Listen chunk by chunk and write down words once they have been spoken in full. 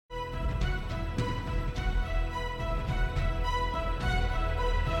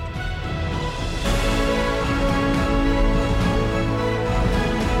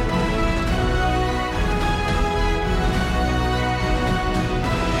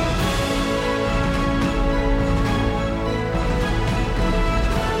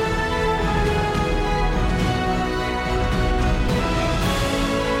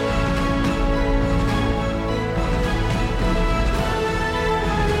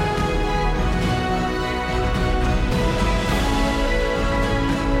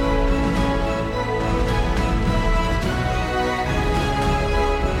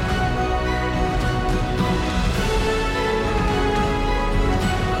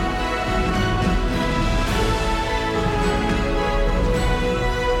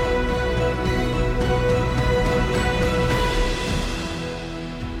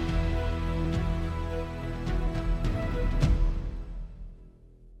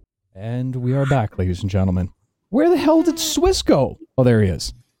And we are back, ladies and gentlemen. Where the hell did Swiss go? Oh, there he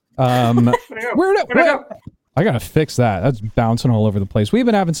is. Where'd go? I gotta fix that. That's bouncing all over the place. We've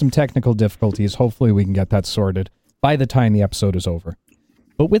been having some technical difficulties. Hopefully we can get that sorted by the time the episode is over.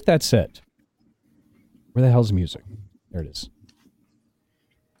 But with that said, where the hell's the music? There it is.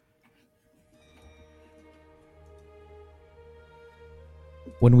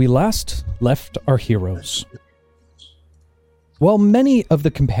 When we last left our heroes, while many of the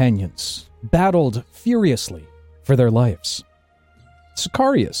companions battled furiously for their lives,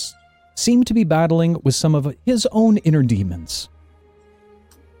 Sicarius seemed to be battling with some of his own inner demons.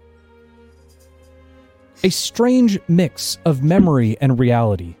 A strange mix of memory and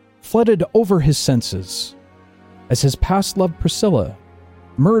reality flooded over his senses as his past love Priscilla,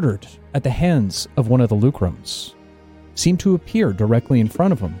 murdered at the hands of one of the Lucrums, seemed to appear directly in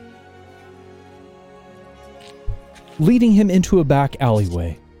front of him, leading him into a back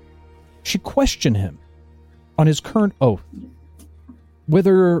alleyway. She questioned him on his current oath,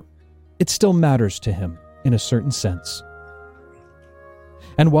 whether it still matters to him in a certain sense.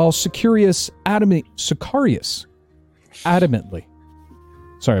 And while Sicarius adamantly,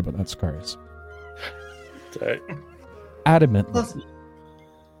 sorry about that, Sicarius. Adamantly.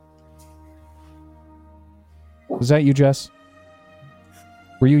 Was that you, Jess?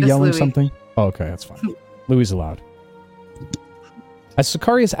 Were you yelling Louis. something? Oh, okay, that's fine. Louis is allowed. As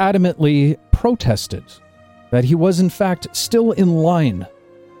Sicarius adamantly protested that he was in fact still in line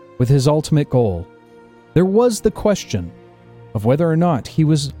with his ultimate goal, there was the question of whether or not he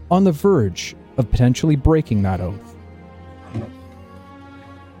was on the verge of potentially breaking that oath.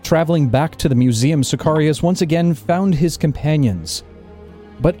 Traveling back to the museum, Sicarius once again found his companions,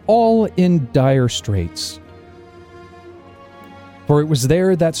 but all in dire straits. For it was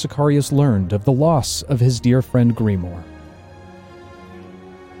there that Sicarius learned of the loss of his dear friend Grimoire.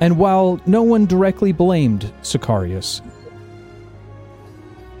 And while no one directly blamed Sicarius,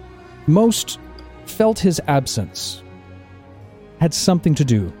 most felt his absence had something to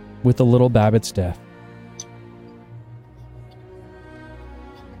do with the little Babbitt's death.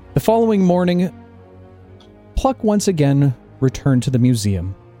 The following morning, Pluck once again returned to the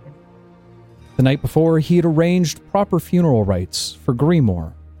museum. The night before, he had arranged proper funeral rites for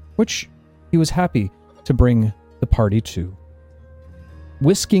Grimoire, which he was happy to bring the party to,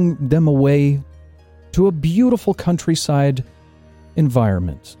 whisking them away to a beautiful countryside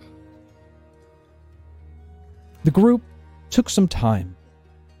environment. The group took some time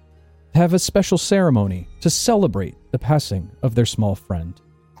to have a special ceremony to celebrate the passing of their small friend.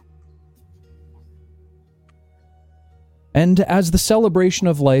 And as the celebration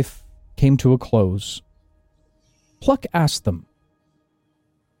of life came to a close, Pluck asked them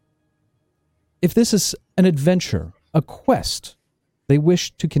if this is an adventure, a quest they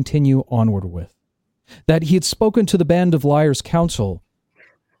wished to continue onward with, that he had spoken to the Band of Liars Council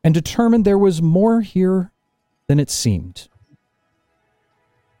and determined there was more here than it seemed.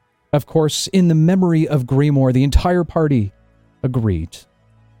 Of course, in the memory of Grimoire, the entire party agreed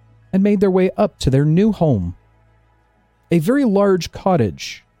and made their way up to their new home, a very large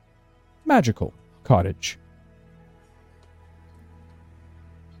cottage, magical cottage.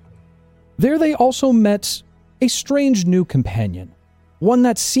 There they also met a strange new companion, one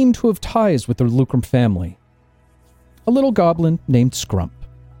that seemed to have ties with the Lucrum family, a little goblin named Scrump.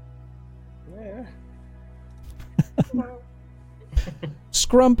 Yeah.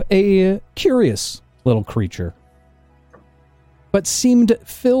 Scrump, a curious little creature, but seemed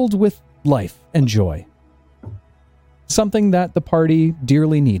filled with life and joy. Something that the party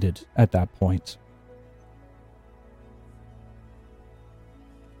dearly needed at that point.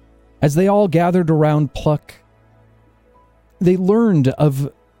 As they all gathered around Pluck, they learned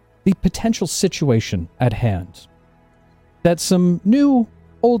of the potential situation at hand. That some new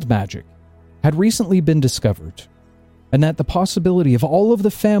old magic had recently been discovered, and that the possibility of all of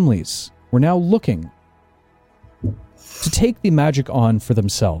the families were now looking to take the magic on for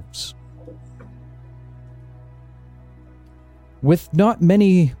themselves. With not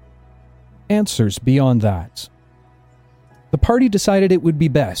many answers beyond that, the party decided it would be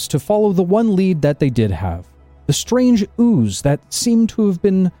best to follow the one lead that they did have, the strange ooze that seemed to have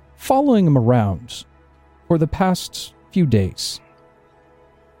been following them around for the past few days.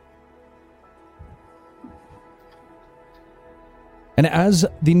 And as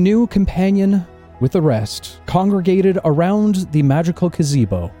the new companion with the rest congregated around the magical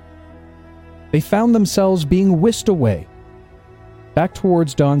gazebo, they found themselves being whisked away back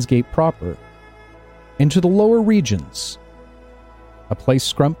towards Dawn's Gate proper, into the lower regions, a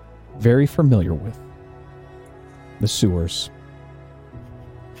place Scrump very familiar with, the sewers.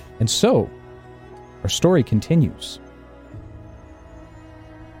 And so, our story continues.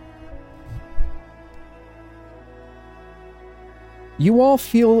 You all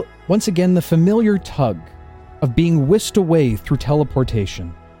feel, once again, the familiar tug of being whisked away through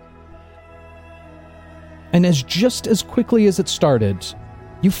teleportation. And just as quickly as it started,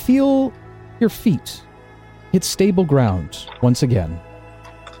 you feel your feet hit stable ground once again.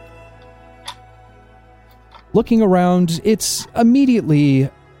 Looking around, it's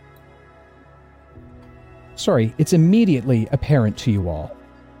immediately apparent to you all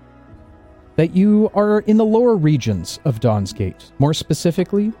that you are in the lower regions of Dawn's Gate, more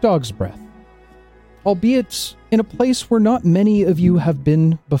specifically, Dog's Breath, albeit in a place where not many of you have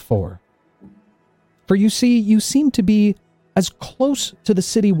been before. For you see, you seem to be as close to the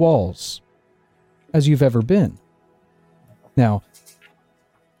city walls as you've ever been. Now,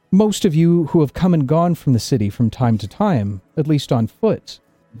 most of you who have come and gone from the city from time to time, at least on foot,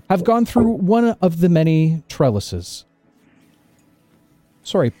 have gone through one of the many portcullis,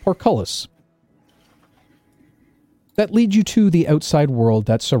 that lead you to the outside world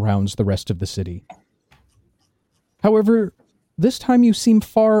that surrounds the rest of the city. However, this time you seem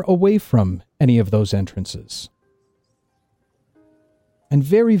far away from any of those entrances, and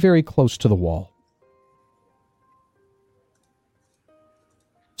very, very close to the wall.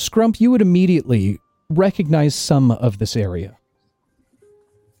 Scrump, you would immediately recognize some of this area.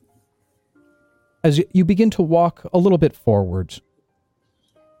 As you begin to walk a little bit forward,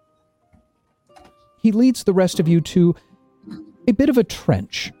 he leads the rest of you to a bit of a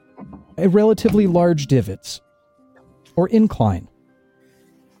trench, a relatively large divot, or incline,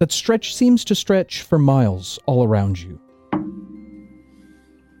 that seems to stretch for miles all around you.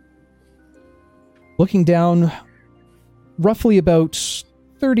 Looking down, roughly about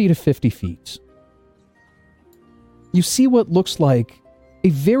 30 to 50 feet, you see what looks like a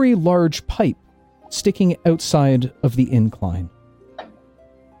very large pipe sticking outside of the incline.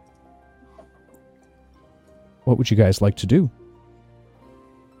 What would you guys like to do?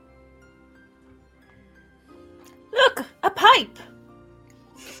 Look, a pipe!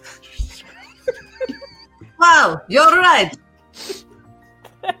 Wow, you're right.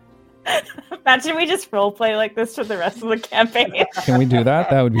 Imagine we just roleplay like this for the rest of the campaign. Can we do that?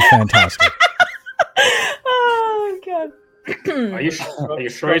 That would be fantastic. Oh, God. Are you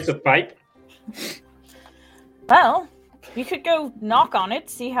sure it's a pipe? Well, you could go knock on it,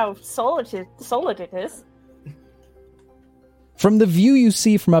 see how solid it is. From the view you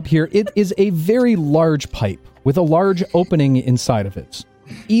see from up here, it is a very large pipe with a large opening inside of it,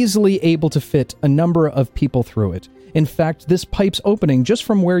 easily able to fit a number of people through it. In fact, this pipe's opening, just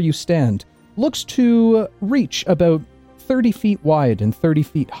from where you stand, looks to reach about 30 feet wide and 30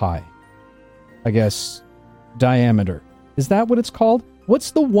 feet high. I guess, diameter. Is that what it's called?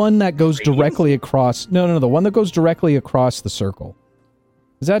 What's the one that goes directly across? No, the one that goes directly across the circle.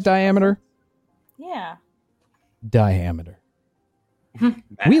 Is that diameter? Yeah. Diameter.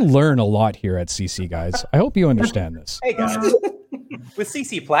 We learn a lot here at CC, guys. I hope you understand this. Hey, guys. With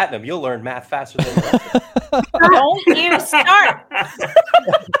CC Platinum, you'll learn math faster than the rest of us. Don't you start!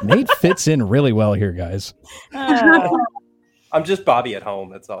 Nate fits in really well here, guys. I'm just Bobby at home.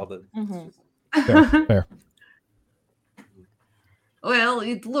 That's all. Fair. Well,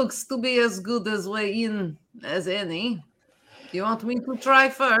 it looks to be as good as way in as any. You want me to try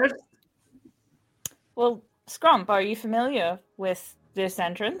first? Well, Scrump, are you familiar with this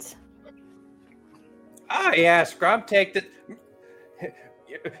entrance? Oh, yeah, Scrump, take the...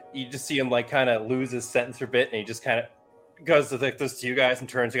 You just see him, like, kind of lose his sentence for a bit, and he just kind of goes to this to you guys and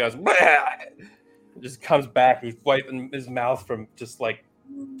turns and goes, bah! Just comes back, he's wiping his mouth from just, like,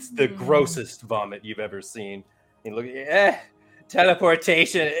 the grossest vomit you've ever seen. And look,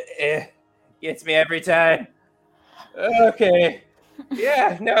 teleportation, gets me every time. Okay.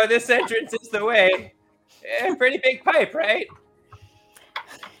 Yeah, no, this entrance is the way. Pretty big pipe, right?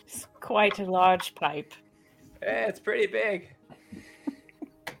 It's quite a large pipe. It's pretty big.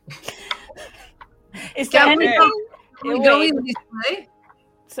 Is there Can anything... we go in this way?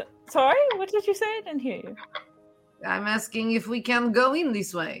 Sorry? What did you say? I didn't hear you. I'm asking if we can go in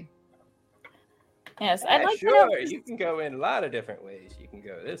this way. Yes, I'd like sure. to know... You can go in a lot of different ways. You can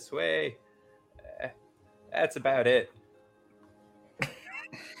go this way. That's about it.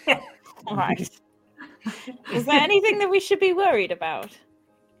 All right. Is there anything that we should be worried about?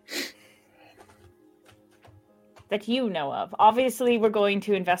 That you know of? Obviously, we're going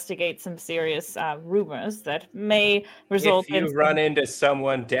to investigate some serious rumors that may result in... If you run into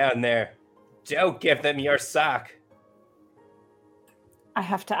someone down there, don't give them your sock. I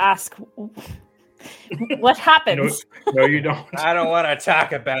have to ask, What happens? No, you don't. I don't want to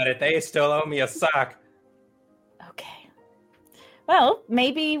talk about it. They still owe me a sock. Okay. Well,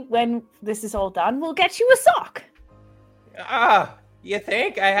 maybe when this is all done, we'll get you a sock. Ah, you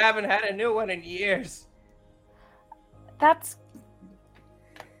think? I haven't had a new one in years.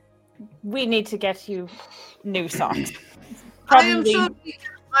 We need to get you new socks. I am sure we can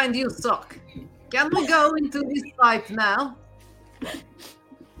find you a sock. Can we go into this pipe now?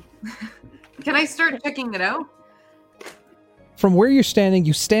 Can I start checking it out? From where you're standing,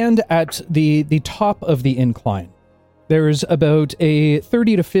 you stand at the top of the incline. There's about a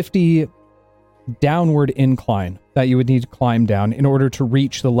 30 to 50 downward incline that you would need to climb down in order to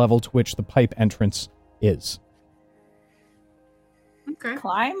reach the level to which the pipe entrance is. Okay.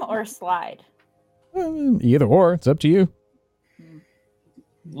 Climb or slide? Either or, it's up to you.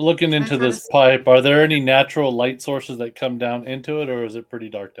 Looking into this pipe, are there any natural light sources that come down into it, or is it pretty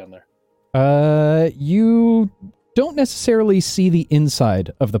dark down there? You don't necessarily see the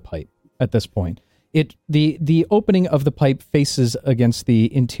inside of the pipe at this point. The opening of the pipe faces against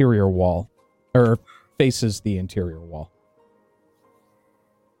the interior wall, or faces the interior wall.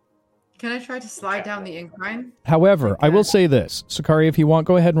 Can I try to slide down the incline? However, I will say this. Sakari, if you want,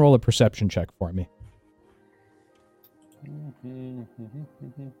 go ahead and roll a perception check for me.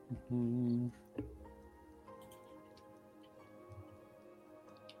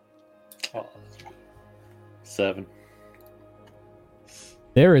 Oh, 7.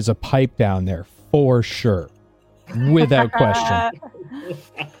 There is a pipe down there for sure. Without question.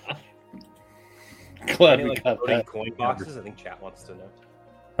 Glad Any, we like, got floating that. coin boxes? I think chat wants to know.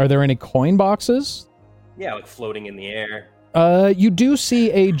 Are there any coin boxes? Yeah, like floating in the air. You do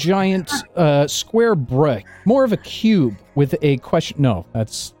see a giant square brick, more of a cube with a question. No,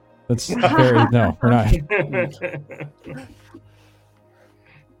 that's very no. We're not.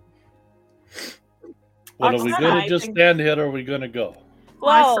 What, are we Oksana, going I to just think- stand here, or are we going to go?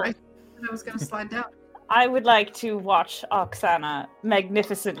 Well, I was going to slide down. I would like to watch Oksana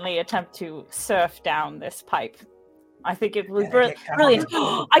magnificently attempt to surf down this pipe. I think it would be brilliant.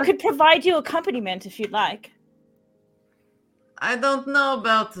 I could provide you accompaniment if you'd like. I don't know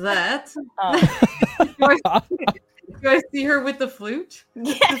about that. Oh. Do I see her with the flute?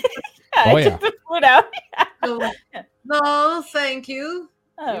 Yeah, Oh, I yeah. took the foot out. No, thank you.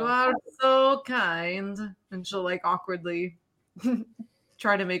 You Oh. are so kind. And she'll like awkwardly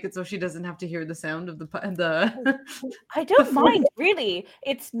try to make it so she doesn't have to hear the sound of the I don't mind, really.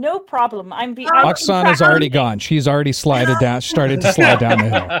 It's no problem. Oksana's already gone. She's already started to slide down the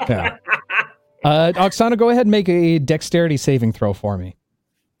hill. Yeah. Oksana, go ahead and make a dexterity saving throw for me.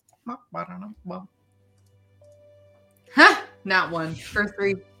 Ha! Not one. For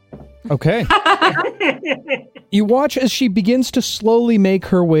 3. Okay. You watch as she begins to slowly make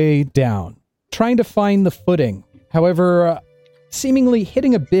her way down, trying to find the footing. However, seemingly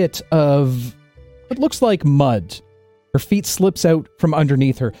hitting a bit of what looks like mud. Her feet slips out from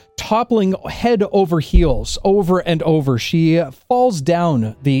underneath her, toppling head over heels, over and over. She falls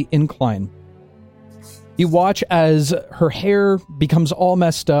down the incline. You watch as her hair becomes all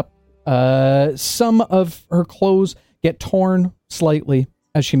messed up. Some of her clothes get torn slightly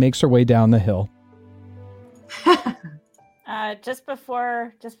as she makes her way down the hill. Just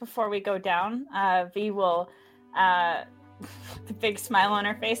before we go down, V will, the big smile on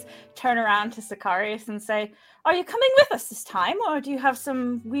her face, turn around to Sicarius and say, "Are you coming with us this time, or do you have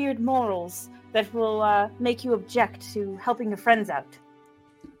some weird morals that will make you object to helping your friends out?"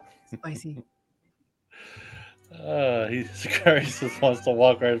 Spicy. Sicarius just wants to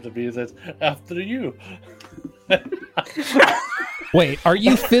walk right up to me and says, "After you." Wait, are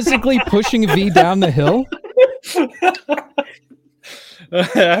you physically pushing V down the hill?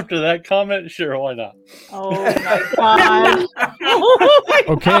 After that comment, sure, why not? Oh my god! Oh my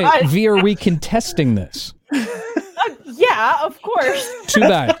Okay, god. V, are we contesting this? Yeah, of course. Too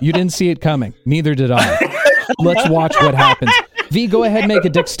bad. You didn't see it coming. Neither did I. Let's watch what happens. V, go ahead and make a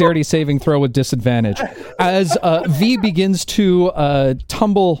dexterity saving throw with disadvantage. As V begins to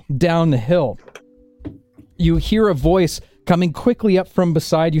tumble down the hill, you hear a voice coming quickly up from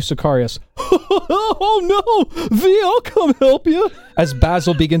beside you, Sicarius. "Oh no! V, I'll come help you!" As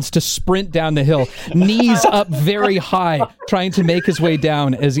Basil begins to sprint down the hill, knees up very high, trying to make his way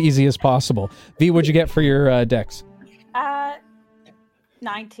down as easy as possible. V, what'd you get for your dex?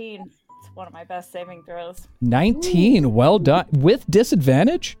 19. It's one of my best saving throws. 19. Well done. With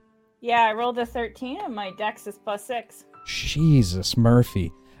disadvantage? Yeah, I rolled a 13 and my dex is +6. Jesus,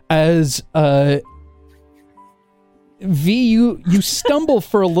 Murphy. As V, you stumble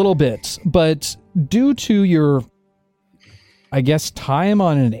for a little bit, but due to your, I guess, time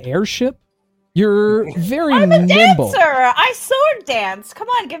on an airship, You're very I'm a nimble. dancer. I sword dance. Come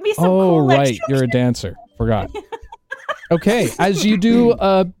on, give me some Oh, cool right. extra You're a dancer. Forgot. Okay. As you do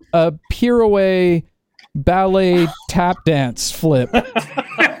a pirouette ballet tap dance flip,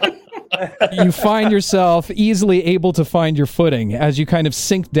 you find yourself easily able to find your footing as you kind of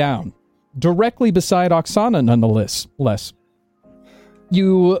sink down directly beside Oksana, nonetheless.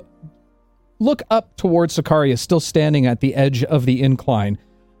 You look up towards Sicarius, still standing at the edge of the incline.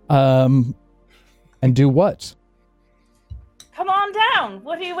 And do what? Come on down.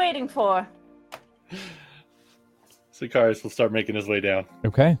 What are you waiting for? Sicarius will start making his way down.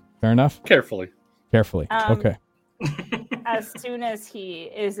 Okay, fair enough. Carefully. Okay. As soon as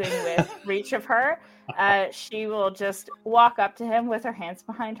he is in with reach of her, she will just walk up to him with her hands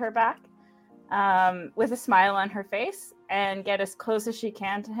behind her back, with a smile on her face, and get as close as she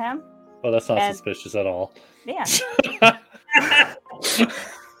can to him. Well, that's not suspicious at all. Yeah.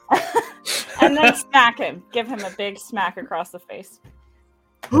 And then smack him. Give him a big smack across the face.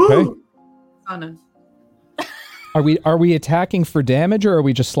 Okay. Anna. Are we attacking for damage or are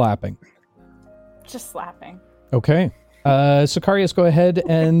we just slapping? Just slapping. Okay. Sicarius, go ahead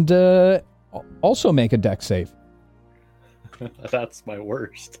and also make a dex save. That's my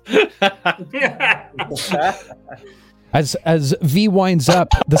worst. As V winds up,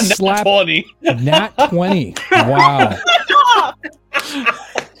 the slap 20. Nat 20. Wow.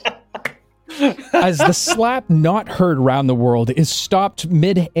 As the slap not heard around the world is stopped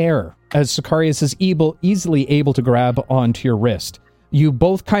mid-air, as Sicarius is easily able to grab onto your wrist. You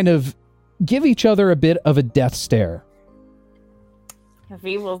both kind of give each other a bit of a death stare.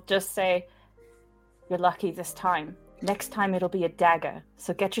 V will just say, "You're lucky this time. Next time it'll be a dagger.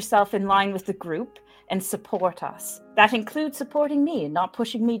 So get yourself in line with the group and support us. That includes supporting me and not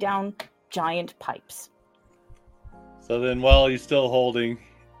pushing me down giant pipes." So then while he's still holding,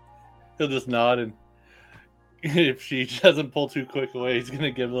 he'll just nod, and if she doesn't pull too quick away, he's going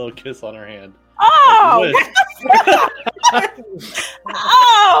to give a little kiss on her hand. Oh!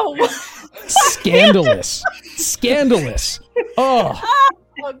 Oh! Scandalous. Scandalous. Oh.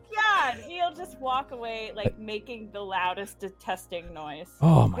 Oh, God. He'll just walk away, like, making the loudest detesting noise.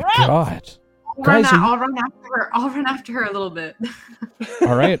 Oh, my Gross. God. I'll run after her a little bit.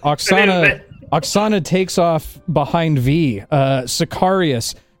 All right, Oksana takes off behind V.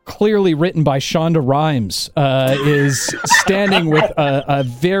 Sicarius, clearly written by Shonda Rhimes, is standing with a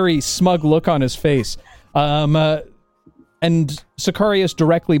very smug look on his face. And Sicarius,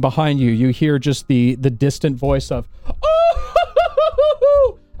 directly behind you, you hear just the distant voice of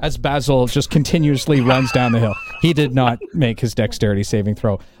as Basil just continuously runs down the hill. He did not make his dexterity saving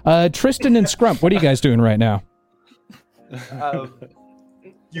throw. Tristan and Scrump, what are you guys doing right now?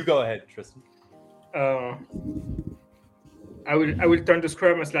 You go ahead, Tristan. I will turn to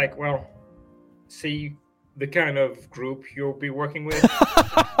Scrum as like, well, see the kind of group you'll be working with.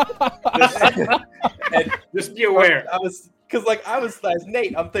 just be aware. As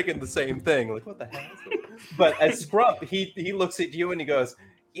Nate, I'm thinking the same thing. Like, what the hell is it? But as Scrump, he looks at you and he goes,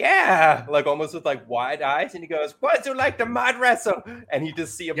 "Yeah," like almost with like wide eyes, and he goes, "What's it like to mud wrestle?" And you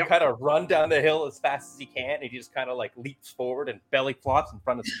just see him kind of run down the hill as fast as he can, and he just kind of like leaps forward and belly flops in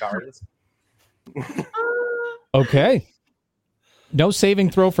front of Sicarius. Okay. No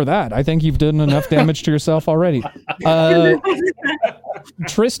saving throw for that. I think you've done enough damage to yourself already.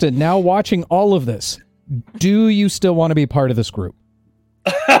 Tristan, now watching all of this, do you still want to be part of this group?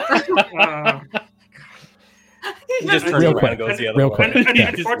 He just turns around and goes the other way.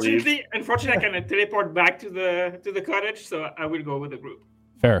 Unfortunately, I can teleport back to the cottage, so I will go with the group.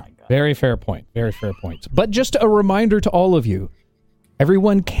 Fair. Very fair point. Very fair point. But just a reminder to all of you,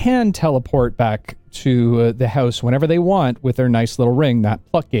 everyone can teleport back to the house whenever they want with their nice little ring that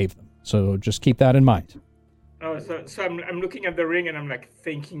Pluck gave them. So just keep that in mind. Oh, so I'm looking at the ring and I'm like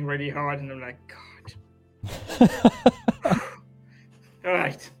thinking really hard, and I'm like, God. All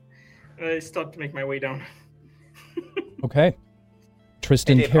right. I start to make my way down. Okay.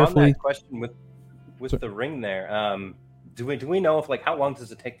 Tristan, Hey, Dave, carefully. on that question with the ring there, do we know if how long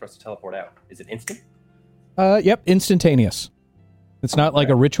does it take for us to teleport out? Is it instant? Yep, instantaneous. It's not like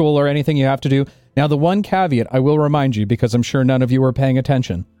a ritual or anything you have to do. Now, the one caveat I will remind you, because I'm sure none of you are paying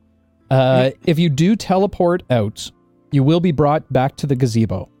attention, if you do teleport out, you will be brought back to the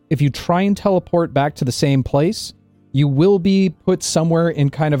gazebo. If you try and teleport back to the same place, you will be put somewhere in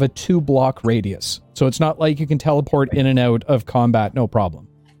kind of a 2-block radius. So it's not like you can teleport in and out of combat, no problem.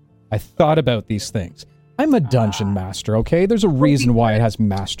 I thought about these things. I'm a dungeon master, okay? There's a reason why it has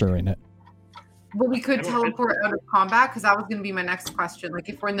master in it. But we could teleport out of combat, because that was going to be my next question. Like,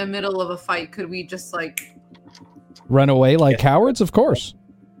 if we're in the middle of a fight, could we just, like... Run away like cowards? Of course.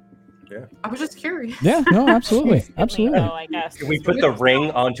 I was just curious. Yeah, no, absolutely. Absolutely. No, I guess. Can we put the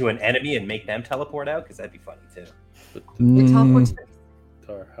ring onto an enemy and make them teleport out? Because that'd be funny too. It teleports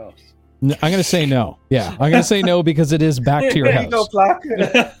To our house. I'm going to say no. Yeah, I'm going to say no because it is back to your There you go, house. Black.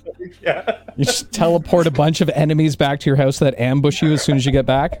 Yeah. You just teleport a bunch of enemies back to your house that ambush you as soon as you get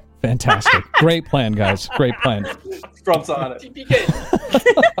back. Fantastic. Great plan, guys. Great plan. Strumps on it.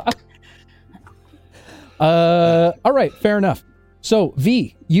 TPK. All right, fair enough. So,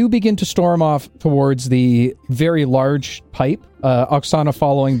 V, you begin to storm off towards the very large pipe, Oksana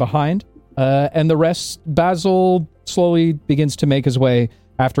following behind, and the rest, Basil slowly begins to make his way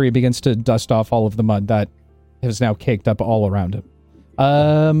after he begins to dust off all of the mud that has now caked up all around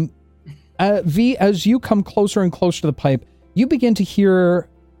him. V, as you come closer and closer to the pipe, you begin to hear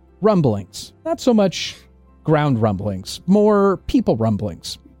rumblings. Not so much ground rumblings, more people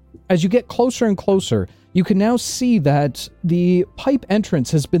rumblings. As you get closer and closer, you can now see that the pipe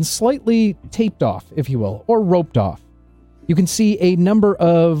entrance has been slightly taped off, if you will, or roped off. You can see a number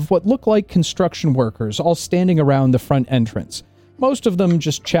of what look like construction workers all standing around the front entrance, most of them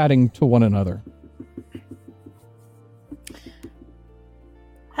just chatting to one another.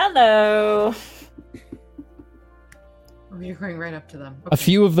 Hello. Oh, you're going right up to them. A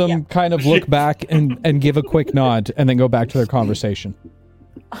few of them kind of look back and give a quick nod and then go back to their conversation.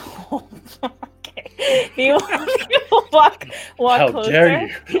 Oh, okay. You walk How closer. dare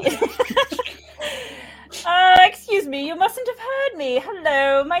you? Excuse me, you mustn't have heard me.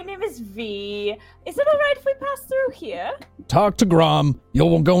 Hello, my name is V. Is it all right if we pass through here? Talk to Grom.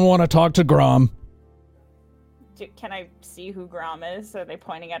 You'll go want to talk to Grom. Can I see who Grom is? Are they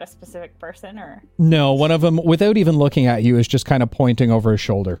pointing at a specific person, or? No, one of them, without even looking at you, is just kind of pointing over his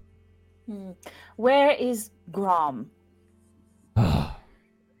shoulder. Where is Grom?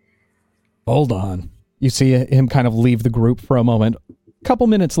 Hold on. You see him kind of leave the group for a moment. A couple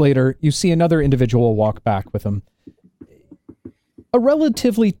minutes later, you see another individual walk back with him. A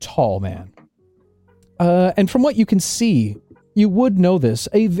relatively tall man. And from what you can see, you would know this,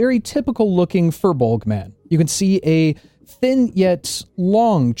 a very typical looking Furbolg man. You can see a thin yet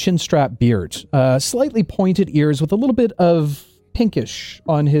long chin strap beard, slightly pointed ears with a little bit of pinkish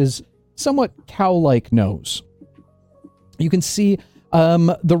on his somewhat cow-like nose. You can see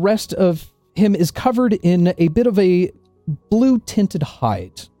the rest of him is covered in a bit of a blue-tinted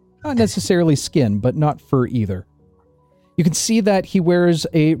hide. Not necessarily skin, but not fur either. You can see that he wears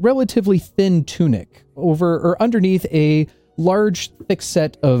a relatively thin tunic over or underneath a large, thick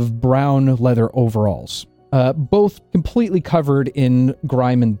set of brown leather overalls, both completely covered in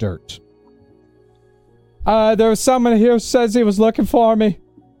grime and dirt. There was someone here who says he was looking for me.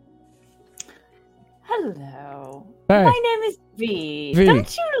 Hello. Hey. My name is V. V.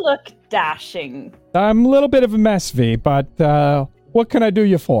 Don't you look dashing? I'm a little bit of a mess, V, but what can I do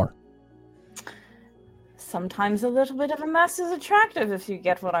you for? Sometimes a little bit of a mess is attractive, if you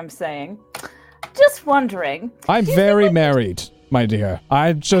get what I'm saying. Just wondering. I'm very married, my dear.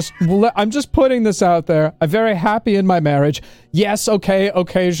 I'm just putting this out there. I'm very happy in my marriage. Yes, okay,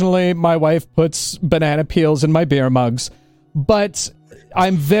 occasionally my wife puts banana peels in my beer mugs, but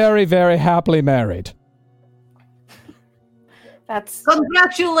I'm very, very happily married. That's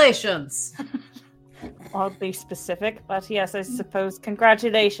Congratulations! oddly specific, but yes, I suppose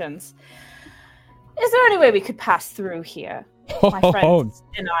congratulations. Is there any way we could pass through here? My friends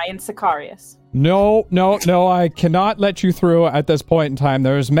and I and Sicarius. No, I cannot let you through at this point in time.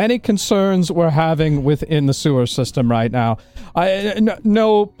 There's many concerns we're having within the sewer system right now.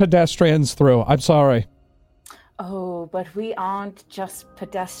 No pedestrians through. I'm sorry. Oh, but we aren't just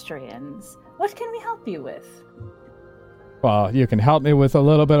pedestrians. What can we help you with? Well, you can help me with a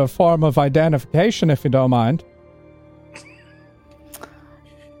little bit of form of identification if you don't mind.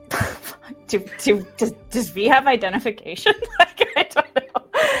 Does V have identification? Like, I don't know.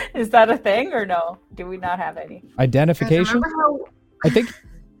 Is that a thing or no? Do we not have any? Identification? Guys, remember I think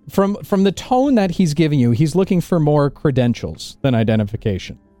from the tone that he's giving you, he's looking for more credentials than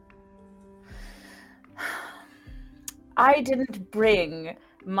identification. I didn't bring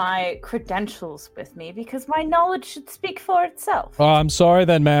my credentials with me because my knowledge should speak for itself. Oh, I'm sorry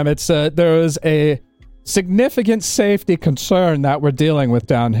then, ma'am. It's there is a significant safety concern that we're dealing with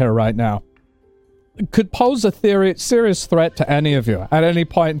down here right now. It could pose a serious threat to any of you at any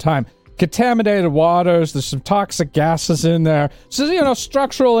point in time. Contaminated waters, there's some toxic gases in there. So,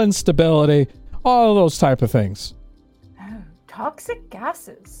 structural instability, all those type of things. Oh, toxic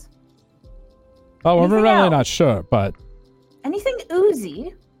gases. Oh, we're Anything really else? not sure, but... Anything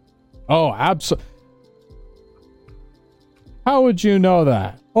oozy? Oh, absolutely. How would you know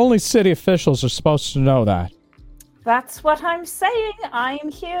that? Only city officials are supposed to know that. That's what I'm saying. I'm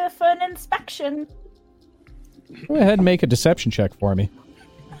here for an inspection. Go ahead and make a deception check for me.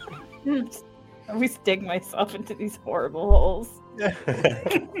 I always dig myself into these horrible holes.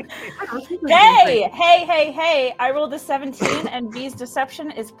 Hey! I rolled a 17 and V's deception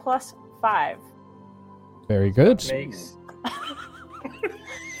is +5. Very good. Makes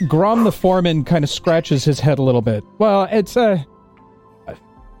Grom the foreman kind of scratches his head a little bit. Well, it's I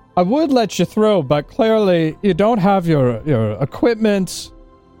would let you through, but clearly you don't have your equipment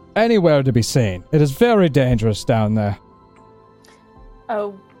anywhere to be seen. It is very dangerous down there.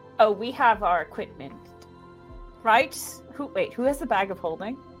 Oh, we have our equipment. Right? Who has the bag of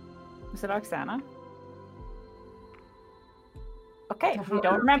holding? Was it Oksana? Okay, we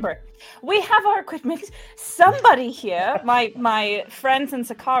don't remember. We have our equipment. Somebody here, my friends in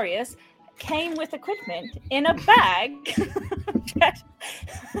Sicarius, came with equipment in a bag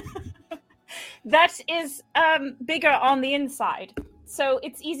that is bigger on the inside. So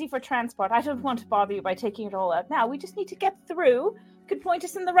it's easy for transport. I don't want to bother you by taking it all out now. We just need to get through. You could point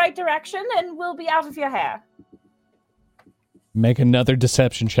us in the right direction and we'll be out of your hair. Make another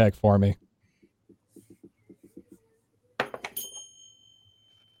deception check for me.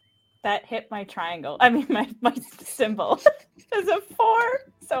 That hit my triangle. I mean, my symbol. There's a 4,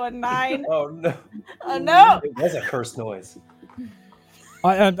 so a 9. Oh, no. Oh, no. It was a curse noise.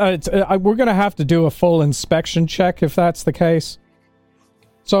 We're going to have to do a full inspection check if that's the case.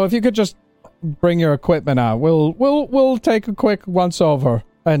 So if you could just bring your equipment out, we'll take a quick once over,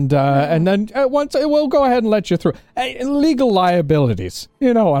 and then once we'll go ahead and let you through. Legal liabilities,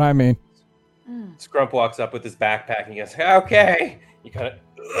 you know what I mean. Scrump walks up with his backpack and he goes, "Okay." He kind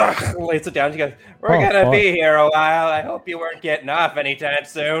of lays it down. He goes, "We're gonna be here a while. I hope you weren't getting off anytime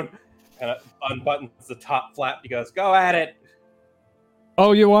soon." Kind of unbuttons the top flap. He goes, "Go at it."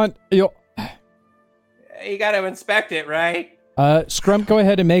 Oh, you got to inspect it, right? Scrump, go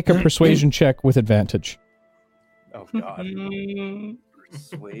ahead and make a persuasion check with advantage. Oh God.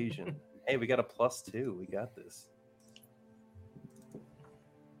 Persuasion. Hey, we got a +2. We got this.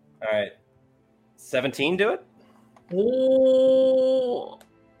 All right. 17 do it? Oh.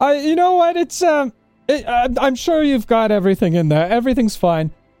 You know what? It's I'm sure you've got everything in there. Everything's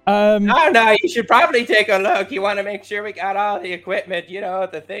fine. No, you should probably take a look. You want to make sure we got all the equipment,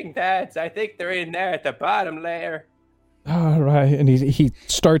 the thing pads. I think they're in there at the bottom layer. All right, and he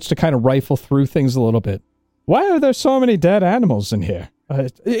starts to kind of rifle through things a little bit. Why are there so many dead animals in here?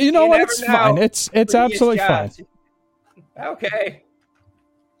 You know what? It's fine. It's absolutely fine. Okay.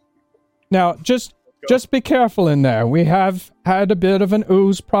 Now, just be careful in there. We have had a bit of an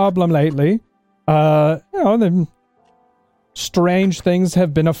ooze problem lately. The strange things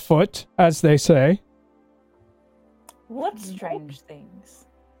have been afoot, as they say. What strange things?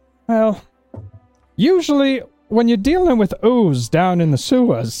 Well, usually when you're dealing with ooze down in the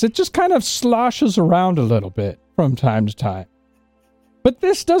sewers, it just kind of sloshes around a little bit from time to time. But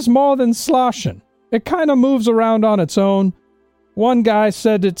this does more than sloshing. It kind of moves around on its own. One guy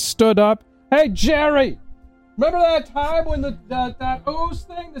said it stood up. Hey, Jerry! Remember that time when that ooze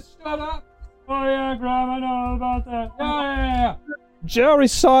thing that stood up? Oh, yeah, Graham, I know about that. Yeah. Jerry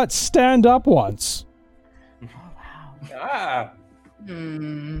saw it stand up once. Oh, wow. Ah.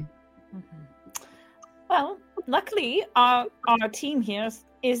 Well, luckily, our team here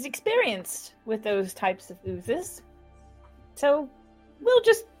is experienced with those types of oozes. So we'll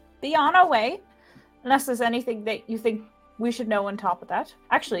just be on our way, unless there's anything that you think we should know on top of that.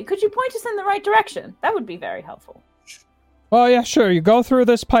 Actually, could you point us in the right direction? That would be very helpful. Oh, yeah, sure. You go through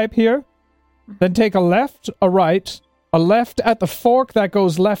this pipe here, then take a left, a right, a left at the fork that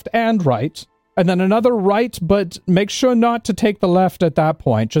goes left and right, and then another right, but make sure not to take the left at that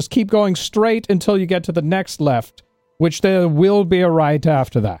point. Just keep going straight until you get to the next left, which there will be a right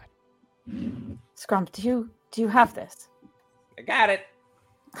after that. Scrump, do you have this? I got it.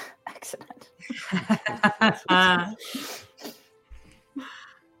 Excellent.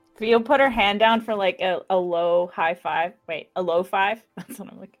 You'll put her hand down for like a low high five. Wait, a low five? That's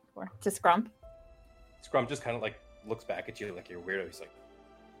what I'm looking for. To Scrump. Scrump just kind of like looks back at you like you're a weirdo. He's like,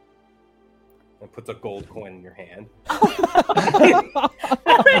 and puts a gold coin in your hand. No,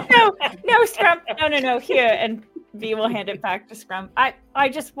 Scrump. No. Here, and V will hand it back to Scrump. I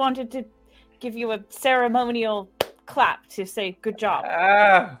just wanted to give you a ceremonial clap to say good job.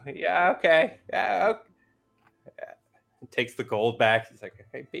 Yeah, okay. Yeah, okay. Takes the gold back. He's like,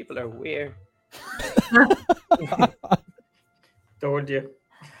 "Hey, people are weird." Told you.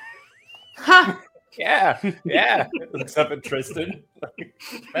 Yeah. Looks up at Tristan.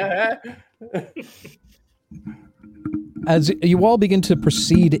 As you all begin to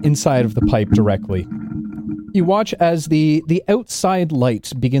proceed inside of the pipe directly, You watch as the outside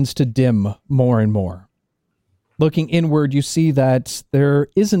light begins to dim more and more. Looking inward, you see that there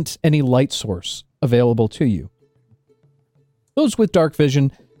isn't any light source available to you. Those with dark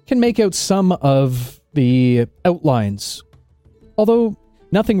vision can make out some of the outlines, although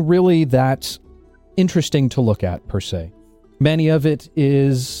nothing really that interesting to look at, per se. Many of it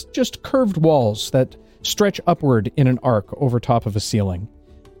is just curved walls that stretch upward in an arc over top of a ceiling.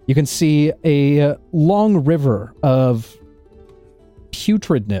 You can see a long river of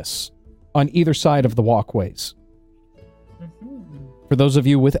putridness on either side of the walkways. For those of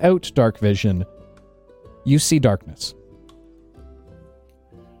you without dark vision, you see darkness.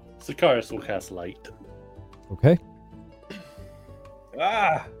 Sakaris will cast light. Okay.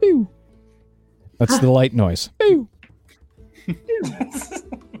 Ah! Pew. That's the light noise. Pew.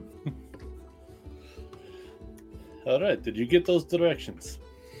 All right, did you get those directions?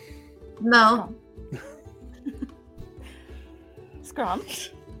 No. Scrum,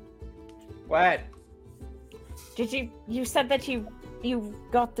 What? did you said that you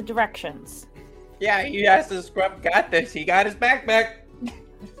got the directions. Yeah, you asked the scrub got this. He got his backpack.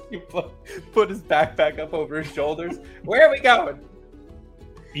 He put his backpack up over his shoulders. Where are we going?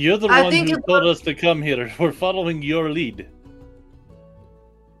 You're the I one think who it's- told us to come here. We're following your lead.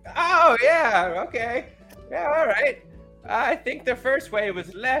 Oh, yeah, okay. Yeah, all right. I think the first way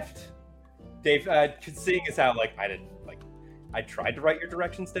was left. Dave, seeing as how, I tried to write your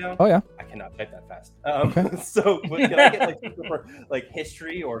directions down. Oh, yeah. I cannot type that fast. Okay. So, can I get, some sort of,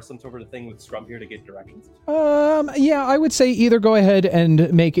 history or some sort of thing with Scrum here to get directions? Yeah, I would say either go ahead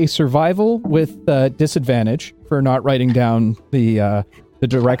and make a survival with disadvantage for not writing down the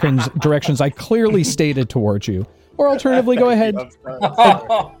directions I clearly stated towards you. Or alternatively, go ahead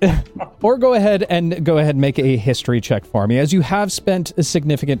and make a history check for me, as you have spent a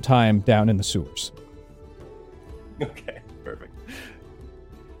significant time down in the sewers. Okay, perfect.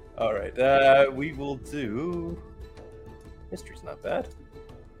 All right, we will do... History's not bad.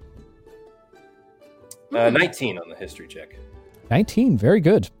 19 on the history check. 19, very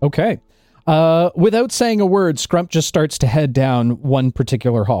good. Okay. Without saying a word, Scrump just starts to head down one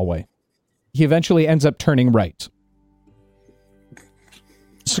particular hallway. He eventually ends up turning right.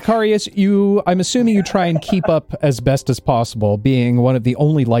 Sicarius, I'm assuming you try and keep up as best as possible, being one of the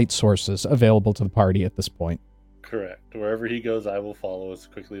only light sources available to the party at this point. Correct. Wherever he goes, I will follow as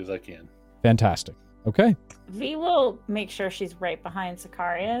quickly as I can. Fantastic. Okay. V will make sure she's right behind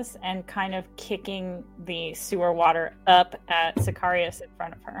Sicarius and kind of kicking the sewer water up at Sicarius in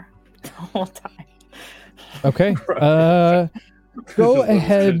front of her the whole time. Okay. Go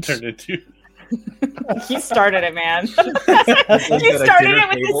ahead. Turn into... You started it, man. You started it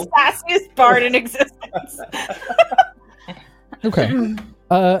with the sassiest bard in existence. Okay.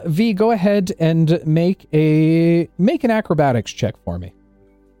 V, go ahead and make an acrobatics check for me.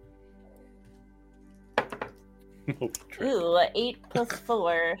 Ooh, 8 plus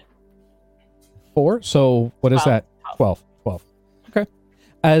 4. 4. So what is 12. that? 12. Okay.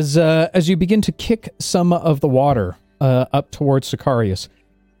 As you begin to kick some of the water up towards Sicarius,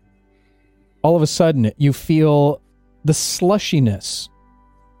 all of a sudden you feel the slushiness,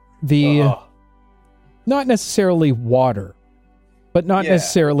 not necessarily water, but not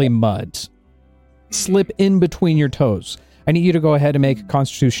necessarily mud, slip in between your toes. I need you to go ahead and make a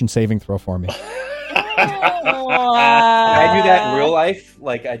Constitution saving throw for me. Can I do that in real life?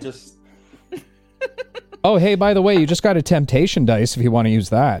 Oh, hey, by the way, you just got a temptation dice if you want to use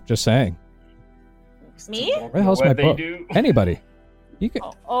that. Just saying. Me? Where the hell's my book? Anybody? Do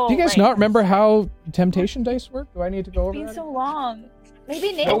you guys not remember how temptation dice work? Do I need to go over It's been that? so long.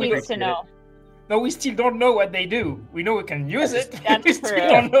 Maybe Nick No, we needs to don't know. No, we still don't know what they do. We know we can use it. That's we true. still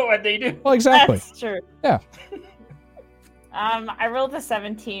don't know what they do. Well, exactly. That's true. Yeah. I rolled a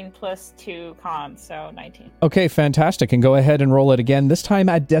 17 plus 2 con, so 19. Okay, fantastic. And go ahead and roll it again, this time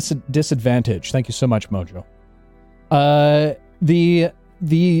at disadvantage. Thank you so much, Mojo. The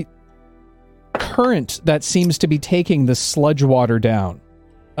current that seems to be taking the sludge water down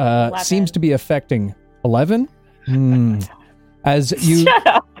 11. seems to be affecting 11. As you Shut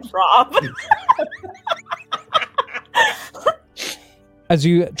up, Rob. as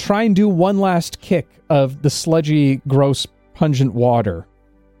you try and do one last kick of the sludgy, gross, pungent water,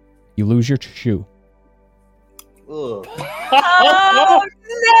 you lose your shoe. Ugh. Oh,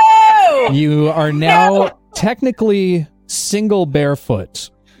 no! You are now technically single barefoot.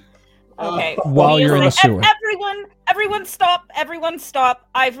 Okay. While you're in the sewer. Everyone stop.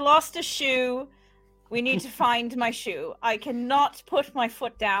 I've lost a shoe. We need to find my shoe. I cannot put my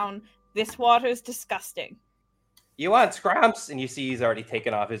foot down. This water's disgusting. You want Scrumps? And you see he's already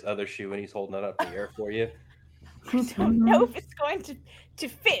taken off his other shoe and he's holding it up in the air for you. I don't know if it's going to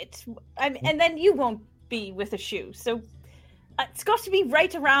fit. And then you won't be with a shoe. So it's got to be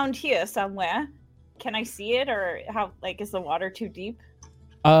right around here somewhere. Can I see it, or how? Like, is the water too deep?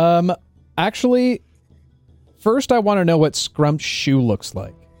 Actually, first I want to know what Scrump's shoe looks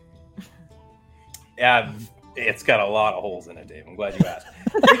like. Yeah, it's got a lot of holes in it, Dave. I'm glad you asked.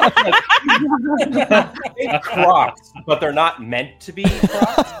 They're Crocs, but they're not meant to be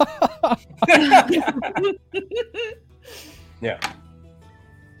Crocs. Yeah.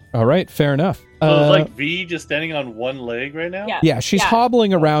 All right, fair enough. So it's like V just standing on one leg right now? Yeah, she's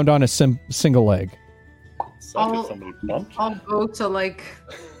hobbling around on a single leg. Suck if somebody bumped. I'll go to like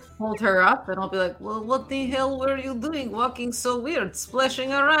hold her up, and I'll be like, "Well, what the hell were you doing, walking so weird,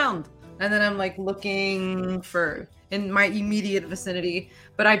 splashing around?" And then I'm like looking for in my immediate vicinity,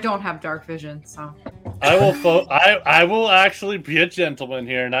 but I don't have dark vision, so I will actually be a gentleman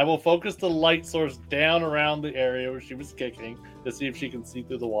here, and I will focus the light source down around the area where she was kicking to see if she can see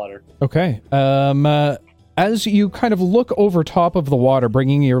through the water. Okay. As you kind of look over top of the water,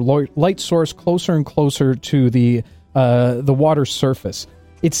 bringing your light source closer and closer to the water surface,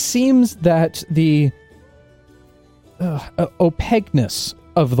 it seems that the opaqueness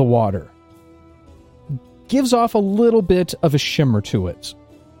of the water gives off a little bit of a shimmer to it,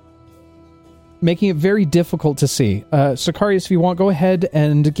 making it very difficult to see. Sicarius, if you want, go ahead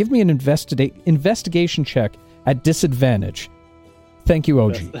and give me an investigation check at disadvantage. Thank you,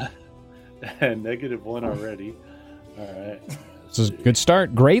 OG. -1 already. All right. This is a good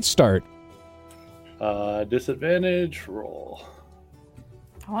start. Great start. Disadvantage roll.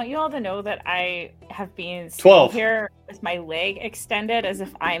 I want you all to know that I have been 12 here with my leg extended as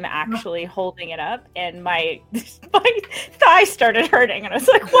if I'm actually holding it up, and my thigh started hurting, and I was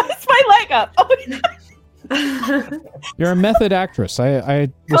like, "Why is my leg up?" Oh, You're a method actress. I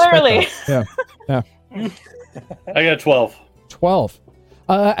clearly. That. Yeah. I got 12. 12.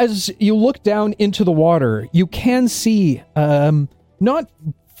 As you look down into the water, you can see, not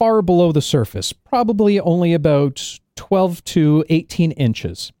far below the surface, probably only about 12 to 18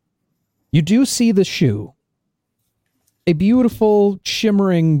 inches. You do see the shoe. A beautiful,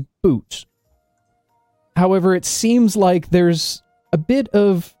 shimmering boot. However, it seems like there's a bit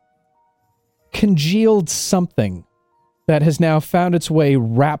of congealed something that has now found its way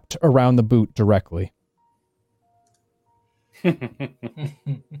wrapped around the boot directly. If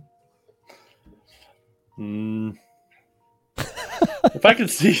I can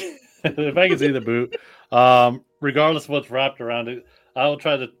see the boot, regardless of what's wrapped around it, I will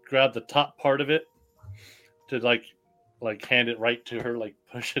try to grab the top part of it to like hand it right to her, like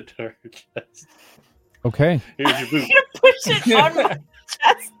push it to her chest. Okay. Here's your boot. You push it on my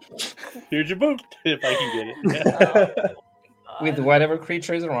chest. Here's your boot, if I can get it. With whatever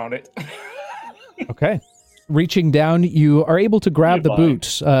creature is around it. Okay. Reaching down, you are able to grab the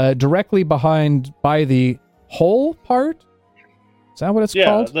boot directly by the hole part. Is that what it's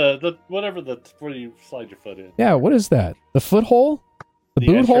called? Yeah, the whatever where you slide your foot in. Yeah, what is that? The foot hole? The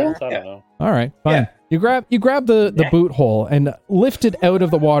boot hole? I don't know. All right, fine. Yeah. You grab the boot hole and lift it out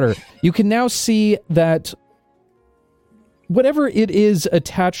of the water. You can now see that whatever it is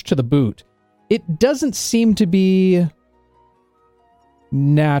attached to the boot, it doesn't seem to be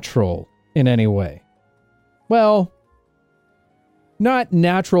natural in any way. Well, not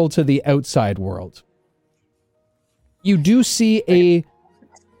natural to the outside world. You do see a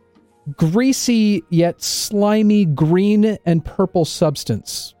greasy yet slimy green and purple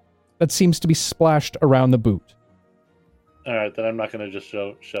substance that seems to be splashed around the boot. All right, then I'm not going to just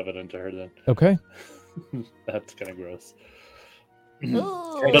shove it into her then. Okay. That's kind of gross.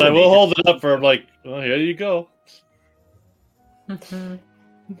 Ooh. But I will hold it up for him, like, well, here you go. What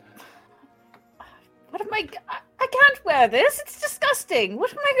am I can't wear this. It's disgusting.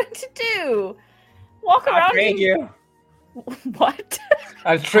 What am I going to do? Walk around? I'll trade you. What?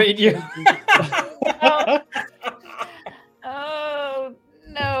 I'll trade you. Oh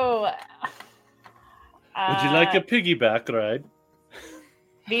no. Would you like a piggyback ride?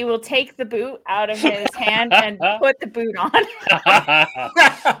 V will take the boot out of his hand and put the boot on.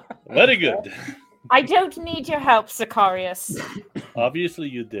 Very good. I don't need your help, Sicarius. Obviously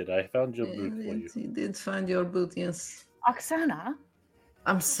you did. I found your boot for you. You did find your boot, yes. Oksana,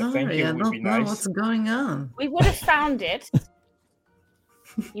 I'm sorry, I would don't be know nice. what's going on. we would have found it.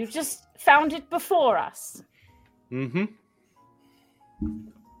 You just found it before us. Mm-hmm.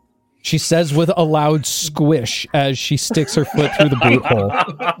 She says with a loud squish as she sticks her foot through the boot hole.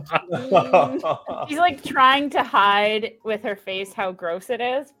 She's like trying to hide with her face how gross it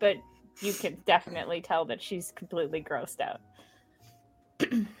is, but you can definitely tell that she's completely grossed out.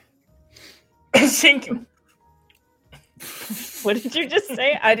 I think What did you just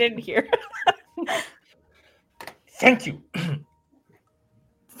say? I didn't hear. Thank you.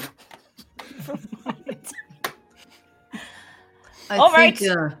 All right.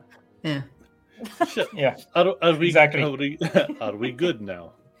 Yeah. Yeah. Are we Exactly. Are we good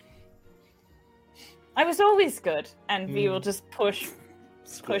now? I was always good, and V will just push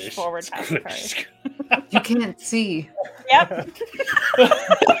Squish, forward past the car. squish. You can't see. Yep.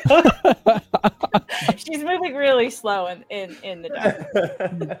 She's moving really slow in the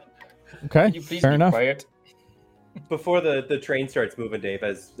dark. Okay, Can you please fair be enough. quiet? Before the train starts moving, Dave,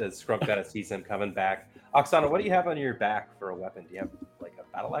 as Scrump kind of sees him coming back. Oksana, what do you have on your back for a weapon? Do you have like a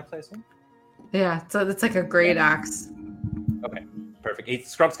battle axe, I assume? Yeah, so it's like a great axe. Okay, perfect.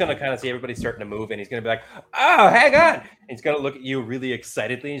 Scrump's gonna kind of see everybody starting to move, and he's gonna be like, "Oh, hang on!" And he's gonna look at you really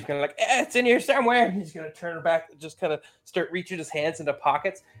excitedly. He's gonna like, "It's in here somewhere." And he's gonna turn back, just kind of start reaching his hands into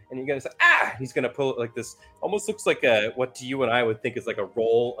pockets, and you're gonna say, "Ah!" He's gonna pull like this. Almost looks like what to you and I would think is like a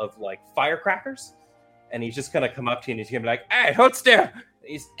roll of like firecrackers, and he's just gonna come up to you, and he's gonna be like, "Hey, hold still."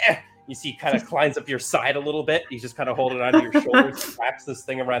 He's you see, kind of climbs up your side a little bit. He's just kind of holding onto your shoulders, wraps this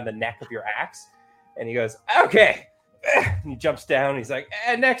thing around the neck of your axe, and he goes, "Okay." And he jumps down. He's like,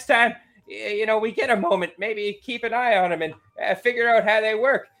 "Next time, we get a moment, maybe keep an eye on him and figure out how they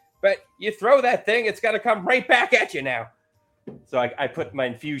work. But you throw that thing, it's got to come right back at you now." So I put my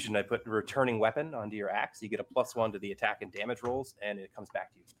infusion. I put returning weapon onto your axe. You get a +1 to the attack and damage rolls, and it comes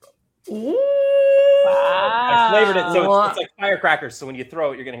back to you. I flavored it so it's like firecrackers. So when you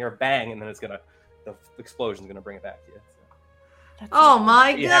throw it, you're gonna hear a bang, and then the explosion's gonna bring it back to you. So, Oh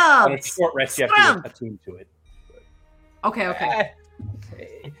my god! on a short rest, you have to get attuned to it. Okay.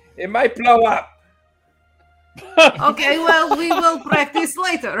 It might blow up. Okay, well, we will practice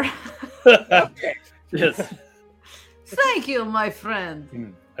later. Okay. Yes. Thank you, my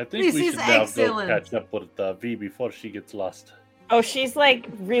friend. I think This we is should now excellent. go catch up with V before she gets lost. Oh, she's like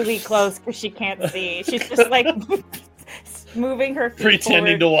really close because she can't see. She's just like moving her feet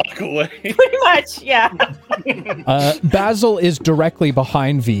Pretending forward. to walk away. Pretty much, yeah. Basil is directly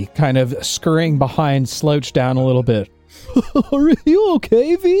behind V, kind of scurrying behind, slouched down a little bit. Are you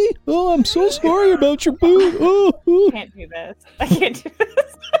okay, V? Oh, I'm so sorry about your boot. Oh. Can't do this. I can't do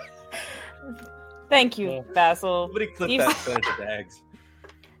this. Thank you, Basil. Somebody clip You- that into bags.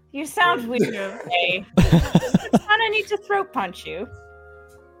 You sound weird. Okay. I need to throat punch you.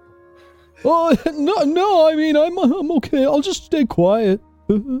 Oh, no, I mean, I'm okay. I'll just stay quiet.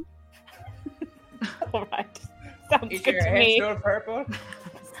 All right. Sounds Is good your to hand me. still purple?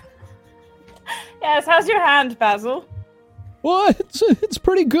 Yes, how's your hand, Basil? Well, it's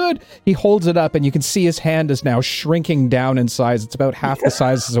pretty good. He holds it up, and you can see his hand is now shrinking down in size. It's about half the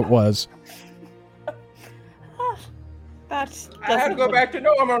size as it was. That I have to go back to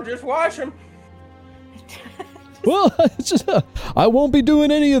normal. Just wash him. Well, it's just, I won't be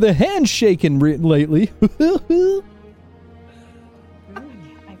doing any of the handshaking lately.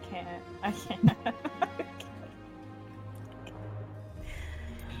 I can't.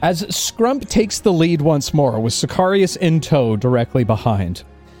 As Scrump takes the lead once more, with Sicarius in tow directly behind,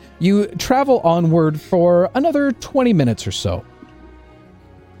 you travel onward for another 20 minutes or so.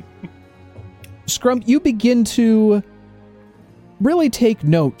 Scrump, you begin to really take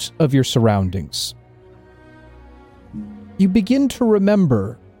note of your surroundings. You begin to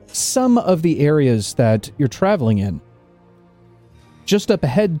remember some of the areas that you're traveling in. Just up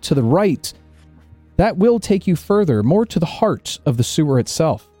ahead to the right, that will take you further, more to the heart of the sewer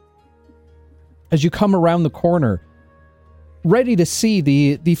itself. As you come around the corner, ready to see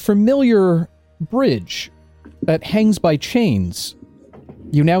the familiar bridge that hangs by chains,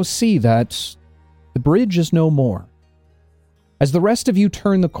 you now see that the bridge is no more. As the rest of you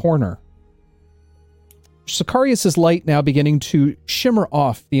turn the corner, Sicarius' light now beginning to shimmer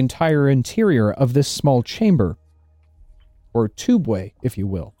off the entire interior of this small chamber, or tubeway, if you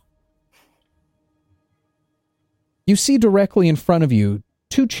will. You see directly in front of you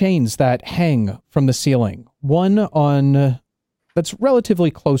 2 chains that hang from the ceiling. One on that's relatively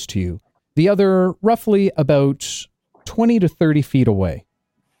close to you, the other roughly about 20 to 30 feet away.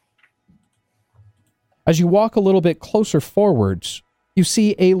 As you walk a little bit closer forward, you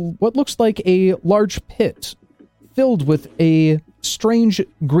see what looks like a large pit filled with a strange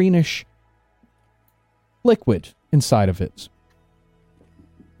greenish liquid inside of it.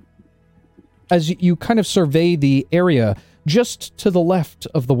 As you kind of survey the area just to the left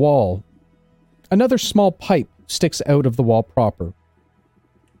of the wall, another small pipe sticks out of the wall proper.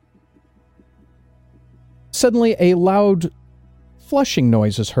 Suddenly, a loud flushing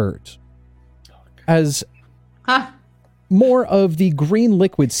noise is heard as more of the green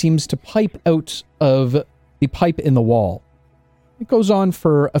liquid seems to pipe out of the pipe in the wall. It goes on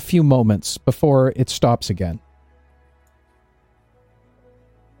for a few moments before it stops again.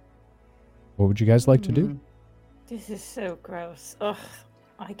 What would you guys like to do? This is so gross. Ugh,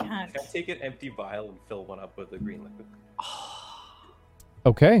 I can't. Can I take an empty vial and fill one up with the green liquid?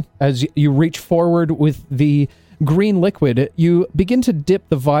 Okay. As you reach forward with the green liquid, you begin to dip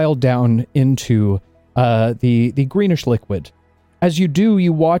the vial down into the greenish liquid. As you do,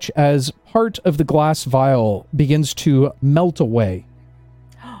 you watch as part of the glass vial begins to melt away.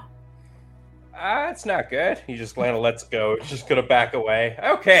 That's not good. He just kind of lets go. It's just gonna back away.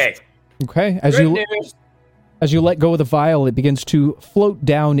 Okay. Okay. Good news. As you let go of the vial, it begins to float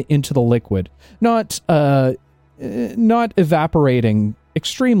down into the liquid. Not evaporating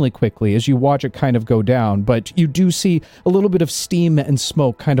extremely quickly as you watch it kind of go down, but you do see a little bit of steam and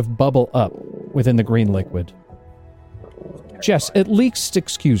smoke kind of bubble up within the green liquid. Jess, at least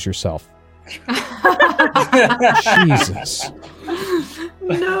excuse yourself. Jesus.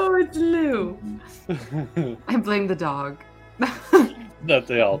 No, it's Lou. I blame the dog. That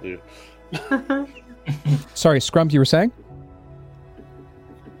they all do. Sorry, Scrump, you were saying?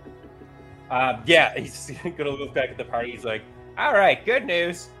 Yeah, he's gonna look back at the party. He's like, all right, good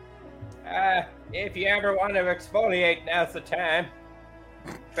news. If you ever want to exfoliate, now's the time.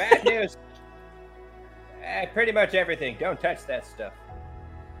 Bad news. Pretty much everything. Don't touch that stuff.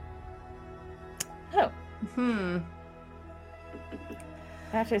 Oh,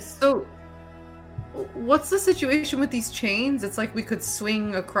 that is... So, what's the situation with these chains? It's like we could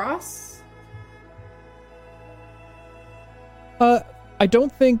swing across? I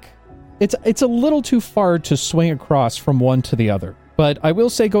don't think... It's a little too far to swing across from one to the other. But I will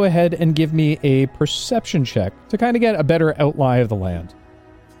say go ahead and give me a perception check to kind of get a better outline of the land.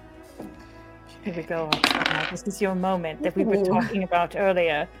 Here we go. This is your moment that we were talking about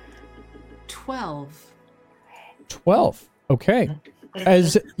earlier. 12. 12. Okay.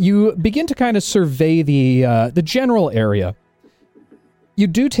 As you begin to kind of survey the general area, you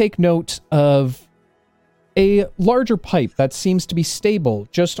do take note of a larger pipe that seems to be stable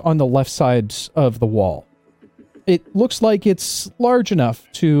just on the left side of the wall. It looks like it's large enough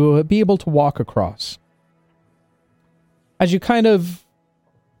to be able to walk across. As you kind of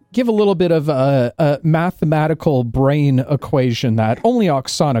give a little bit of a mathematical brain equation that only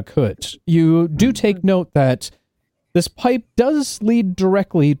Oksana could, you do take note that this pipe does lead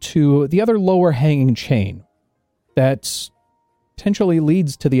directly to the other lower hanging chain that potentially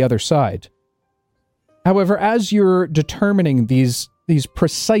leads to the other side. However, as you're determining these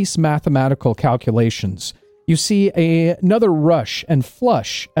precise mathematical calculations, you see another rush and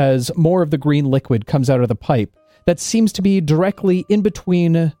flush as more of the green liquid comes out of the pipe that seems to be directly in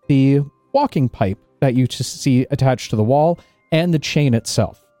between the walking pipe that you just see attached to the wall and the chain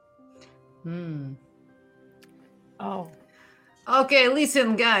itself. Oh. Okay,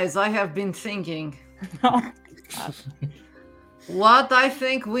 listen, guys, I have been thinking. What I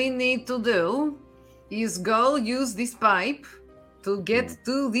think we need to do is go use this pipe to get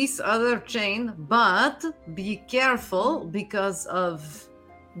to this other chain, but be careful because of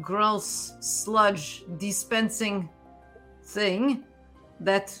gross sludge dispensing thing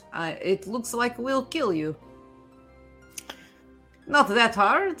that it looks like will kill you. Not that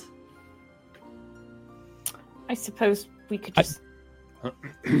hard. I suppose we could just...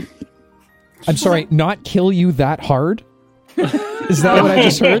 I'm sorry, not kill you that hard? Is that what I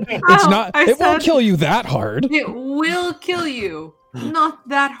just heard? It's not. It won't kill you that hard. It will kill you. Not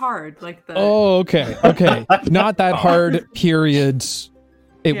that hard, like the... Oh, okay. Okay. Not that hard, periods.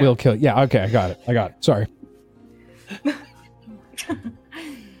 It will kill you. Yeah, okay, I got it. Sorry.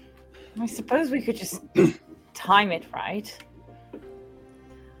 I suppose we could just time it right.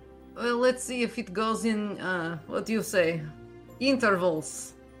 Well, let's see if it goes in, what do you say?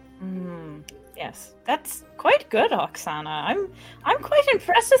 Intervals. Yes, that's quite good, Oksana. I'm quite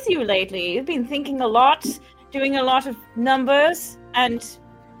impressed with you lately. You've been thinking a lot, doing a lot of numbers and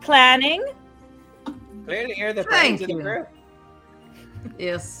planning. Clearly, you're the brains of the group.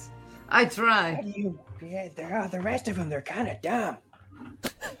 Yes, I try. Yeah, the rest of them, they're kind of dumb.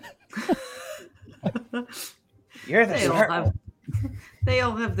 You're the smart one. They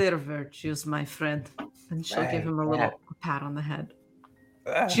all have their virtues, my friend. And she'll give him a little pat on the head.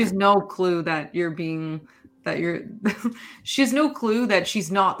 She has no clue that she has no clue that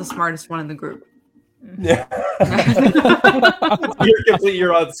she's not the smartest one in the group. Yeah.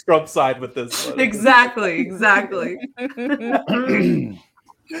 You're on Scrump's side with this one. Exactly.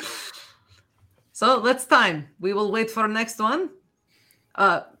 So let's time. We will wait for next one.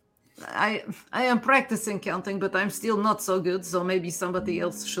 I am practicing counting, but I'm still not so good, so maybe somebody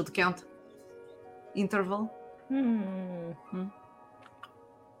else should count. interval?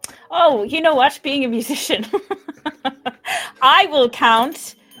 Oh, you know what? Being a musician, I will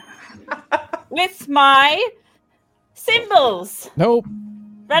count with my cymbals. Nope.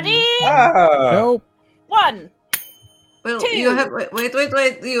 Ready? Nope. 1. Well, Two. you have wait.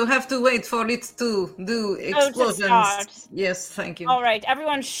 You have to wait for it to do explosions. start. Yes, thank you. All right,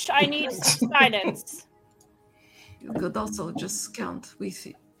 everyone. I need silence. You could also just count with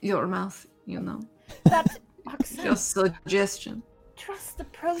your mouth. That's Oksana, Just suggestion. trust the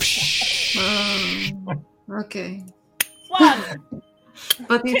process. Okay, 1,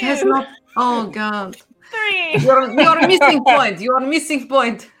 but it has not. Oh God, 3. you're missing point. You are missing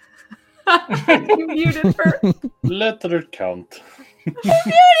point. You muted her. Let her count.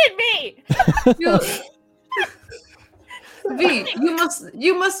 Muted me. V,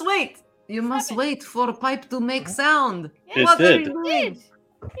 you must wait. You must wait for a pipe to make sound. It What are did. you doing?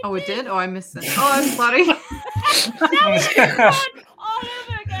 Oh, it did? Oh, I missed it. Oh, I'm sorry. Now we're going all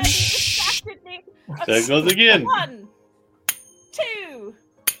over again. You distracted me. There goes again. 1, 2,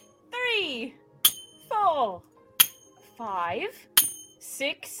 3, 4, 5,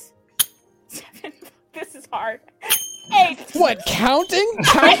 6, 7. This is hard. 8. What, counting?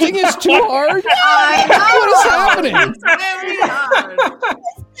 Counting is too hard? I know. What is happening? It's very hard.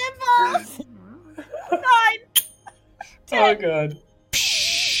 Cymbals. 9. 10. Oh god.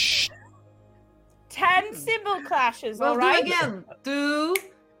 10 cymbal clashes. We'll all do right. again. 2.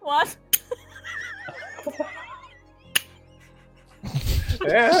 1.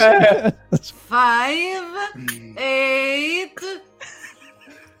 Five, 8.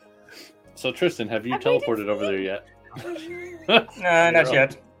 So Tristan, have you I made it teleported over there yet? Not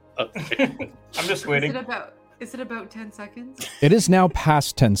yet. Okay. I'm just waiting. Is it about 10 seconds? It is now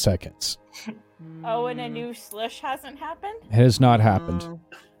past 10 seconds. Oh, and a new slush hasn't happened? It has not happened.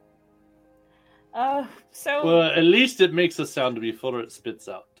 Oh, so Well, at least it makes a sound before it spits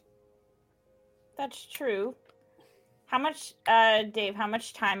out. that's true. How much, Dave, how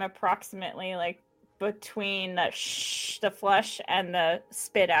much time approximately, like, between the flush and the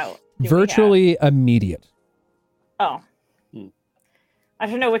spit out? do we have? Virtually immediate. Oh. Hmm. I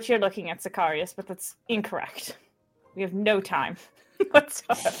don't know what you're looking at, Sicarius, but that's incorrect. We have no time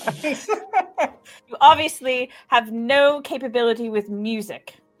whatsoever. You obviously have no capability with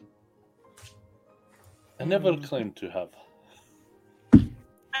music. I never claimed to have.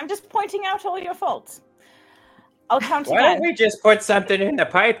 I'm just pointing out all your faults. I'll count Why again. don't we just put something in the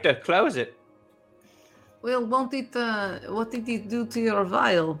pipe to close it? Well, won't it? What did it do to your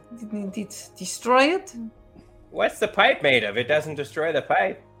vial? Didn't it destroy it? What's the pipe made of? It doesn't destroy the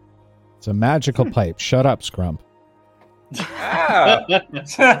pipe. It's a magical pipe. Shut up, Scrump. Ah,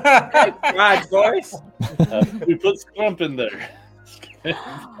 God's voice. We put Scrump in there.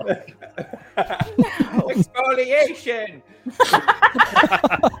 Exfoliation.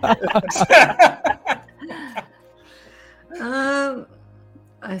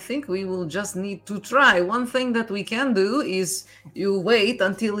 I think we will just need to try. One thing that we can do is you wait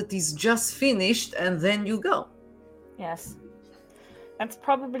until it is just finished and then you go. Yes. That's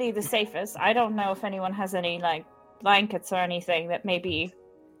probably the safest. I don't know if anyone has any, like, blankets or anything that maybe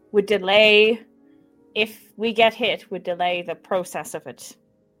would delay, if we get hit, would delay the process of it,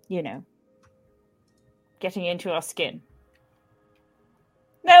 you know, getting into our skin.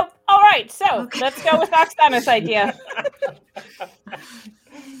 Nope. All right, so Okay. let's go with Oksana's idea.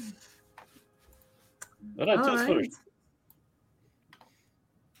 All right, just Alright. first.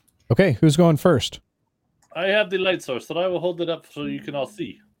 Okay, who's going first? I have the light source, so I will hold it up so you can all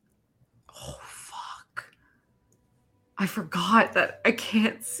see. Oh, fuck. I forgot that I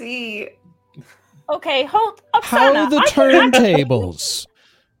can't see. Okay, hold Oksana. How are the I can turntables?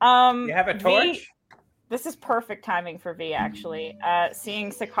 You have a V, torch? this is perfect timing for V, actually.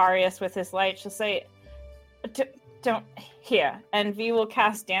 Seeing Sicarius with his light, she'll say, don't, here. And V will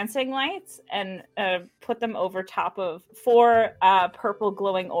cast dancing lights and put them over top of 4 purple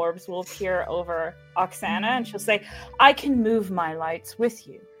glowing orbs will appear over Oksana. And she'll say, I can move my lights with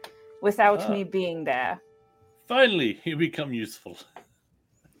you without me being there. Finally, you become useful.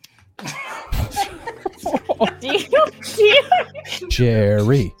 Do you?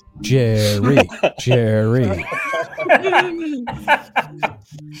 Jerry.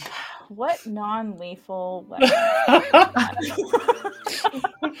 What non-lethal weapon?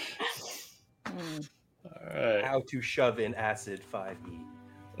 All right. How to shove in acid 5e.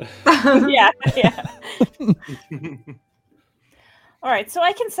 Yeah. All right, so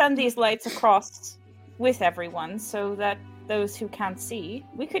I can send these lights across with everyone so that those who can't see,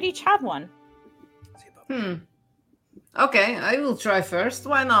 we could each have one. Okay, I will try first.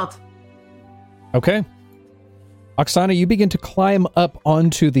 Why not? Okay. Oksana, you begin to climb up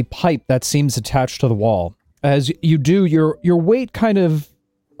onto the pipe that seems attached to the wall. As you do, your weight kind of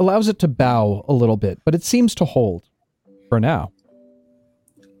allows it to bow a little bit, but it seems to hold for now.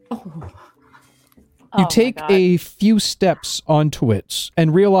 You take a few steps onto it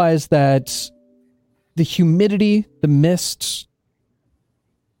and realize that the humidity, the mists,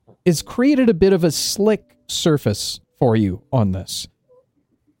 has created a bit of a slick surface for you on this.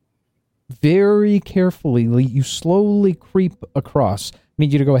 Very carefully, you slowly creep across. I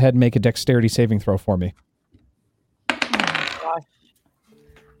need you to go ahead and make a dexterity saving throw for me.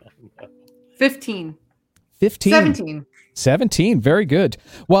 15. 15. 17, very good.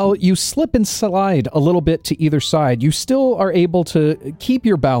 While you slip and slide a little bit to either side, you still are able to keep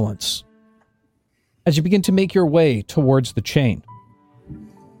your balance as you begin to make your way towards the chain.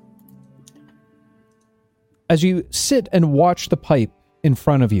 As you sit and watch the pipe in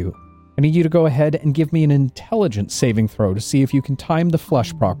front of you, I need you to go ahead and give me an intelligence saving throw to see if you can time the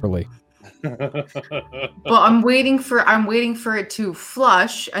flush properly. Well, I'm waiting for it to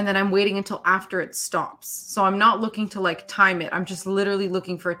flush, and then I'm waiting until after it stops. So I'm not looking to like time it. I'm just literally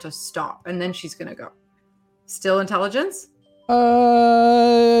looking for it to stop, and then she's gonna go. Still intelligence?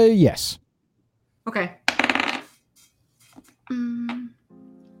 Yes. Okay.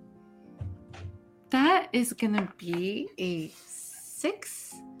 That is gonna be a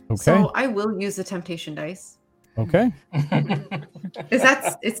 6. Okay. So I will use the temptation dice. Okay. It's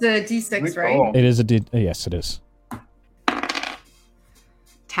a D6, right? It is a D. Yes, it is.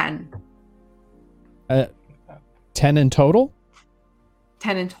 10. 10 in total?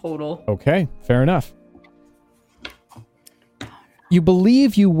 10 in total. Okay, fair enough. You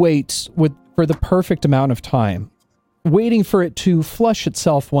believe you wait for the perfect amount of time, waiting for it to flush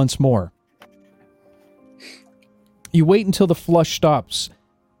itself once more. You wait until the flush stops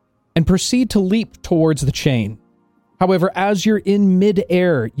and proceed to leap towards the chain. However, as you're in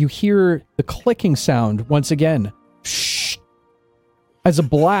mid-air, you hear the clicking sound once again. Shh! As a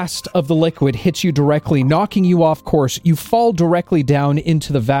blast of the liquid hits you directly, knocking you off course, you fall directly down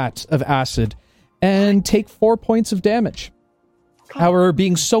into the vat of acid and take 4 points of damage. However,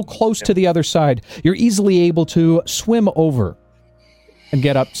 being so close to the other side, you're easily able to swim over and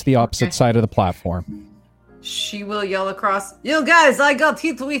get up to the opposite side of the platform. She will yell across, "You guys, I got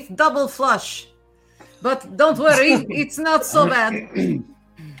hit with double flush. But don't worry, it's not so bad."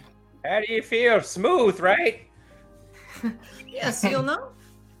 How do you feel? Smooth, right? Yes, you know,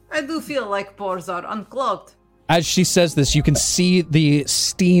 I do feel like pores are unclogged. As she says this, you can see the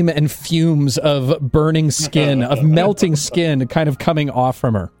steam and fumes of burning skin, of melting skin kind of coming off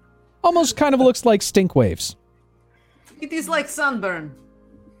from her. Almost kind of looks like stink waves. It is like sunburn.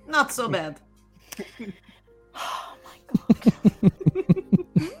 Not so bad. Oh my god.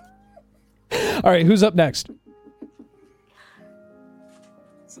 All right, who's up next?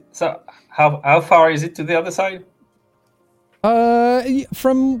 So how far is it to the other side?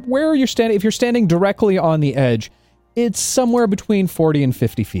 From where you're standing, if you're standing directly on the edge, it's somewhere between 40 and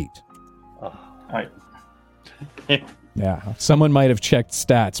 50 feet. All right. Yeah, someone might have checked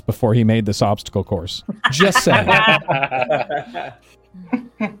stats before he made this obstacle course. Just saying.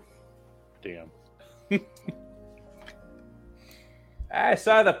 Damn. I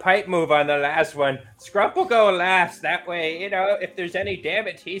saw the pipe move on the last one. Scrump will go last. That way, if there's any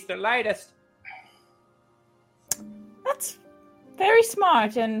damage, he's the lightest. That's very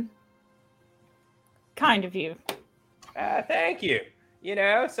smart and kind of you. Thank you.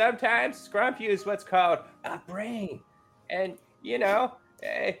 Sometimes Scrump uses what's called a brain. And,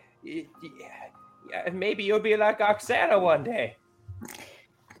 maybe you'll be like Oksana one day.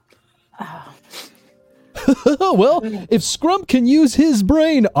 Oh. Well, if Scrump can use his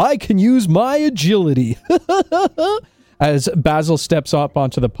brain, I can use my agility. As Basil steps up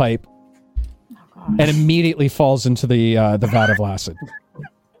onto the pipe and immediately falls into the vat of acid.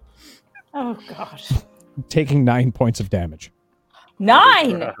 Oh, gosh. Taking 9 points of damage.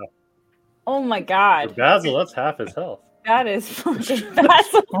 9? Oh, my God. Basil, that's half his health. That is fucking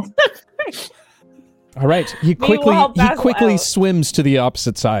Basil. All right, he quickly swims to the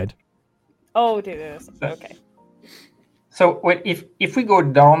opposite side. Oh, dude. Okay. So if we go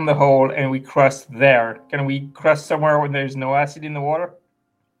down the hole and we cross there, can we cross somewhere where there's no acid in the water?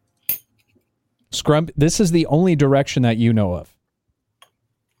 Scrump, this is the only direction that you know of.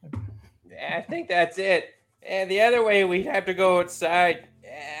 I think that's it. And the other way, we'd have to go outside.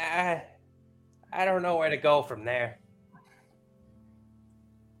 I don't know where to go from there.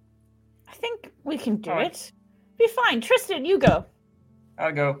 I think we can do it. Be fine. Tristan, you go.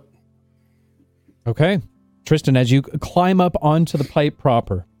 I'll go. Okay. Tristan, as you climb up onto the pipe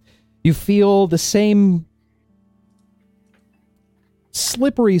proper, You feel the same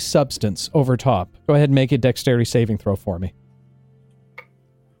slippery substance over top. Go ahead and make a dexterity saving throw for me.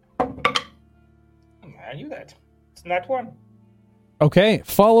 I knew that. It's not one. Okay,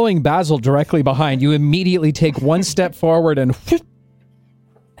 following Basil directly behind, you immediately take one step forward and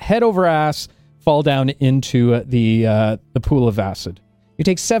head over ass, fall down into the pool of acid. You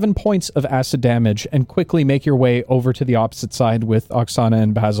take 7 points of acid damage and quickly make your way over to the opposite side with Oksana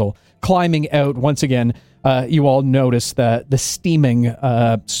and Basil. Climbing out, once again, you all notice the steaming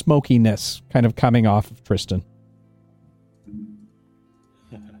smokiness kind of coming off of Tristan.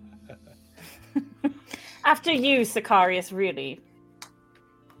 After you, Sicarius, really.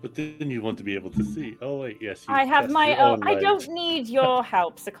 But then you want to be able to see. Oh wait, yes. I have that's my your own. I right. don't need your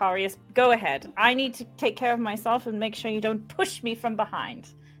help, Sicarius. Go ahead. I need to take care of myself and make sure you don't push me from behind.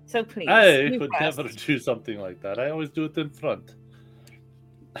 So please. I you would first. never do something like that. I always do it in front.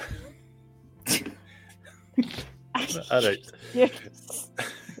 All right. Yes.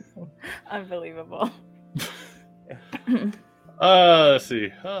 Unbelievable. Let's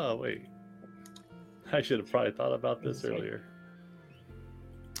see. Oh wait, I should have probably thought about this earlier.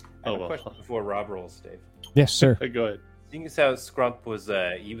 I have Oh, a well. question before Rob rolls, Dave. Yes, sir. Go ahead. Seeing as how Scrump was,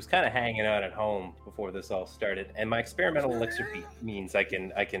 he was kind of hanging out at home before this all started, and my experimental elixir means I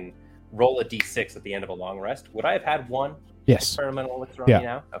can roll a d6 at the end of a long rest. Would I have had one Yes. experimental elixir on Yeah. me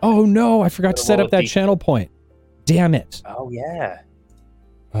now? Okay. Oh no, I forgot to Roll set a up that D6. channel point. Damn it. Oh yeah.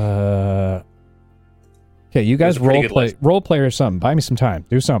 Okay, you guys It was a pretty good role play or something. Buy me some time.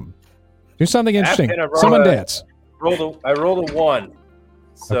 Do something. Do something interesting. been a roll- Someone dance. I rolled a 1,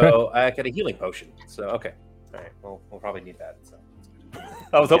 so Okay. I got a healing potion. So okay, all right. Well, we'll probably need that. So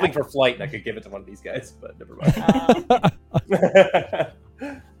I was hoping for flight and I could give it to one of these guys, but never mind.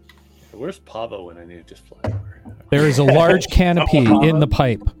 Where's Pavo when I need to just fly over? There is a large canopy in the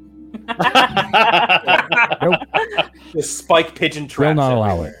pipe. The spike pigeon traps. Will not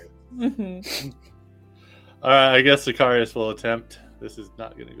allow it. Mhm. All right, I guess Sicarius will attempt. This is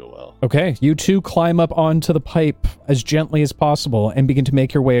not going to go well. Okay, you two climb up onto the pipe as gently as possible and begin to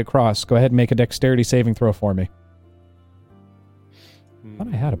make your way across. Go ahead and make a dexterity saving throw for me. I thought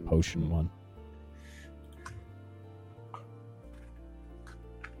I had a potion one.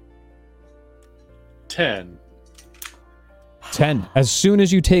 10. 10. As soon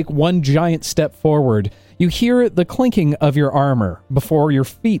as you take one giant step forward, you hear the clinking of your armor before your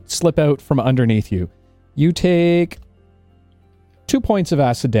feet slip out from underneath you. You take 2 points of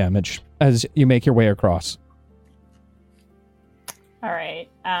acid damage as you make your way across. All right.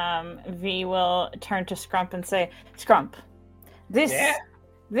 V will turn to Scrump and say, Scrump,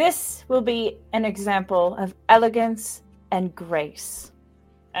 this will be an example of elegance and grace.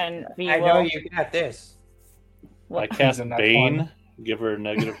 And V I will... know you got this. I cast Isn't that Bane. fun? Give her a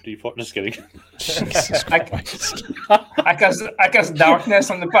negative d4. Just kidding. Jesus Christ. I cast darkness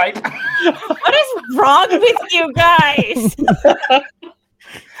on the pipe. What is wrong with you guys?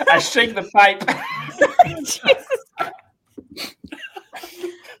 I shake the pipe.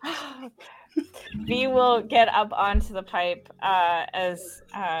 V will get up onto the pipe as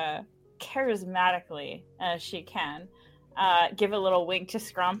charismatically as she can, give a little wink to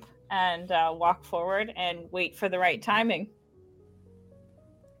Scrump, and walk forward and wait for the right timing.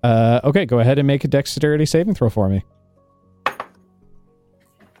 Okay, go ahead and make a dexterity saving throw for me.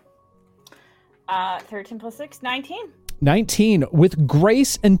 13 plus 6, 19. 19. With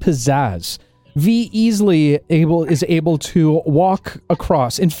grace and pizzazz, V easily is able to walk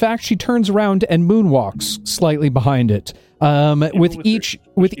across. In fact, she turns around and moonwalks slightly behind it. With each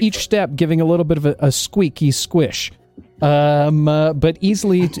step giving a little bit of a squeaky squish. But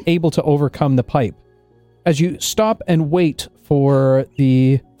easily able to overcome the pipe. As you stop and wait for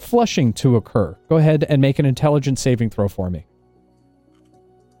the flushing to occur, go ahead and make an intelligence saving throw for me.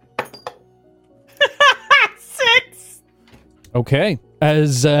 6. Okay.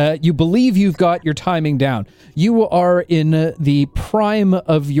 As you believe you've got your timing down, you are in the prime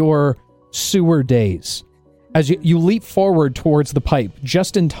of your sewer days. As you leap forward towards the pipe,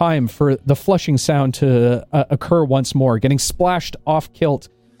 just in time for the flushing sound to occur once more, getting splashed off kilt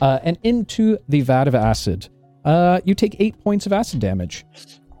and into the vat of acid. You take 8 points of acid damage.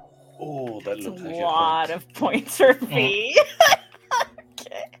 Oh, that That's looks a like lot of points for V.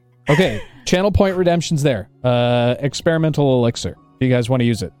 Okay, channel point redemption's there. Experimental elixir. If you guys want to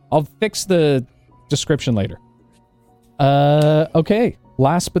use it, I'll fix the description later. Okay,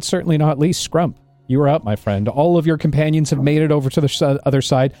 last but certainly not least, Scrump. You are up, my friend. All of your companions have made it over to the other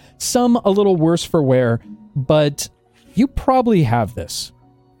side. Some a little worse for wear, but you probably have this.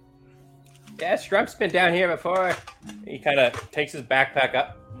 Yeah, Strump's been down here before. He kind of takes his backpack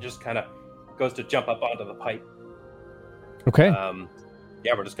up, just kind of goes to jump up onto the pipe. Okay.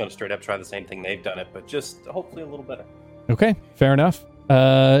 Yeah, we're just going to straight up try the same thing they've done it, but just hopefully a little better. Okay, fair enough.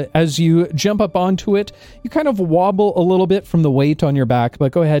 As you jump up onto it, you kind of wobble a little bit from the weight on your back,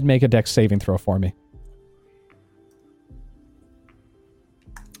 but go ahead and make a dex saving throw for me.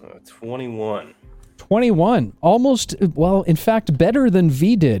 21. 21. Almost, well, in fact, better than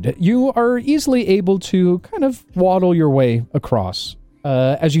V did. You are easily able to kind of waddle your way across.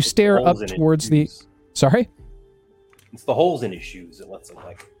 As you stare up towards the... Sorry? It's the holes in his shoes that lets him,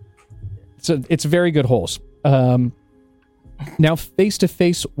 like... So it's very good holes. Now, face to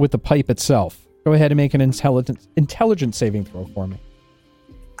face with the pipe itself. Go ahead and make an intelligence saving throw for me.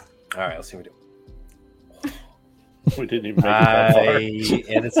 All right, let's see what we do. We didn't even make it that far.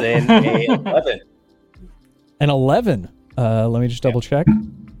 And it's an 11. An 11. Let me just double check.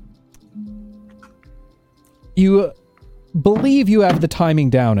 You believe you have the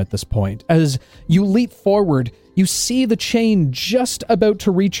timing down at this point. As you leap forward, you see the chain just about to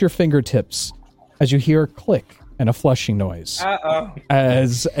reach your fingertips as you hear a click and a flushing noise. Uh-oh.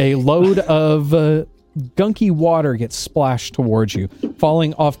 As a load of gunky water gets splashed towards you.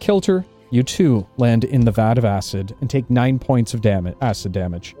 Falling off kilter, you too land in the vat of acid and take 9 points of acid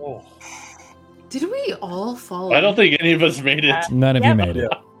damage. Oh. Did we all fall? I don't think any of us made it. None of you made it.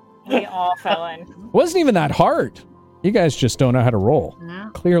 We all fell in. Wasn't even that hard. You guys just don't know how to roll. Yeah.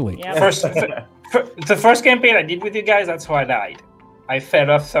 Clearly. Yep. The first campaign I did with you guys, that's how I died. I fell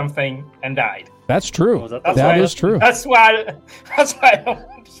off something and died. That's true. Oh, is that That's That why- is true. That's why I don't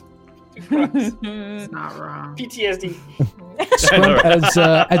want to cross. It's not wrong. PTSD.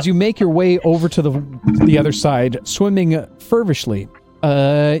 Scrump, as you make your way over to the other side, swimming fervishly,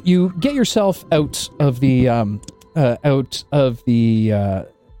 you get yourself out of the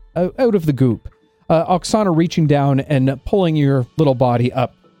goop. Oksana reaching down and pulling your little body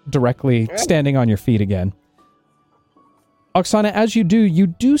up directly, standing on your feet again. Oksana, as you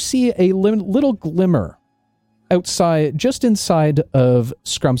do see a little glimmer outside, just inside of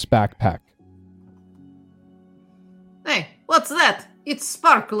Scrump's backpack. Hey, what's that? It's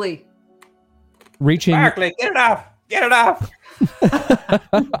sparkly. Reaching, Barkley, get it off! Get it off!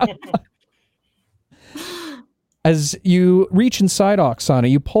 as you reach inside Oksana,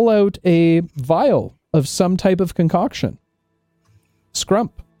 you pull out a vial of some type of concoction.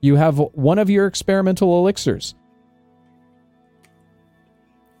 Scrump, you have one of your experimental elixirs.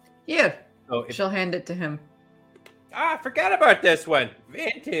 Here, Oh, she'll hand it to him. I forgot about this one.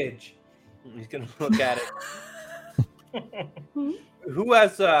 Vintage. He's gonna look at it. Who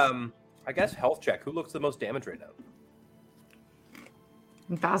has, I guess, health check? Who looks the most damage right now?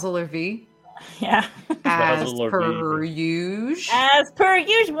 Basil or V? Yeah. As Basil or per V. usual. As per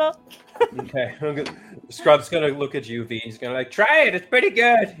usual. Okay. Scrub's gonna look at you, V. He's gonna like, try it. It's pretty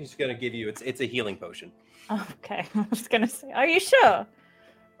good. He's gonna give you, it's a healing potion. Okay. I was going to say, are you sure?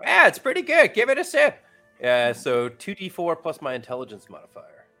 Yeah, it's pretty good. Give it a sip. So 2d4 plus my intelligence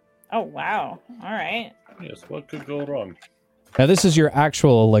modifier. Oh, wow. All right. Yes, what could go wrong? Now, this is your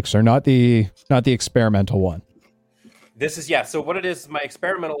actual elixir, not the experimental one. This is, yeah, so what it is, my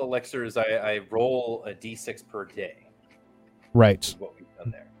experimental elixir is I roll a d6 per day. Right. Is what we've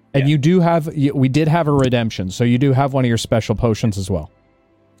done there. And Yeah. we did have a redemption, so you do have one of your special potions as well.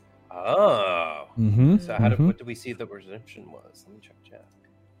 Oh. Mm-hmm. So what do we see the redemption was? Let me check chat.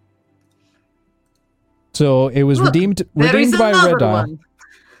 So it was Look, redeemed there is by another Red Dial. one.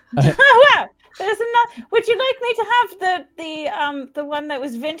 Oh, wow. There's another. Would you like me to have the one that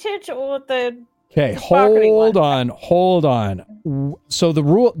was vintage or the... Okay, The sparkly hold on. So the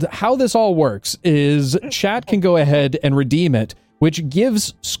rule, how this all works is chat can go ahead and redeem it, which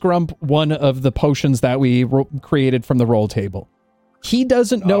gives Scrump one of the potions that we created from the roll table. He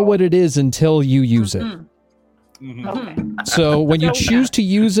doesn't know what it is until you use it. Mm-hmm. Okay. So when you So- choose to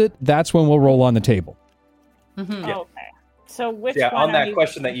use it, that's when we'll roll on the table. Mhm. Yeah. Okay. So which Yeah, one on are that you...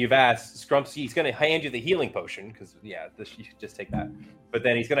 question that you've asked, Scrumps, he's going to hand you the healing potion, because, yeah, you should just take that. But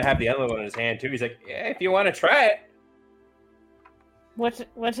then he's going to have the other one in his hand, too. He's like, yeah, if you want to try it.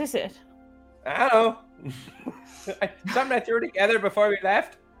 What is it? I don't know. Something I threw together before we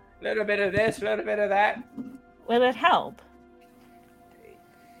left. A little bit of this, a little bit of that. Will it help?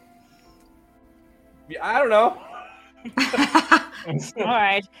 Yeah, I don't know. All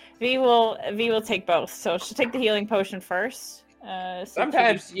right. V will take both. So she'll take the healing potion first. So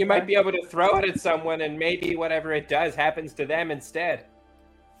Sometimes you might be able to throw it at someone, and maybe whatever it does happens to them instead.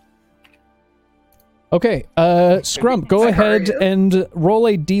 Okay, Scrump, go ahead and roll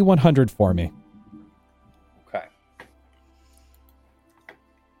a D100 for me. Okay.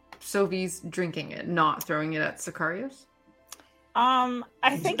 So V's drinking it, not throwing it at Sicarius.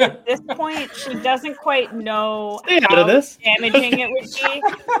 I think at this point she doesn't quite know Stay out how of this. damaging it would be.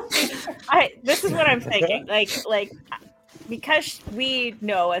 This is what I'm thinking. Like because we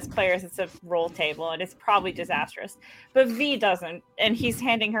know as players it's a roll table and it's probably disastrous, but V doesn't, and he's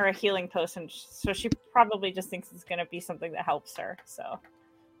handing her a healing potion, so she probably just thinks it's going to be something that helps her. So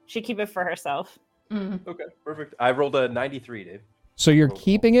she keep it for herself. Okay, perfect. I rolled a 93, Dave. So you're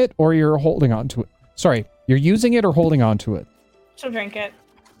keeping it or you're holding on to it? Sorry, you're using it or holding on to it? She'll drink it.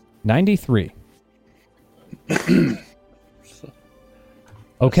 93.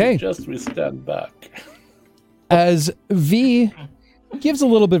 Okay. Just we stand back. As V gives a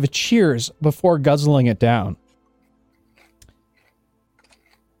little bit of a cheers before guzzling it down.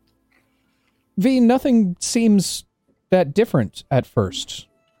 V, nothing seems that different at first.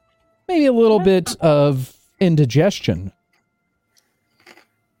 Maybe a little bit of indigestion.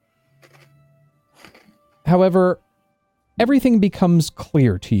 However, everything becomes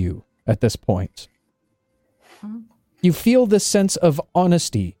clear to you at this point. You feel this sense of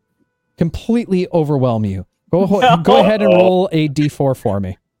honesty completely overwhelm you. Go ahead and roll a d4 for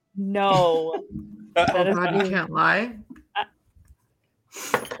me. No. That is God, you can't lie.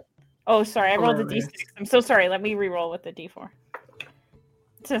 Oh, sorry. I rolled a d6. I'm so sorry. Let me re-roll with the d4.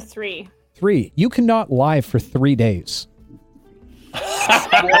 It's a 3. 3. You cannot lie for 3 days. How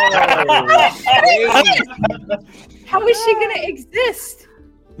is she going to exist?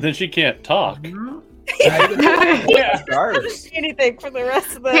 Then she can't talk. Yeah. Anything for the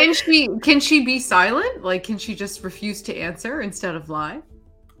rest of the... Can she be silent? Like, can she just refuse to answer instead of lie?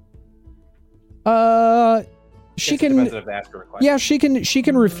 She can. Yeah, she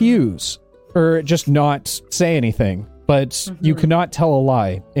can refuse or just not say anything, but you cannot tell a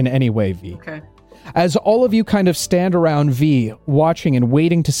lie in any way, V. Okay. As all of you kind of stand around V, watching and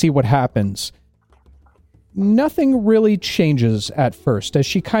waiting to see what happens, nothing really changes at first as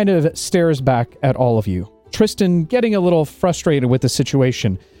she kind of stares back at all of you. Tristan, getting a little frustrated with the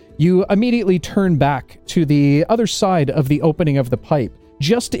situation, you immediately turn back to the other side of the opening of the pipe,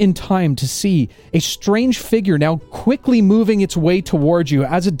 just in time to see a strange figure now quickly moving its way towards you.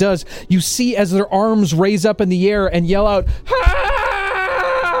 As it does, you see as their arms raise up in the air and yell out,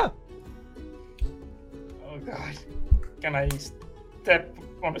 "Ah!" Oh god. Can I step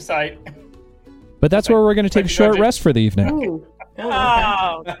on the side? But that's where we're going to take a short rest for the evening. Ooh.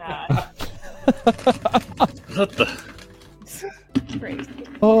 Oh, God. What the? Crazy.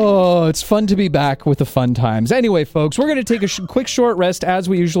 Oh, it's fun to be back with the fun times. Anyway, folks, we're going to take a quick short rest as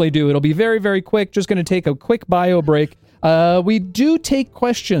we usually do. It'll be very, very quick. Just going to take a quick bio break. We do take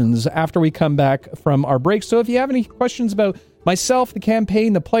questions after we come back from our break. So if you have any questions about myself, the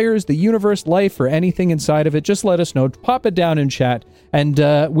campaign, the players, the universe, life, or anything inside of it, just let us know. Pop it down in chat, and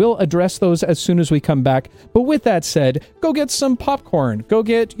we'll address those as soon as we come back. But with that said, go get some popcorn. Go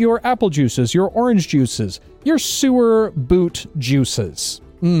get your apple juices, your orange juices, your sewer boot juices.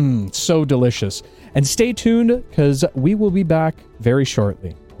 So delicious. And stay tuned, because we will be back very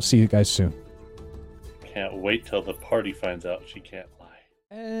shortly. We'll see you guys soon. Can't wait till the party finds out she can't lie.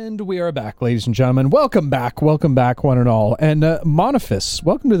 And we are back, ladies and gentlemen. Welcome back, one and all. And Monophis,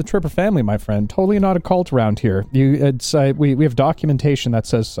 welcome to the Tripper family, my friend. Totally not a cult around here. We have documentation that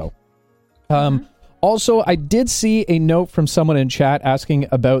says so. Also, I did see a note from someone in chat asking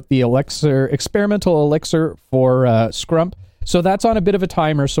about the experimental elixir for Scrump. So that's on a bit of a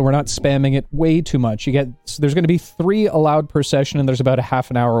timer, so we're not spamming it way too much. There's going to be 3 allowed per session, and there's about a half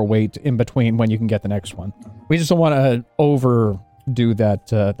an hour wait in between when you can get the next one. We just don't want to overdo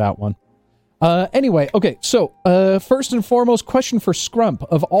that one. Anyway, okay, so first and foremost, question for Scrump.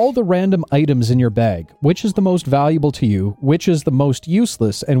 Of all the random items in your bag, which is the most valuable to you, which is the most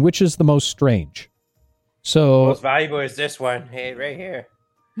useless, and which is the most strange? So Most valuable is this one. Hey, right here.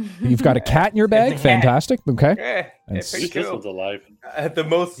 You've got a cat in your bag? Fantastic. Okay. Yeah, That's- pretty This cool. one's alive. The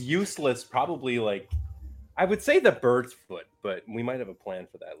most useless, probably I would say the bird's foot, but we might have a plan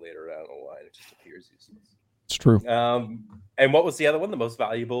for that later. I don't know why. It just appears useless. It's true. And what was the other one? The most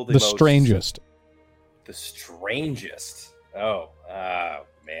valuable? The strangest. The strangest. Oh,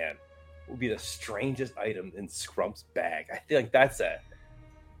 man. What would be the strangest item in Scrump's bag? I feel like that's a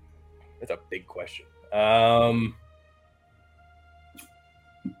big question. I'm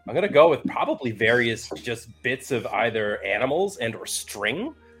going to go with probably various just bits of either animals and or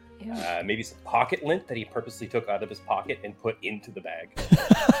string. Yeah. Maybe some pocket lint that he purposely took out of his pocket and put into the bag.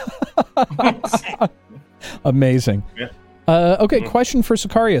 Amazing. Yeah. Okay, question for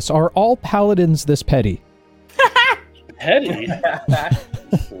Sicarius. Are all paladins this petty? Petty?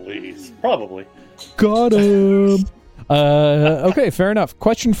 Please. Probably. Got him. Okay, fair enough.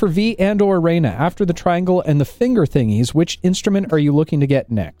 Question for V and or Reyna. After the triangle and the finger thingies, which instrument are you looking to get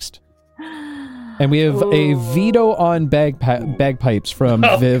next? And we have a veto on bagpipes from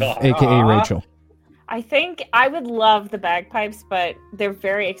Viv, a.k.a. Rachel. I think I would love the bagpipes, but they're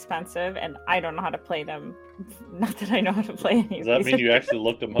very expensive, and I don't know how to play them. Not that I know how to play any Does of that these. mean you actually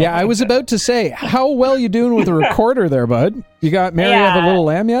looked them up? Yeah, I was about to say, how well you doing with the recorder there, bud? You got Mary of the Little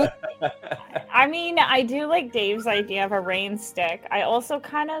Lamb yet? I mean, I do like Dave's idea of a rain stick. I also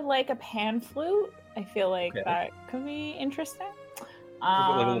kind of like a pan flute. I feel like that could be interesting.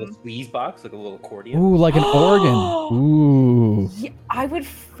 Like a little squeeze box, like a little accordion. Ooh, like an organ. Ooh. Yeah, I would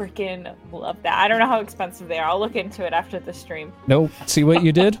freaking love that. I don't know how expensive they are. I'll look into it after the stream. Nope. See what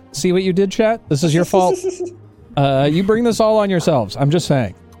you did? See what you did, chat? This is your fault. You bring this all on yourselves. I'm just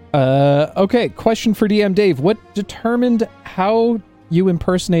saying. Okay, question for DM Dave. What determined how you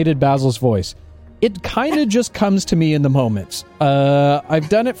impersonated Basil's voice? It kind of just comes to me in the moments. I've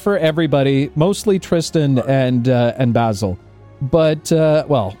done it for everybody, mostly Tristan and Basil. But,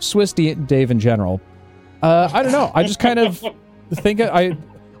 well, Swiss Dave in general. I don't know. I just kind of think I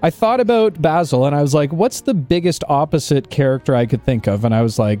thought about Basil and I was like, what's the biggest opposite character I could think of? And I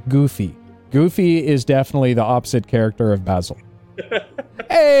was like, Goofy. Goofy is definitely the opposite character of Basil.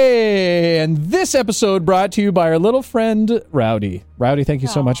 Hey, and this episode brought to you by our little friend, Rowdy. Rowdy, thank you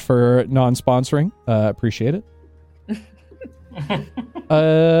so much for non-sponsoring. Appreciate it.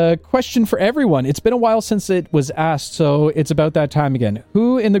 Question for everyone. It's been a while since it was asked, so it's about that time again.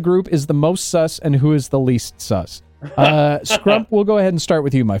 Who in the group is the most sus and who is the least sus? Scrump, we'll go ahead and start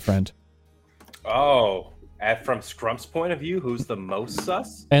with you, my friend. Oh, from Scrump's point of view, who's the most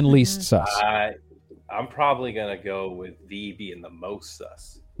sus? And least sus. I'm probably going to go with V being the most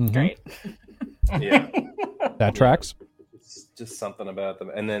sus. Mm-hmm. Great. Yeah. That tracks. It's just something about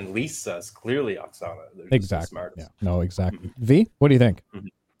them. And then least sus, clearly Oksana. They're just Exactly. the smartest. Yeah. No, exactly. V, what do you think?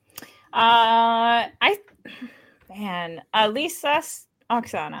 Least sus,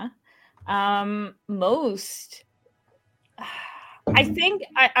 Oksana. Most. I think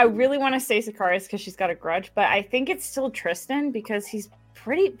I really want to say Sicarius because she's got a grudge, but I think it's still Tristan because he's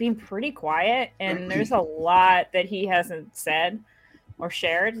been pretty quiet and there's a lot that he hasn't said or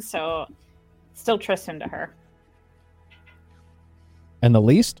shared. So still Tristan to her. And the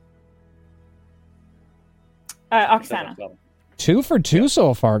least? Oksana. 2 for 2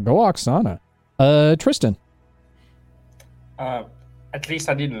 so far. Go Oksana. Tristan. At least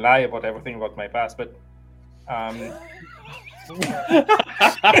I didn't lie about everything about my past, but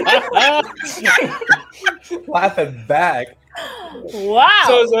Laughing back.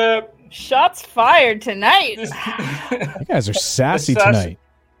 Wow. so Shots fired tonight. You guys are sassy tonight.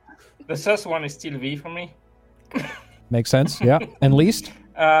 the sus one is still V for me. Makes sense. Yeah. And least?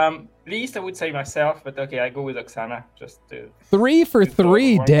 Least I would say myself, but okay, I go with Oksana. Just to 3 for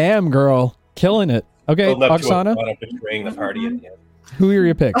 3. Damn, girl. Killing it. Okay, Oksana. Betraying the party in the end. Who are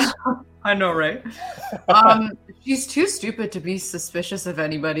your picks? I know, right? She's too stupid to be suspicious of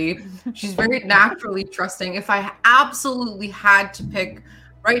anybody. She's very naturally trusting. If I absolutely had to pick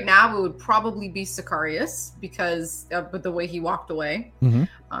right now, it would probably be Sicarius because with the way he walked away.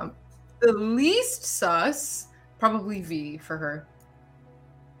 Mm-hmm. The least sus, probably V for her.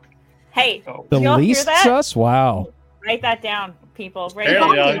 Hey, The y'all hear least that? sus? Wow. Write that down, people. Write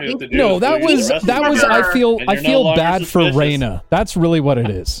Apparently, that all down. you have to do No, is that do was the rest that of was the I work, feel and I you're no feel longer bad for suspicious. Reyna. That's really what it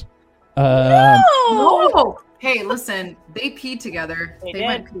is. No! Hey, listen, they peed together. They They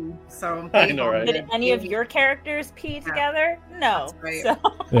went did. pee. So I know, right? Did any of your characters pee together? No. That's right. So,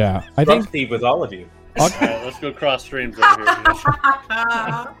 Yeah, I Drunk think Steve with all of you. All right, let's go cross streams over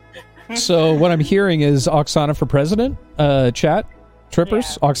here. so. What I'm hearing is Oksana for president. Chat,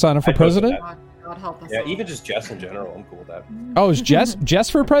 trippers. Oksana for I'd vote for president. that. God help us. Yeah, all. even just Jess in general, I'm cool with that. Oh, is Jess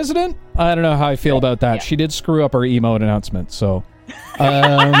for president? I don't know how I feel about that. Yeah. She did screw up her emote announcement, so.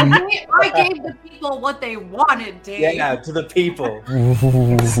 I gave the people what they wanted, Dave. Yeah, to the people.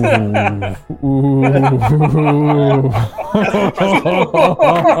 Please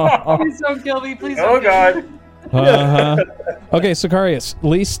don't kill me. Please Oh don't kill me. God. Okay, Sicarius.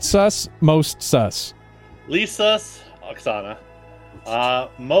 Least sus, most sus. Least sus, Oksana.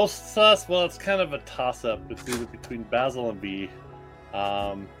 Most sus, well, it's kind of a toss-up between Basil and V.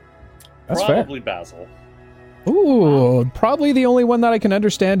 That's fair. Probably Basil. Ooh, probably the only one that I can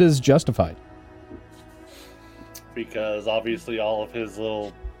understand is justified. Because obviously all of his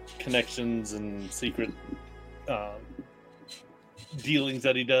little connections and secret dealings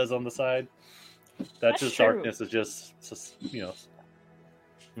that he does on the side. That's just true. darkness is just That's You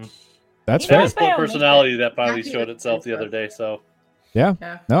fair. guys- split personality that finally Happy showed with itself this the other day. So Yeah.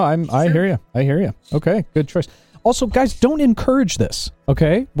 Yeah. No, I hear you. I hear you. Okay, good choice. Also, guys, don't encourage this,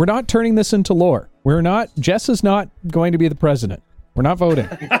 okay? We're not turning this into lore. Jess is not going to be the president. We're not voting.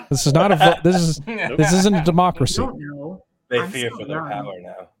 This is not a vote. This isn't a democracy. I don't know. They fear for their power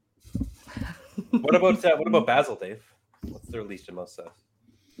now. What about Basil, Dave? What's their least and most sus?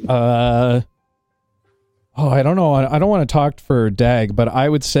 I don't know. I don't want to talk for Dag, but I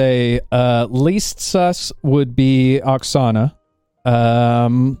would say least sus would be Oksana.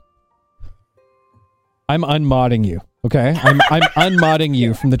 I'm unmodding you, okay? I'm unmodding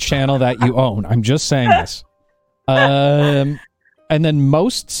you from the channel that you own. I'm just saying this. And then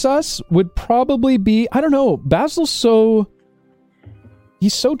most sus would probably be, I don't know, Basil's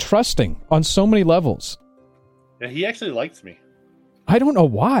he's so trusting on so many levels. Yeah, he actually likes me. I don't know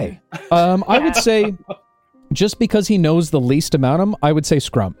why. I would say, just because he knows the least amount of them, I would say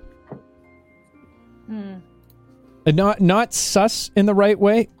Scrum. And not sus in the right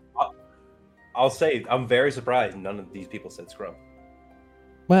way. I'll say I'm very surprised none of these people said Scrum.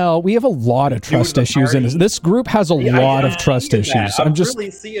 Well, we have a lot of trust issues in this. This group has a lot of trust issues. I'm just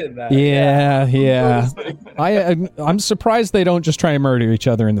really seeing that. Yeah. I'm surprised they don't just try and murder each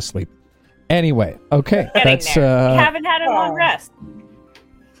other in the sleep. Anyway, okay. That's we haven't had a long rest.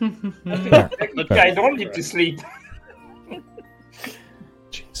 I don't need to sleep.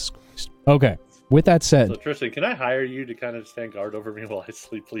 Jesus Christ. Okay. With that said, So Tristan, can I hire you to kind of stand guard over me while I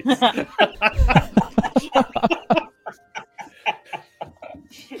sleep, please?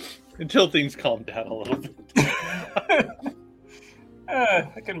 Until things calm down a little bit.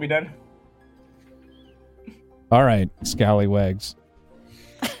 That can be done. all right, scallywags.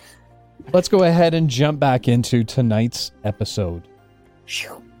 Let's go ahead and jump back into tonight's episode.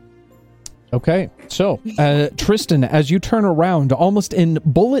 Okay, so Tristan, as you turn around, almost in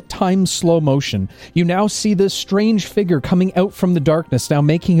bullet time slow motion, you now see this strange figure coming out from the darkness, now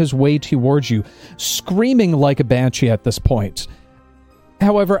making his way towards you, screaming like a banshee at this point.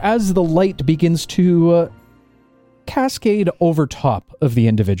 However, as the light begins to cascade over top of the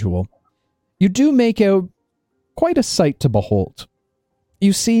individual, you do make out quite a sight to behold.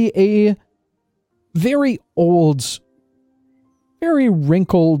 You see a very old, very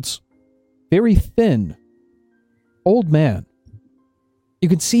wrinkled, very thin old man. You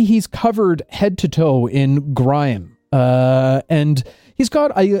can see he's covered head to toe in grime, and he's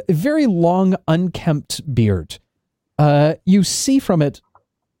got a very long, unkempt beard. You see from it,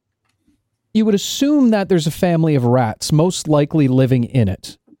 you would assume that there's a family of rats, most likely living in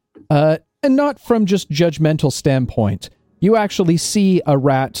it. And not from just judgmental standpoint. You actually see a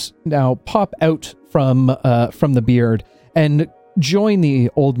rat now pop out from the beard and join the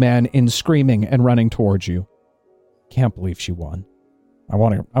old man in screaming and running towards you. Can't believe she won. I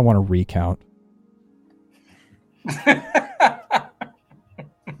want to recount.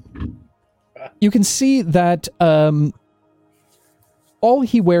 You can see that all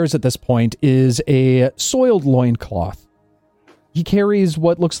he wears at this point is a soiled loincloth. He carries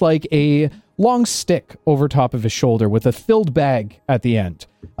what looks like a long stick over top of his shoulder with a filled bag at the end.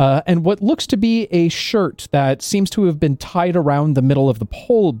 And what looks to be a shirt that seems to have been tied around the middle of the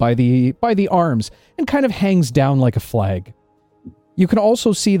pole by the arms and kind of hangs down like a flag. You can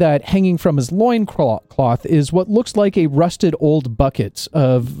also see that hanging from his loincloth is what looks like a rusted old bucket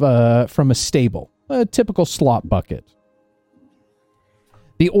from a stable, a typical slop bucket.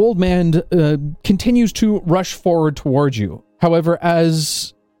 The old man continues to rush forward towards you. However,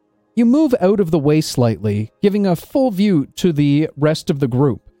 as you move out of the way slightly, giving a full view to the rest of the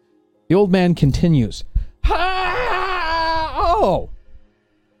group, the old man continues. Oh!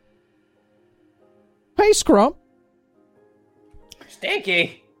 Hey, Scrum.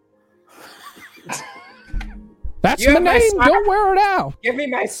 Stinky! That's my name. Don't wear it out. Give me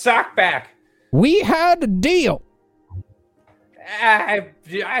my sock back. We had a deal. I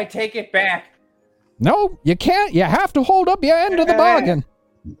take it back. No, you can't. You have to hold up your end of the bargain.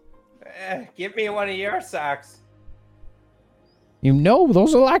 Give me one of your socks. You know,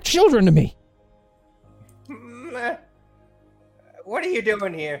 those are like children to me. What are you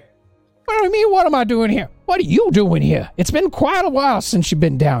doing here? What do you mean, what am I doing here? What are you doing here? It's been quite a while since you've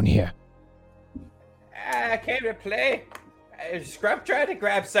been down here. I came to play. Scrub tried to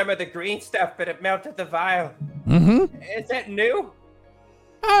grab some of the green stuff, but it melted the vial. Mm-hmm. Is that new?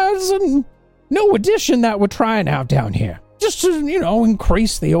 It's a new addition that we're trying out down here. Just to,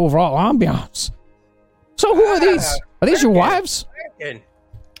 increase the overall ambiance. So who are these? Are these your wives?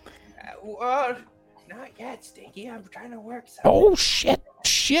 Well, not yet, Stinky. I'm trying to work something. Oh, shit.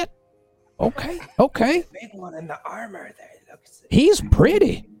 Okay. Big one in the armor there. Looks. He's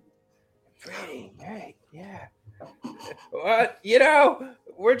pretty. Pretty, right, yeah. Well,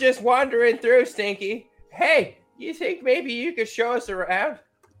 we're just wandering through, Stinky. Hey, You think maybe you could show us around?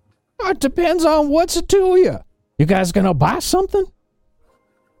 It depends on what's it to you. You guys gonna buy something?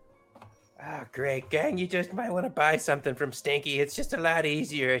 Oh, great, gang. You just might want to buy something from Stinky. It's just a lot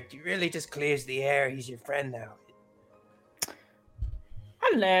easier. It really just clears the air. He's your friend now.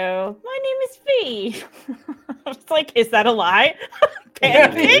 Hello, my name is V. It's like, is that a lie?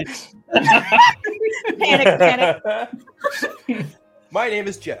 Panic. Panic. My name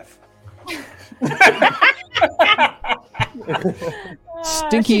is Jeff.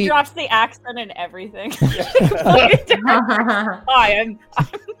 Stinky- She drops the accent and everything. Hi, I'm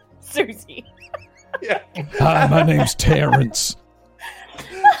Susie. Yeah. Hi, my name's Terrence.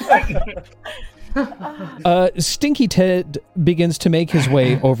 Stinky Ted begins to make his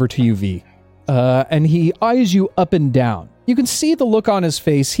way over to you, V. And he eyes you up and down. You can see the look on his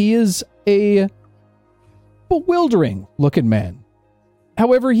face. He is a bewildering looking man.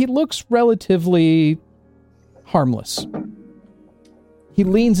 However, he looks relatively harmless. He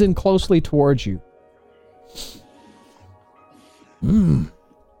leans in closely towards you.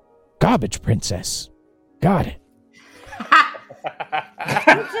 Garbage princess. Got it.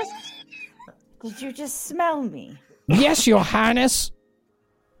 Did you just smell me? Yes, your highness.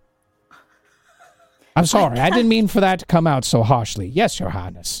 I'm sorry, I didn't mean for that to come out so harshly. Yes, your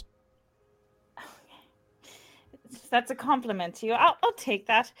highness. That's a compliment to you. I'll take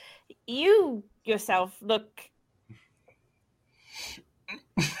that. You yourself look...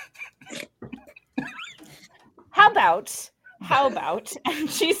 How about, and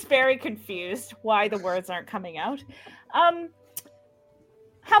she's very confused why the words aren't coming out.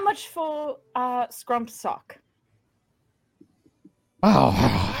 How much for Scrump's sock?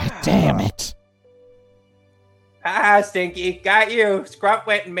 Oh, damn it. Stinky, got you. Scrump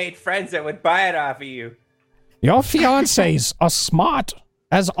went and made friends that would buy it off of you. Your fiancés are smart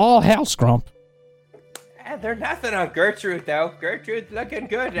as all hell, Scrump. They're nothing on Gertrude, though. Gertrude's looking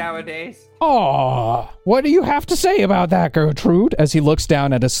good nowadays. Oh, what do you have to say about that, Gertrude? As he looks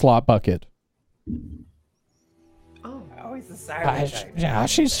down at his slot bucket. Always the silent type. Yeah,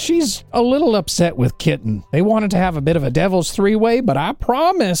 she's a little upset with Kitten. They wanted to have a bit of a devil's three-way, but I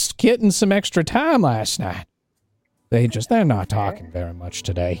promised Kitten some extra time last night. They're not talking very much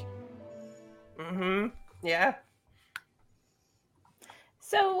today. Mm-hmm. Yeah.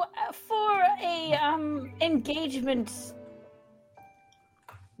 So, for a engagement,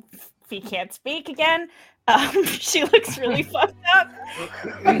 if he can't speak again, she looks really fucked up.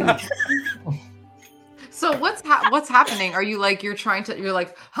 So what's happening? Are you like you're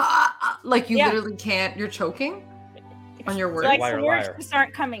like literally can't? You're choking on your words. Like Liar, the words liar. just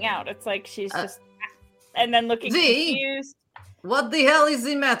aren't coming out. It's like she's just, and then looking V? confused. What the hell is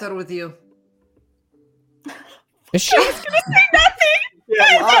the matter with you? Is she? I was gonna say nothing.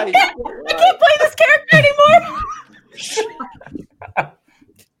 Yeah, why? I can't play this character anymore.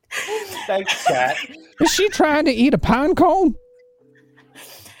 Thanks, chat. Is she trying to eat a pine cone?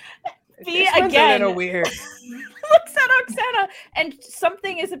 V This one's again a little weird. looks at Oksana, and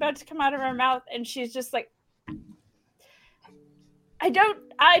something is about to come out of her mouth, and she's just like, I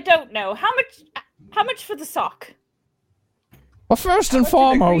don't know. How much for the sock? Well, first and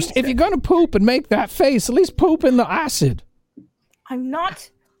foremost, if you're going to poop and make that face, at least poop in the acid. I'm not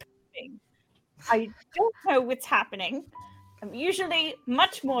pooping. I don't know what's happening. I'm usually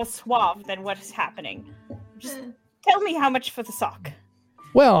much more suave than what is happening. Just tell me how much for the sock.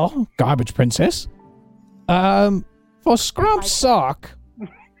 Well, garbage princess. For Scrump's sock,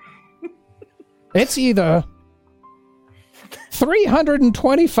 it's either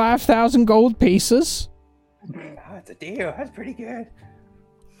 325,000 gold pieces. Oh, that's a deal. That's pretty good.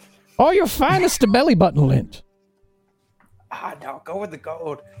 Or your finest belly button lint. No, go with the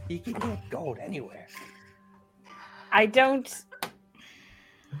gold. You can get gold anywhere. I don't.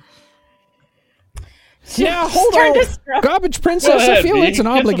 Yeah, hold Turn to on. Scrump. Garbage Go princess, ahead, I feel V. it's an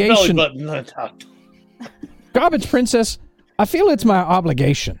Get some belly obligation. button on top. Garbage princess, I feel it's my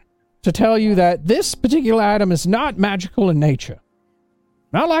obligation to tell you that this particular item is not magical in nature.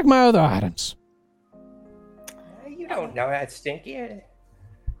 Not like my other items. You don't know that, Stinky.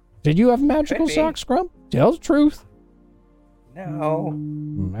 Did you have magical Could be. socks, Scrump? Tell the truth. No.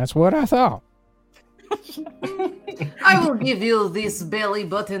 That's what I thought. I will give you this belly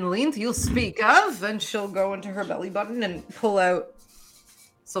button lint you speak of, and she'll go into her belly button and pull out.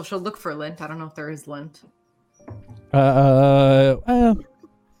 So she'll look for lint. I don't know if there is lint.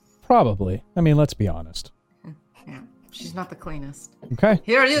 Probably. I mean, let's be honest. Yeah, she's not the cleanest. Okay.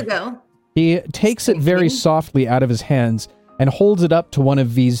 Here you go. He takes it very softly out of his hands and holds it up to one of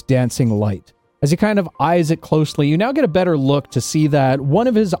V's dancing light. As he kind of eyes it closely, you now get a better look to see that one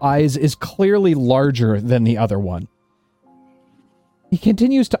of his eyes is clearly larger than the other one. He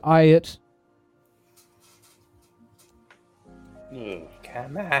continues to eye it.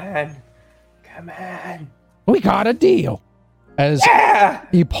 Come on. We got a deal. As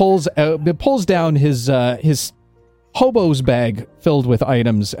he pulls down his hobo's bag filled with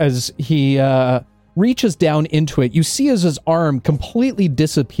items. As he reaches down into it, you see as his arm completely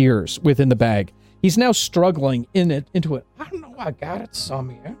disappears within the bag. He's now struggling into it. I don't know why I got it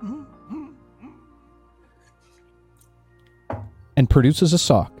somewhere. And produces a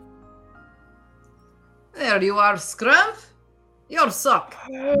sock. There you are, Scrump. Your sock.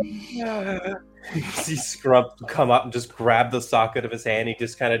 You see Scrump come up and just grab the sock out of his hand. He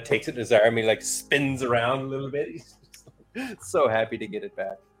just kind of takes it in his arm. He like spins around a little bit. He's just so happy to get it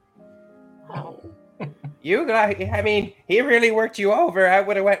back. You got, I mean, he really worked you over. I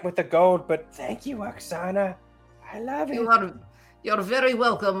would have went with the gold, but thank you, Oksana. I love it. You're very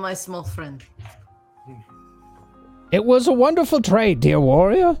welcome, my small friend. It was a wonderful trade, dear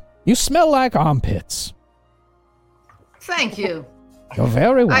warrior. You smell like armpits. Thank you. You're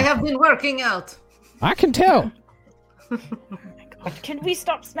very welcome. I have been working out. I can tell. Oh my God. Can we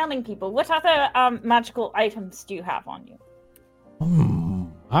stop smelling people? What other magical items do you have on you?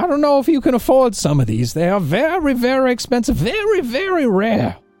 I don't know if you can afford some of these. They are very, very expensive. Very, very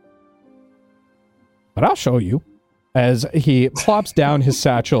rare. But I'll show you. As he plops down his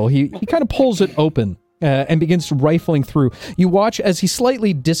satchel, he kind of pulls it open and begins rifling through. You watch as he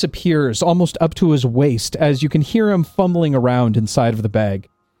slightly disappears almost up to his waist as you can hear him fumbling around inside of the bag.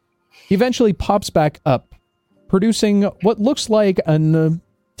 He eventually pops back up, producing what looks like a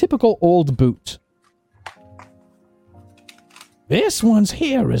typical old boot. This one's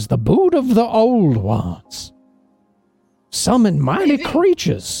here is the boot of the old ones. Summon mighty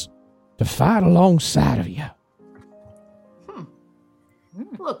creatures to fight alongside of you.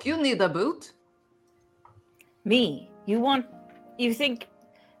 Look, you need a boot. Me? You think,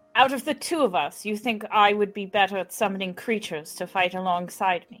 out of the two of us, you think I would be better at summoning creatures to fight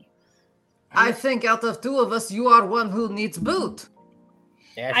alongside me? I think out of two of us, you are one who needs boot.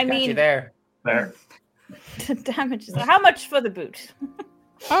 Yeah, I got you mean- there. The damages. How much for the boot?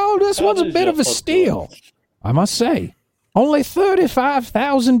 Oh, this one's a bit of a steal, I must say. Only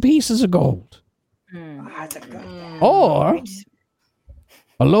 35,000 pieces of gold. That's a good Or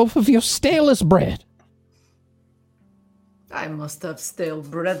a loaf of your stalest bread. I must have stale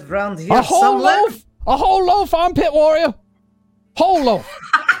bread round here A whole somewhere. loaf! A whole loaf, armpit warrior! Whole loaf!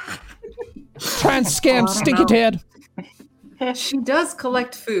 Try and scam Stinky Ted. She does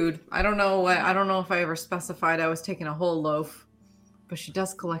collect food. I don't know if I ever specified I was taking a whole loaf, but she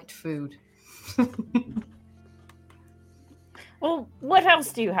does collect food. Well, what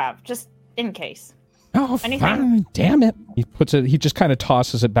else do you have, just in case? Oh, Anything? fine, damn it. He just kind of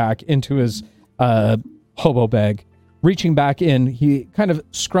tosses it back into his hobo bag. Reaching back in, he kind of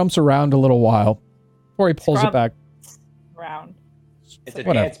scrumps around a little while before he pulls it back. Round. It's a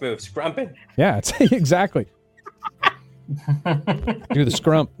Whatever. dance move, scrumping. Yeah, it's exactly. Do the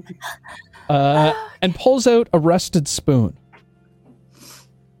scrump. And pulls out a rusted spoon.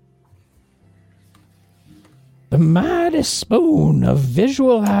 The mighty spoon of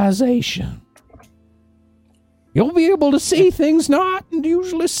visualization. You'll be able to see things not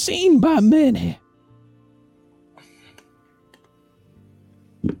usually seen by many.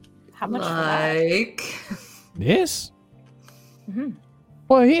 How much for that? Like, This?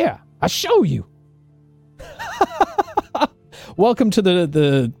 Well, here, I'll show you. Welcome to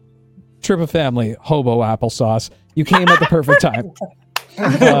the Trippa family hobo applesauce. You came at the perfect time.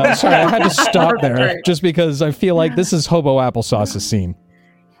 Sorry, I had to stop there just because I feel like this is hobo applesauce's scene.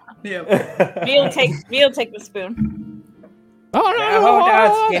 yeah. We'll take the spoon.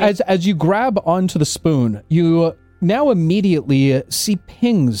 Oh, no. As you grab onto the spoon, you now immediately see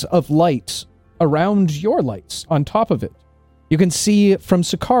pings of light around your lights on top of it. You can see from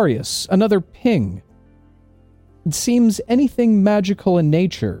Sicarius another ping. It seems anything magical in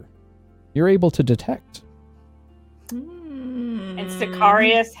nature you're able to detect. And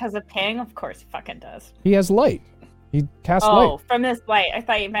Sicarius has a ping? Of course he fucking does. He has light. He casts Oh, light. from this light. I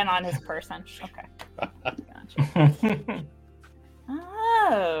thought you meant on his person. Okay. Gotcha.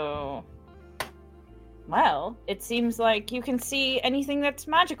 Oh. Well, it seems like you can see anything that's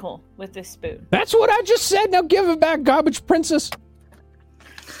magical with this spoon. That's what I just said. Now give it back, garbage princess.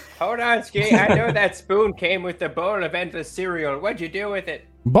 Hold on, Ski. I know that spoon came with the bowl of endless cereal. What'd you do with it?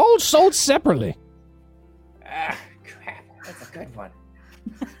 Bowls sold separately. Ah, crap. That's a good one.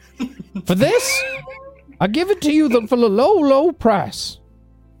 For this, I give it to you for the low, low price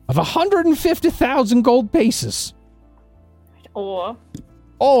of 150,000 gold pieces. Or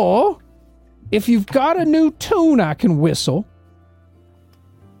Or, if you've got a new tune I can whistle.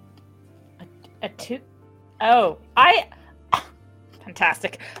 a tune.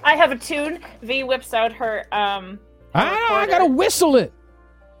 Fantastic. I have a tune. V whips out her I recorder. gotta whistle it.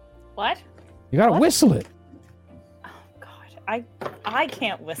 What? You gotta What? whistle it. Oh God, I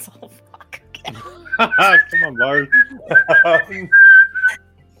can't whistle. Fuck. Come on, Bard.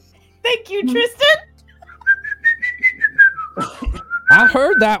 Thank you, Tristan. I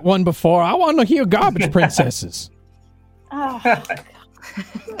heard that one before. I want to hear Garbage Princesses. Oh.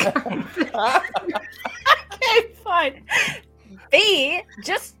 Okay, fine. B,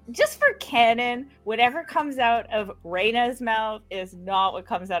 just for canon, whatever comes out of Reyna's mouth is not what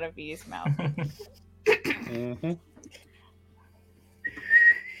comes out of V's mouth. Mm-hmm.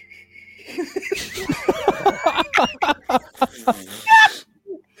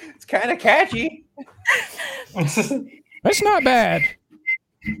 It's kind of catchy. That's not bad.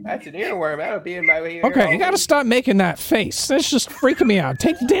 That's an earworm. That would be in my ear. Okay, you gotta stop making that face. That's just freaking me out.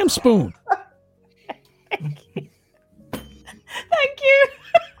 Take the damn spoon. Thank you.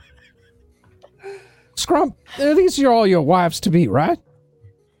 Scrump, these are all your wives to be, right?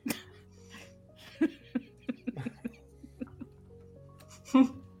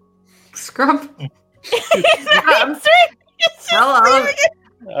 Scrump. Scrump. Hello. I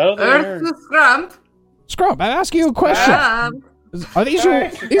don't think I Earth heard. to Scrump. Scrump, I ask you a question. Scrump. Are these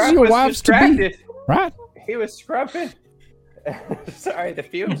Sorry, your Scrump was wives to be, distracted. right? He was scrumping. Sorry, the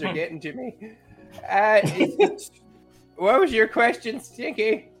fumes are getting to me. What was your question,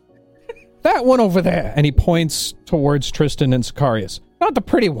 Stinky? That one over there. And he points towards Tristan and Sicarius. Not the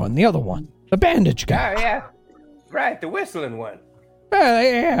pretty one, the other one. The bandage guy. Oh, yeah. Right, the whistling one.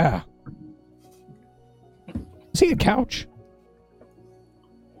 Yeah. Is he a couch?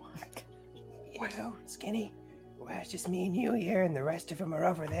 You know, Skinny, well, it's just me and you here, and the rest of them are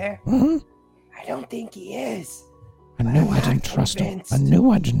over there. Mm-hmm. I don't think he is. I knew I I'm didn't not trust him. convinced. I knew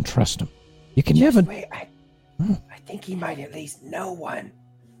I didn't trust him. You can Just never... wait, I think he might at least know one.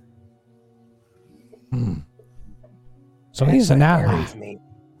 So he's an That's what ally. worries me.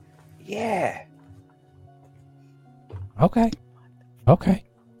 Yeah. Okay.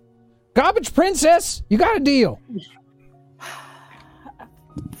 Garbage Princess, you got a deal.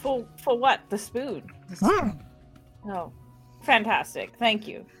 For what? The spoon. Ah, Oh, fantastic. Thank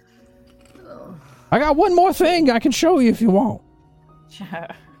you. I got one more thing I can show you if you want.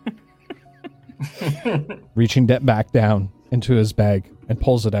 Reaching back down into his bag and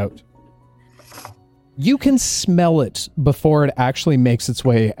pulls it out. You can smell it before it actually makes its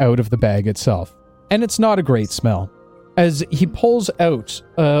way out of the bag itself. And it's not a great smell. As he pulls out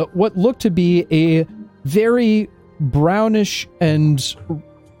what looked to be a very brownish and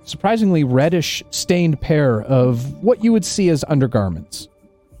surprisingly reddish stained pair of what you would see as undergarments.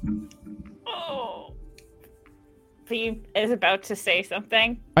 Oh. V is about to say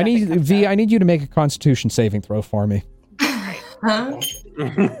something. I need you to make a Constitution saving throw for me. Huh?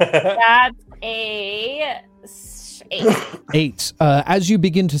 That's a 8. 8. As you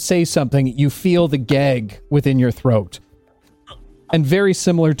begin to say something, you feel the gag within your throat. And very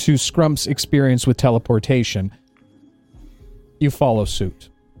similar to Scrump's experience with teleportation, you follow suit.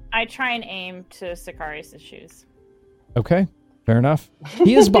 I try and aim to Sicarius' shoes. Okay, fair enough.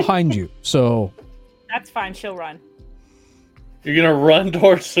 He is behind you, so... That's fine. She'll run. You're gonna run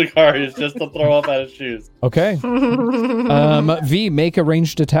towards Sicarius just to throw up at his shoes. Okay. V, make a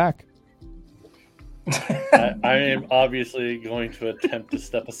ranged attack. I am obviously going to attempt to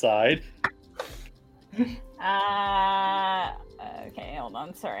step aside. Okay, hold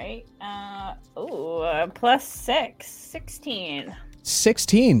on. Sorry. Plus 6. 16.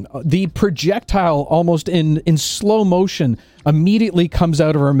 16. The projectile, almost in slow motion, immediately comes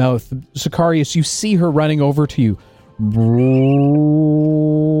out of her mouth. Sicarius, you see her running over to you.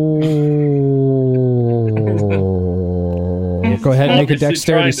 Go ahead and make a Obviously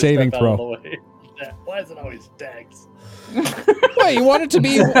dexterity trying to saving step out of throw. the way. Why is it always dex? Wait, you want it to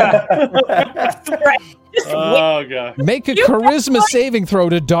be... Oh, God. Make a charisma saving throw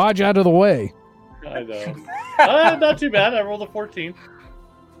to dodge out of the way. I know. Not too bad. I rolled a 14.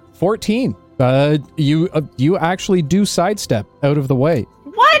 14. You actually do sidestep out of the way.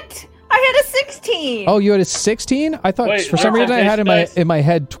 What? I had a 16. Oh, you had a 16? I thought Wait, for some reason I had in my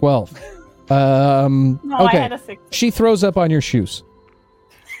head 12. No, I okay. had a 16. She throws up on your shoes.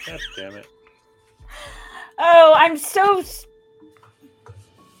 God damn it. Oh, I'm so...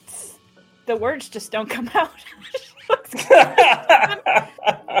 The words just don't come out. I'm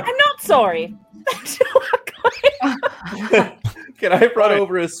not sorry. Can I run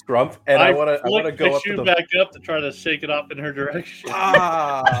over his Scrump? And I want to flick go the up shoe to the. back up to try to shake it off in her direction.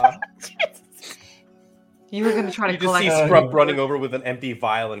 Ah! You were gonna try to You just see collect. Scrump running over with an empty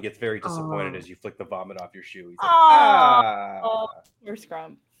vial and gets very disappointed Oh. as you flick the vomit off your shoe. He's like, Oh, you're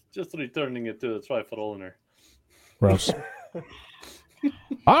Scrump. Just returning it to its rightful owner. Gross.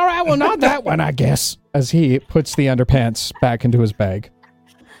 All right, well, not that one, I guess. As he puts the underpants back into his bag.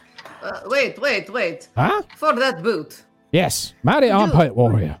 Wait. Huh? For that boot, Yes, mighty armpit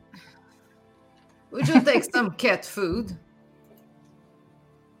warrior. would you take some cat food?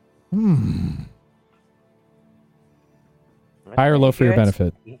 High or low for your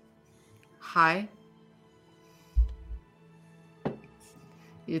benefit? Hi.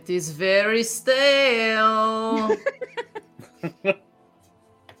 It is very stale.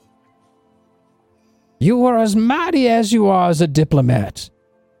 You are as mighty as you are as a diplomat.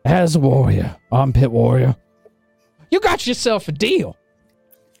 As a warrior, armpit warrior. You got yourself a deal.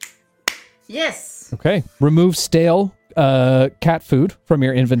 Yes. Okay, remove stale cat food from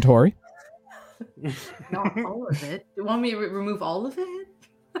your inventory. Not all of it. You want me to remove all of it?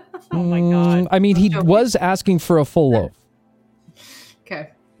 Oh my god. I mean, he was asking for a full loaf. Okay.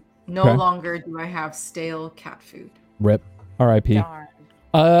 No Okay. longer do I have stale cat food. Rip. R.I.P. Darn.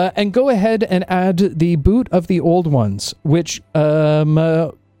 And go ahead and add the boot of the old ones, which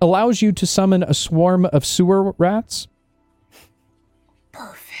allows you to summon a swarm of sewer rats.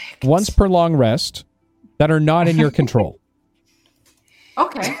 Perfect. Once per long rest that are not in your control.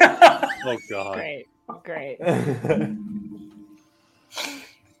 Okay. Oh god. Great.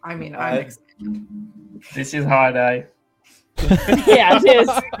 I mean, I'm excited. This is hard eye. Yeah, it is.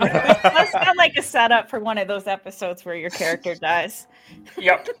 That sounds like a setup for one of those episodes where your character dies.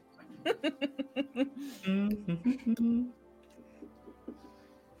 Yep.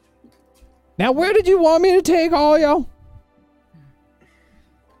 Now, where did you want me to take all y'all?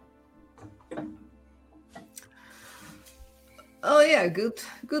 Oh yeah, good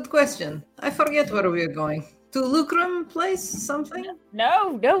question. I forget where we are going. To Lucrum place something?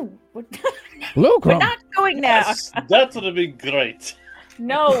 No, we're Lucrum. not going there. That would have been great.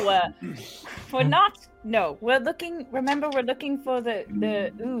 No, we're not. No, we're looking. Remember, we're looking for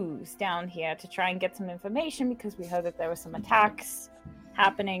the ooze down here to try and get some information because we heard that there were some attacks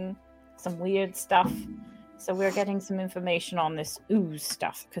happening, some weird stuff. So we're getting some information on this ooze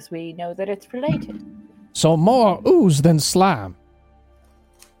stuff because we know that it's related. So more ooze than slime.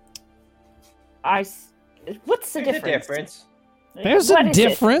 What's the There's difference? There's What a is it?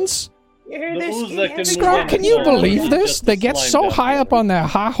 difference. The ooze that can Scrub, move can you on believe is this? just They the get slime so down high there. up on their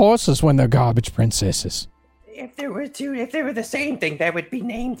high horses when they're garbage princesses. if they were the same thing, that would be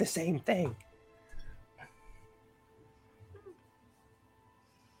named the same thing.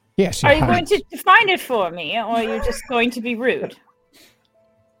 Yes, Are you Your going Highness. to define it for me, or are you just going to be rude?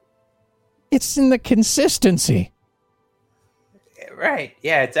 It's in the consistency. Right.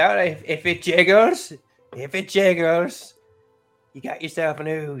 Yeah, it's out. If it jiggles, you got yourself an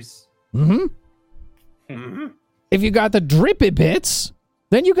ooze. Mm-hmm. Mm-hmm. If you got the drippy bits,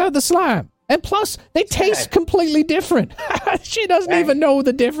 then you got the slime. And plus, they taste Right. completely different. She doesn't Right. even know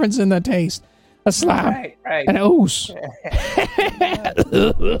the difference in the taste. A slime Right. and ooze.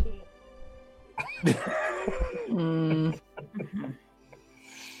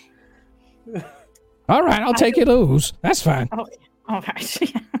 All right, I'll take it ooze. That's fine. Oh, all right.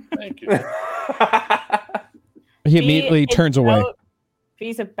 Thank you. He immediately turns away.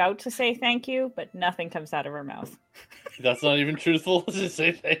 He's about to say thank you, but nothing comes out of her mouth. That's not even truthful to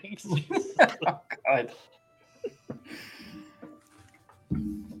say thanks. Oh, God.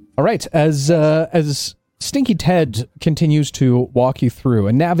 All right, as Stinky Ted continues to walk you through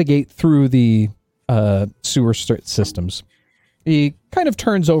and navigate through the sewer systems, he kind of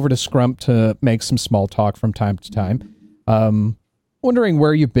turns over to Scrump to make some small talk from time to time, wondering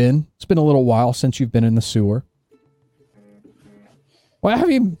where you've been. It's been a little while since you've been in the sewer. Well,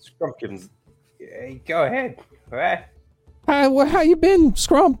 have you? Scrumpkins. Go ahead. What? How you been,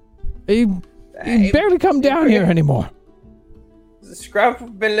 Scrump? You barely come down here anymore.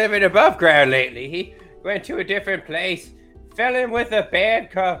 Scrump been living above ground lately. He went to a different place. Fell in with a band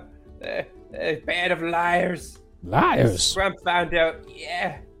called a band of liars. Liars. Scrump found out.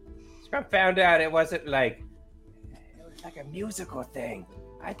 Yeah. Scrump found out it wasn't like. It was like a musical thing.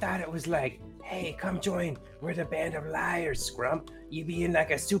 I thought it was like, hey, come join. We're the band of liars, Scrump. You be in like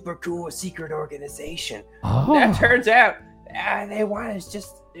a super cool secret organization. Oh. That turns out they want is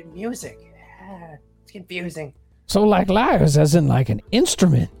just music. It's confusing. So like liars as in like an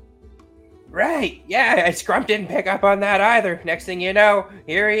instrument. Right, yeah, Scrump didn't pick up on that either. Next thing you know,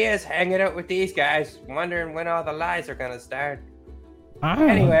 here he is hanging out with these guys, wondering when all the lies are gonna start.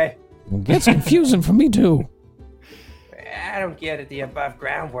 Anyway, It gets confusing for me, too. I don't get it, the above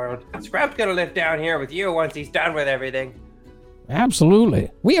ground world. Scrump's gonna live down here with you once he's done with everything.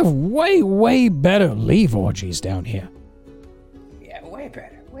 Absolutely. We have way, way better leave orgies down here. Yeah, way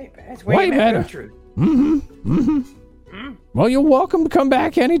better, way better. It's Way better. True. Well, you're welcome to come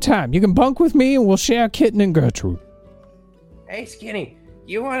back anytime. You can bunk with me and we'll share Kitten and Gertrude. Hey, Skinny,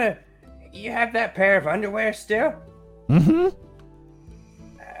 you have that pair of underwear still?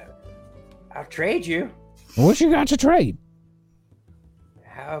 I'll trade you. What you got to trade?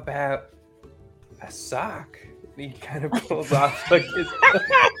 How about a sock? He kind of pulls off like his...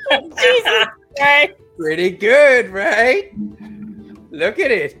 Jesus Christ. Pretty good, right? Look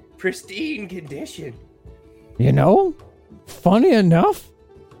at it. Pristine condition. You know, funny enough,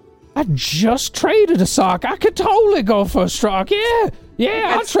 I just traded a sock. I could totally go for a sock. Yeah,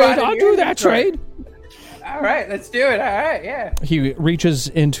 I'll trade. I'll do that trade. All right, let's do it. All right, yeah. He reaches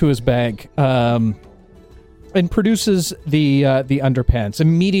into his bag and produces the underpants.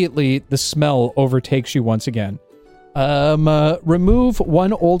 Immediately, the smell overtakes you once again. Remove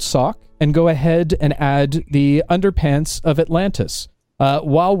one old sock and go ahead and add the underpants of Atlantis.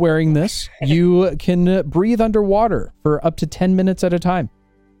 While wearing this, you can breathe underwater for up to 10 minutes at a time.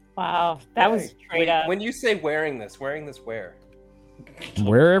 Wow, that was straight up. When you say wearing this where?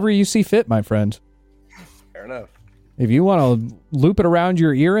 Wherever you see fit, my friend. Fair enough. If you want to loop it around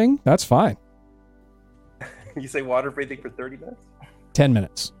your earring, that's fine. You say water breathing for 30 minutes? 10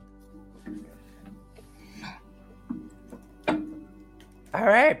 minutes. All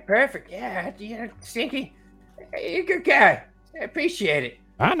right, perfect. Yeah, Stinky, you're a good guy. I appreciate it.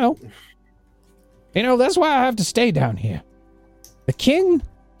 I know. You know, that's why I have to stay down here. The king,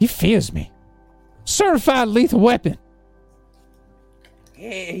 he fears me. Certified lethal weapon.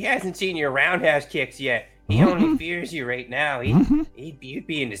 He hasn't seen your roundhouse kicks yet. He only fears you right now. You'd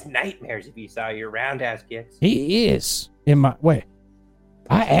be in his nightmares if he saw your roundhouse kicks. He is in my... Wait.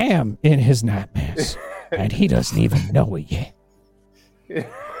 I am in his nightmares. And he doesn't even know it yet.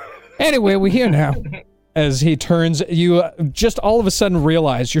 Anyway, we're here now. As he turns, you just all of a sudden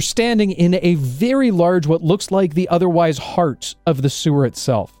realize you're standing in a very large, what looks like the otherwise heart of the sewer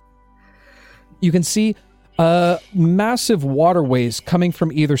itself. You can see massive waterways coming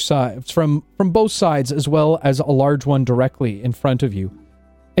from either side, from both sides, as well as a large one directly in front of you.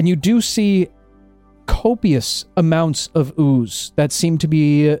 And you do see copious amounts of ooze that seem to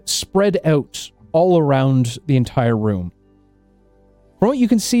be spread out all around the entire room. From what you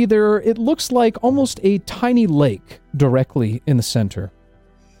can see there, it looks like almost a tiny lake directly in the center.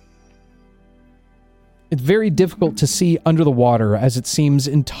 It's very difficult to see under the water as it seems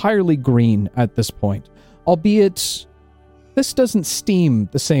entirely green at this point, albeit this doesn't steam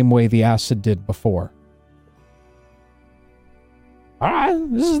the same way the acid did before. All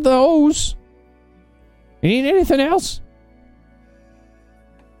right, this is the hose. You need anything else?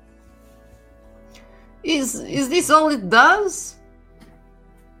 Is this all it does?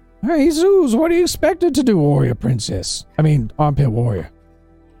 Hey, Zeus, what do you expect it to do, warrior princess? I mean, armpit warrior.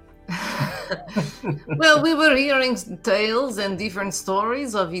 Well, we were hearing tales and different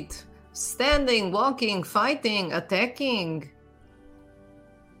stories of it standing, walking, fighting, attacking.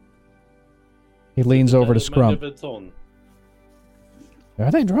 He leans over to Scrum. Of its own.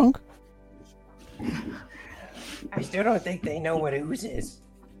 Are they drunk? I still don't think they know what ooze is.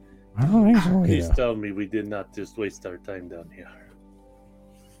 I don't think so Please either. tell me we did not just waste our time down here.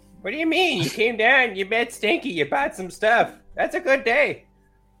 What do you mean? You came down, you met Stinky, you bought some stuff. That's a good day.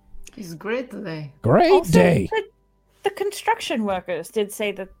 It's great today. Great Also, day. The construction workers did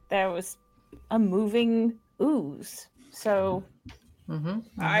say that there was a moving ooze. So,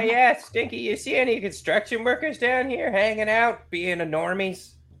 Yeah, Stinky, you see any construction workers down here hanging out, being a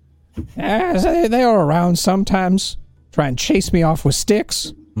normies? Yeah, they are around sometimes, try and chase me off with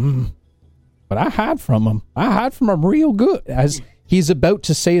sticks. But I hide from them. I hide from them real good. As he's about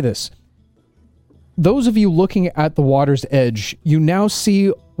to say this, those of you looking at the water's edge, you now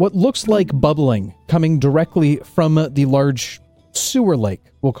see what looks like bubbling coming directly from the large sewer lake,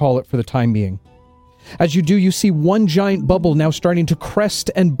 we'll call it for the time being. As you do, you see one giant bubble now starting to crest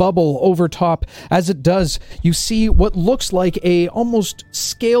and bubble over top. As it does, you see what looks like a almost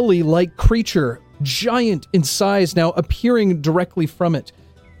scaly-like creature, giant in size, now appearing directly from it.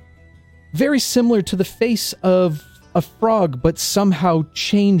 Very similar to the face of a frog, but somehow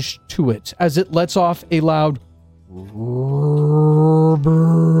changed to it as it lets off a loud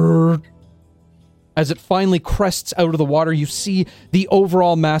as it finally crests out of the water. You see the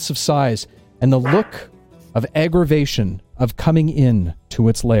overall massive size and the look of aggravation of coming in to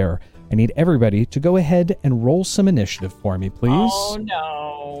its lair. I need everybody to go ahead and roll some initiative for me, please. Oh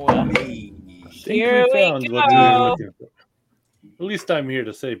no. Think Here we found what we go. were looking for. At least I'm here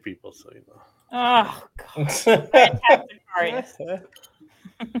to save people, so you know. Oh god. Fantastic.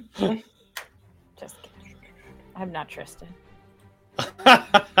 Just kidding. I'm not Tristan.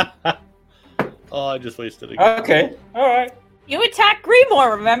 Oh, I just wasted it. Okay, all right. You attacked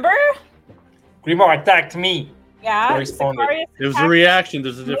Grimoire, remember? Grimoire attacked me. Yeah. Responded. Sicarius It was a attacked- reaction.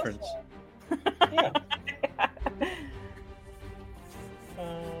 There's a difference. Yeah.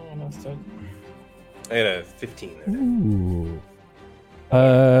 I got a 15 there. Ooh.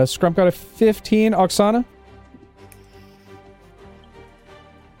 Scrump got a 15. Oksana?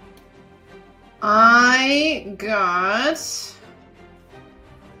 I got.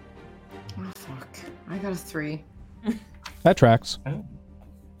 Oh fuck! I got a 3. That tracks.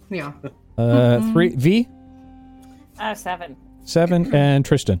 Yeah. 3. V? 7. 7. And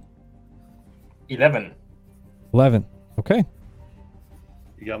Tristan? 11. 11. Okay.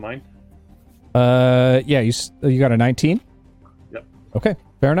 You got mine? Yeah, you got a 19? Yep. Okay,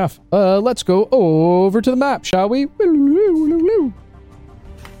 fair enough. Let's go over to the map, shall we?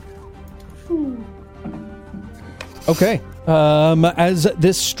 Okay. As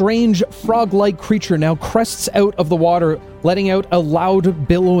this strange frog-like creature now crests out of the water, letting out a loud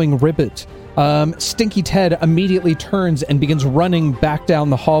billowing ribbit, Stinky Ted immediately turns and begins running back down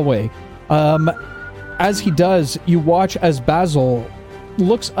the hallway. As he does, you watch as Basil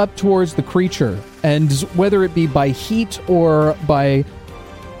looks up towards the creature, and whether it be by heat or by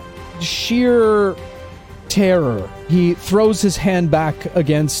sheer terror, he throws his hand back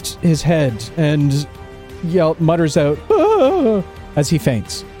against his head and mutters out, "Ah," as he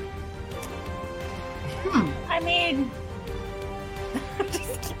faints. I mean,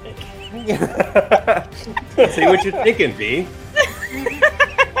 just kidding. See what you're thinking, V.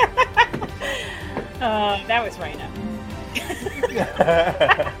 That was Rhino.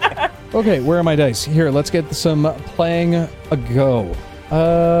 Okay, where are my dice? Here, let's get some playing a go.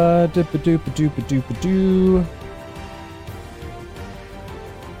 Doopa-doopa-doopa-doopa-doo.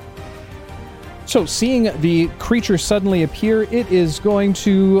 So, seeing the creature suddenly appear, it is going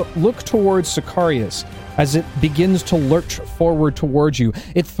to look towards Sicarius as it begins to lurch forward towards you.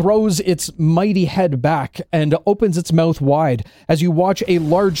 It throws its mighty head back and opens its mouth wide as you watch a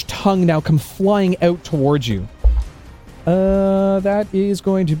large tongue now come flying out towards you. That is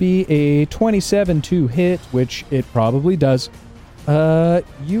going to be a 27 to hit, which it probably does.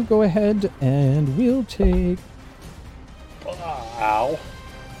 You go ahead and we'll take... Ow.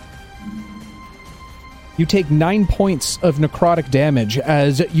 You take 9 points of necrotic damage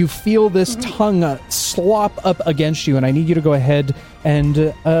as you feel this tongue slop up against you, and I need you to go ahead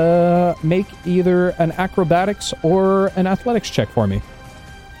and make either an acrobatics or an athletics check for me.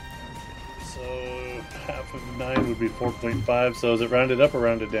 So half of 9 would be 4.5. So is it rounded up or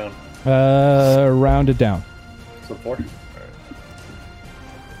rounded down? Rounded down. So 4? Alright.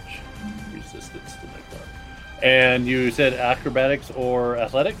 Resistance to necrotic. And you said acrobatics or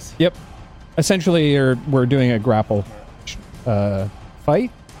athletics? Yep. Essentially, we're doing a grapple fight. Alright.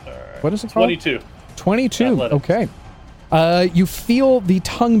 What is it called? 22. 22. Athletics. Okay. You feel the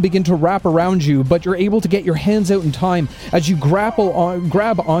tongue begin to wrap around you, but you're able to get your hands out in time as you grab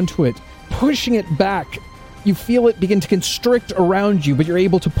onto it, pushing it back. You feel it begin to constrict around you, but you're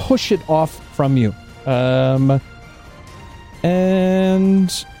able to push it off from you. And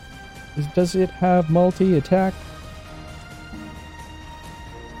does it have multi-attack?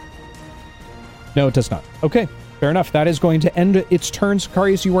 No, it does not. Okay, fair enough. That is going to end its turn.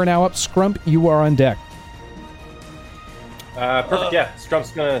 Sicarius, you are now up. Scrump, you are on deck. Perfect, yeah.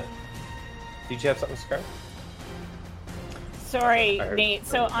 Scrump's gonna... Did you have something, Scrump? Sorry, I heard- Nate.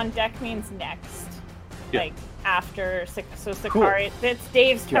 So on deck means next. Yeah. Like after. So Sicarius. It's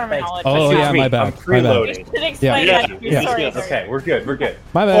Dave's Yeah, thanks. terminology. Oh, Excuse yeah, me, my bad. I'm My bad. preloading. You should explain Yeah. that. Yeah. Sorry, Yes. sorry. Okay, we're good.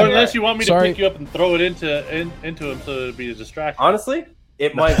 My Or bad. unless you want me to Sorry. pick you up and throw it into him so it'd be a distraction. Honestly,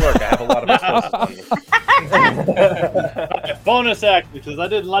 it might work. I have a lot of explosives on me. Bonus action, because I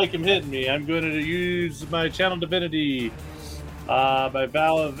didn't like him hitting me. I'm going to use my channel divinity, my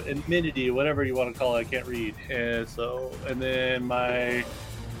vow of amenity, whatever you want to call it. I can't read. And then am I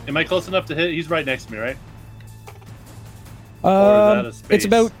close enough to hit? He's right next to me, right? Or is that a space? It's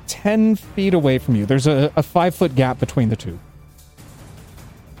about 10 feet away from you. There's a 5-foot gap between the two.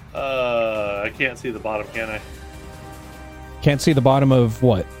 I can't see the bottom, can I? Can't see the bottom of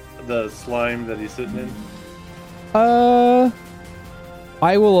what? The slime that he's sitting in. I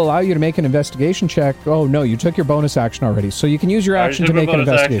will allow you to make an investigation check. Oh, no, you took your bonus action already. So you can use your I action to took my make an bonus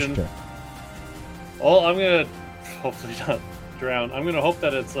investigation action. check. Well, I'm gonna hopefully not wrapped around. I'm gonna hope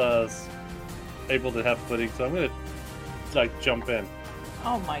that it's able to have footing, so I'm gonna like jump in,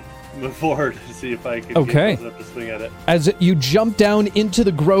 Oh my. move forward to see if I can Okay. get close enough to swing at it. As you jump down into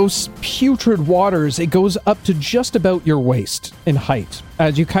the gross, putrid waters, it goes up to just about your waist in height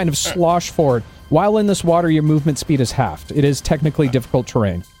as you kind of slosh forward. While in this water, your movement speed is halved. It is technically difficult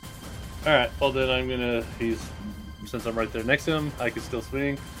terrain. All right. Well, then I'm gonna. Since I'm right there next to him, I can still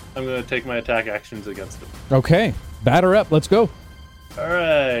swing. I'm gonna take my attack actions against him. Okay, batter up. Let's go. All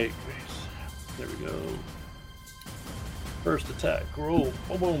right. There we go. First attack. Roll.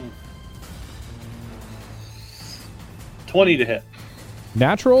 Boom, boom. 20 to hit.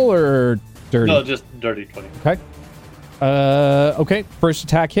 Natural or dirty? No, just dirty 20. Okay. Okay. First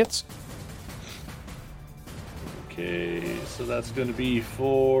attack hits. Okay, so that's going to be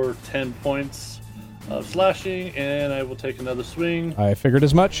for 10 points of slashing, and I will take another swing. I figured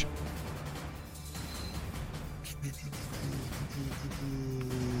as much.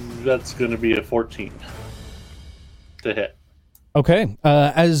 That's going to be a 14 to hit. Okay.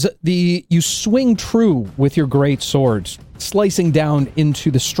 As you swing true with your great sword, slicing down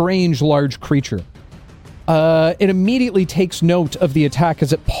into the strange large creature. It immediately takes note of the attack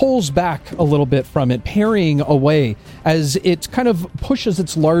as it pulls back a little bit from it, parrying away as it kind of pushes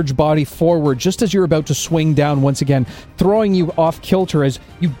its large body forward just as you're about to swing down once again, throwing you off kilter as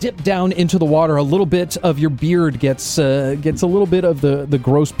you dip down into the water. A little bit of your beard gets a little bit of the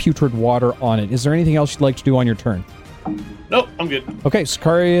gross putrid water on it. Is there anything else you'd like to do on your turn? Nope, I'm good. Okay,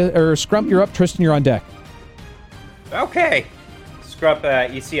 Scrump, you're up. Tristan, you're on deck. Okay.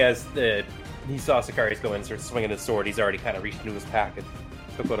 Scrump, you see as he saw Sicarius go in and start swinging his sword, he's already kind of reached into his pack and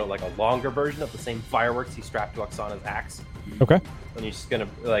took out like a longer version of the same fireworks he strapped to Oksana's axe. Okay. And he's just gonna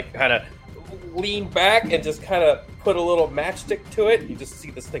like kind of lean back and just kind of put a little matchstick to it. You just see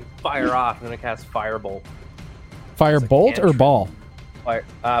this thing fire off, and then it casts Firebolt. Firebolt or ball?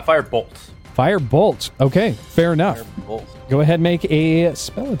 Firebolt. Firebolt. Okay, fair enough. Firebolt. Go ahead and make a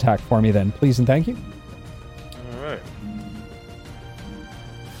spell attack for me then, please and thank you. All right.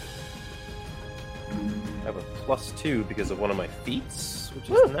 I have a +2 because of one of my feats, which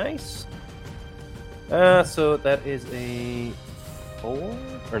is nice. So that is a 4?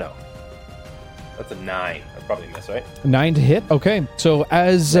 Or no. That's a 9. I'd probably miss, right? 9 to hit. Okay. So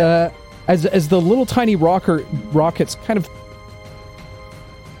as the little tiny rockets kind of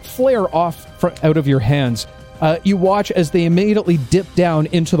flare off out of your hands, you watch as they immediately dip down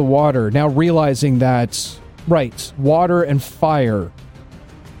into the water, now realizing that, right, water and fire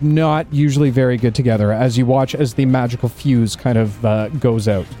not usually very good together, as you watch as the magical fuse kind of goes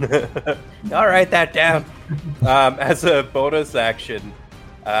out. I'll write that down. As a bonus action,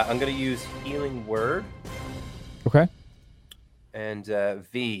 I'm going to use Healing Word. Okay. And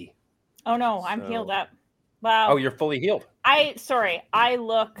V. Oh no, I'm healed up. Wow. Oh, you're fully healed. I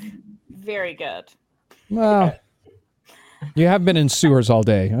look very good. Well, you have been in sewers all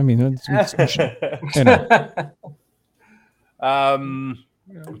day. I mean, it's you know.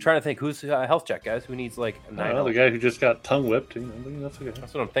 I'm trying to think who's health check, guys. Who needs like a 9? The guy who just got tongue whipped. That's okay.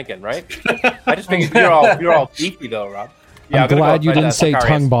 That's what I'm thinking, right? I just figured you're all beefy though, Rob. Yeah, I'm glad you didn't say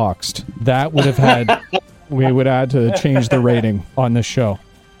tongue boxed. That would have had we would have had to change the rating on this show.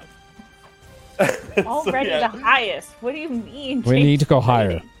 Already the highest. What do you mean? We need to go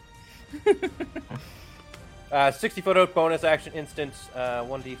higher. 60-foot out bonus action instant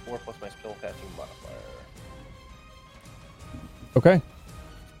 1d4 plus my spell casting modifier. Okay.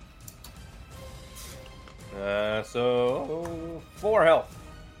 So 4 health.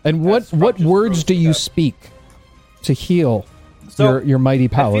 And what words do you speak to heal your mighty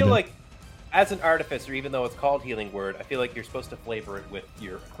paladin? I feel like, as an artificer, even though it's called Healing Word, I feel like you're supposed to flavor it with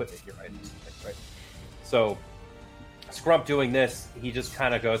your equipment, your items, right? So, Scrump doing this, he just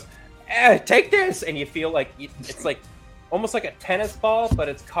kind of goes, take this! And you feel like it's like almost like a tennis ball, but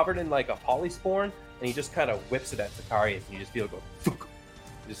it's covered in like a polysporin, and he just kind of whips it at Sicarius, and you just feel it go, Fook!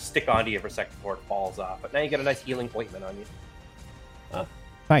 Just stick onto you for a second before it falls off. But now you get a nice healing ointment on you.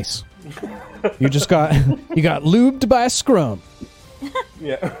 Nice. You got lubed by a scrum.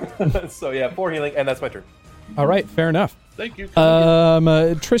 Yeah. So yeah, 4 healing, and that's my turn. All right, fair enough. Thank you.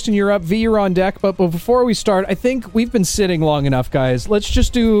 Tristan, you're up. V, you're on deck. But before we start, I think we've been sitting long enough, guys. Let's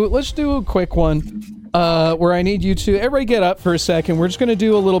do a quick one, where I need you to everybody get up for a second. We're just gonna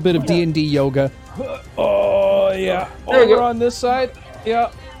do a little bit of D&D yoga. Oh yeah. Over on this side.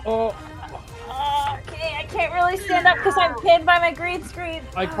 Yeah. Oh. Okay, I can't really stand up because I'm pinned by my green screen.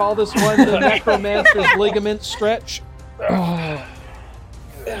 I call this one the necromancer's ligament stretch. Oh.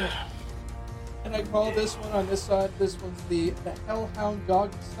 And I call this one on this side. This one's the hellhound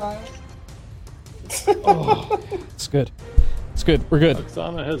dog style. Oh, it's good. It's good. We're good.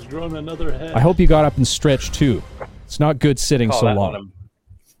 Oksana has grown another head. I hope you got up and stretched too. It's not good sitting Call so that long. one, I'm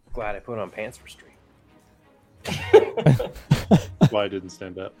glad I put on pants for street. That's why I didn't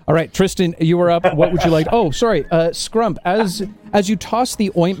stand up. All right, Tristan, you were up. What would you like? Oh, sorry, Scrump. As you toss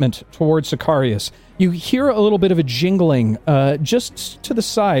the ointment towards Sicarius, you hear a little bit of a jingling just to the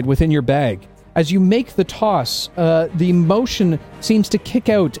side within your bag. As you make the toss, the motion seems to kick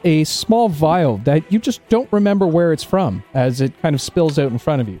out a small vial that you just don't remember where it's from, as it kind of spills out in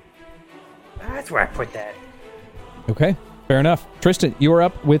front of you. That's where I put that. Okay, fair enough. Tristan, you are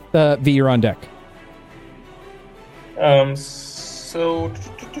up with V. You're on deck. So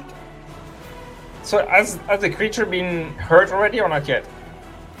has the creature been hurt already or not yet?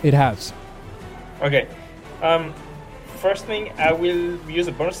 It has. Okay. First thing, I will use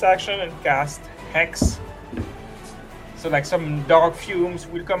a bonus action and cast Hex. So like some dark fumes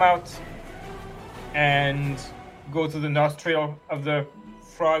will come out and go to the nostril of the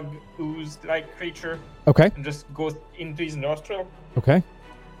frog ooze-like creature Okay. and just go into his nostril. Okay.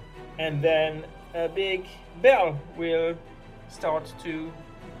 And then a big bell will start to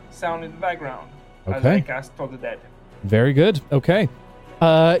sound in the background as Okay. I cast Toll the Dead. Very good. Okay.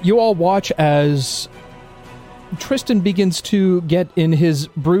 You all watch as Tristan begins to get in his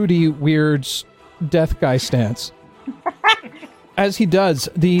broody, weird death guy stance. As he does,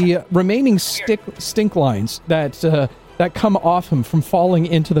 the remaining stink lines that come off him from falling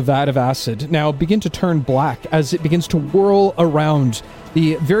into the vat of acid now begin to turn black as it begins to whirl around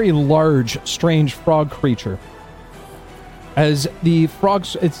the very large, strange frog creature. As the frog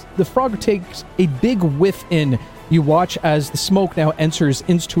takes a big whiff in, you watch as the smoke now enters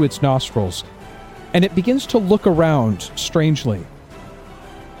into its nostrils, and it begins to look around strangely.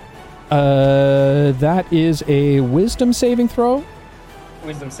 That is a wisdom saving throw?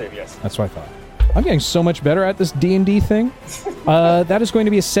 Wisdom save, yes. That's what I thought. I'm getting so much better at this D&D thing. That is going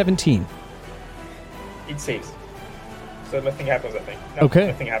to be a 17. It saves. So nothing happens, I think. No, Okay.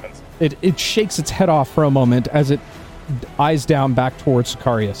 Nothing happens. It shakes its head off for a moment as it eyes down back towards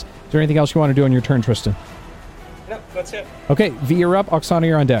Sicarius. Is there anything else you want to do on your turn, Tristan? No, that's it. Okay, V, you're up. Oksana,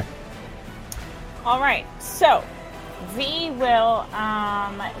 you're on deck. All right, so V will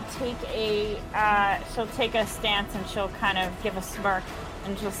she'll take a stance and she'll kind of give a smirk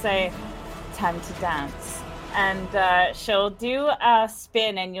and she'll say, "Time to dance." And she'll do a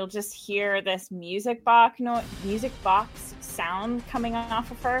spin, and you'll just hear this music box sound coming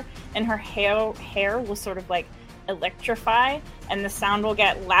off of her, and her hair will sort of like electrify, and the sound will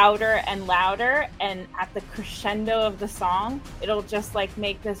get louder and louder, and at the crescendo of the song, it'll just like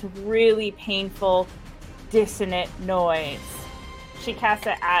make this really painful, dissonant noise. She casts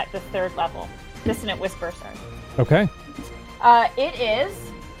it at the 3rd level. Dissonant whisper, sorry. Okay. It is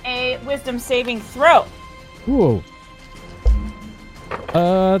a wisdom saving throw. Ooh.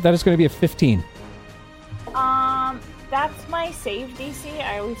 That is going to be a 15. That's my save DC.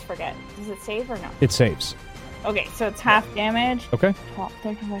 I always forget. Does it save or no? It saves. Okay, so it's half damage. Okay. 12,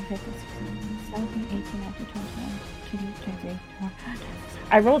 13, 14, 15, 16, 17, 18, 19, 20, 21, 22, 23, 24.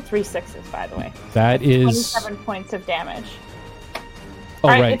 I rolled 3 6s, by the way. That is 27 points of damage. Oh, All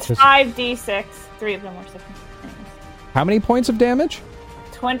right. It's 5d6. 3 of them were 6. How many points of damage?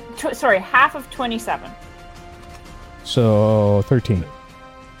 Half of 27. So 13.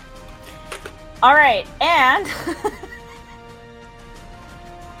 All right, and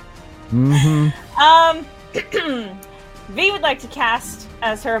V would like to cast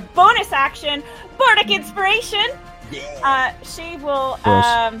as her bonus action Bardic Inspiration. She will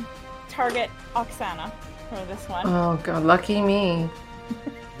target Oksana for this one. Oh god, lucky me.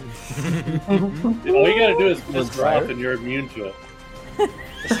 All you gotta do is piss her off and you're immune to it.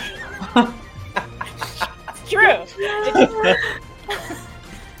 It's true.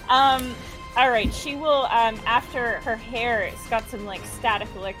 All right, she will, after her hair, it's got some, like, static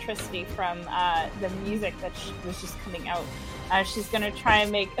electricity from the music that was just coming out. She's going to try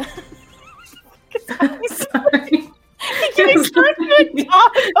and make... Sorry. He was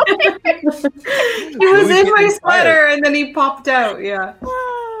in my sweater and then he popped out, yeah.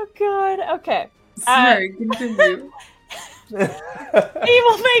 Oh, God. Okay. Sorry, continue. He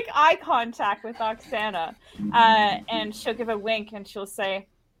will make eye contact with Oksana, and she'll give a wink and she'll say,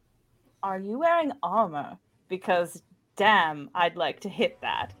 "Are you wearing armor? Because, damn, I'd like to hit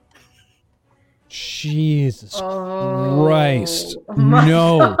that." Jesus Oh. Christ. My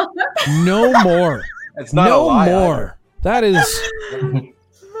No. No more. It's not a No lie more. either. That is... I don't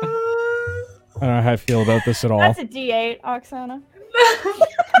know how I feel about this at all. That's a D8, Oksana.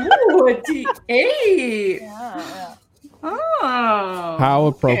 Ooh, a D8. Yeah. Oh. How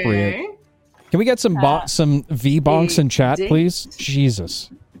appropriate. Okay. Can we get some some V bonks in chat, please?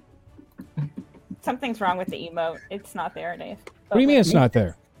 Jesus. Something's wrong with the emote. It's not there, Dave. What do you mean it's not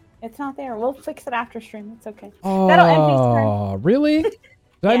there? It's not there. We'll fix it after stream. It's okay. That'll end V's turn. Oh, really? Did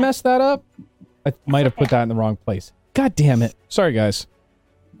I mess that up? I might have put that in the wrong place. God damn it. Sorry, guys.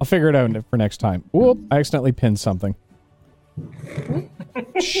 I'll figure it out for next time. Whoop, I accidentally pinned something.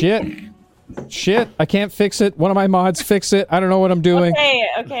 Shit. I can't fix it. One of my mods fix it. I don't know what I'm doing.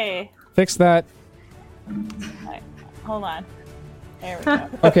 Okay. Fix that. Right. Hold on. There we go.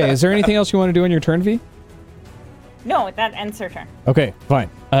 Okay, is there anything else you want to do on your turn, V? No, that ends her turn. Okay, fine.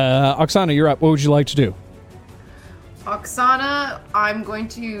 Oksana, you're up. What would you like to do? Oksana, I'm going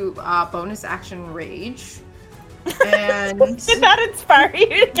to bonus action rage. And did that inspire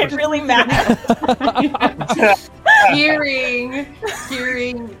you to get really mad? hearing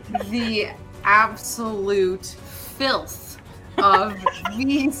the absolute filth of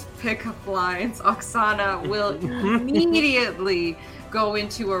these pickup lines, Oksana will immediately go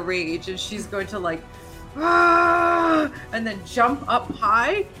into a rage, and she's going to like, and then jump up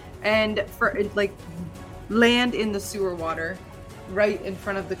high and land in the sewer water right in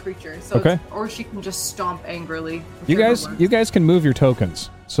front of the creature. So or she can just stomp angrily. You guys can move your tokens.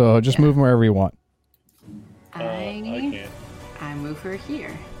 So just move them wherever you want. I move her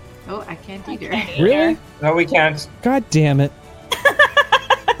here. Oh, I can't either. Really? No, we can't. God damn it.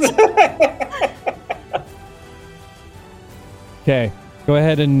 Okay, go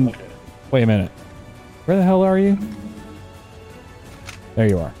ahead and wait a minute. Where the hell are you? There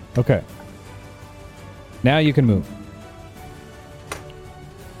you are. Okay. Now you can move.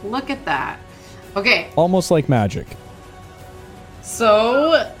 Look at that. Okay. Almost like magic.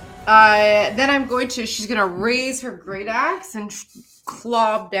 So, then she's going to raise her great axe and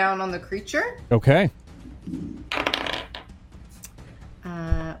clomp down on the creature. Okay.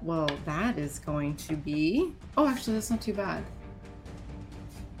 Well, that is going to be... Oh, actually, that's not too bad.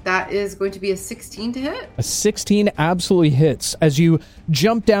 That is going to be a 16 to hit. A 16 absolutely hits. As you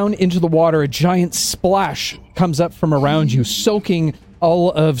jump down into the water, a giant splash comes up from around you, soaking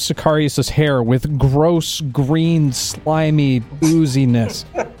all of Sicarius' hair with gross, green, slimy ooziness.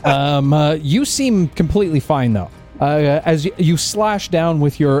 You seem completely fine, though. As you slash down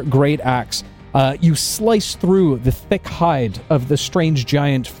with your great axe, you slice through the thick hide of the strange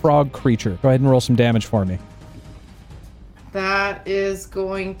giant frog creature. Go ahead and roll some damage for me. That is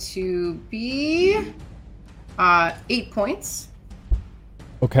going to be 8 points.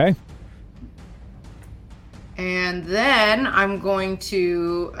 Okay. And then I'm going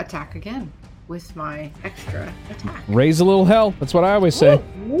to attack again with my extra attack. Raise a little hell. That's what I always say.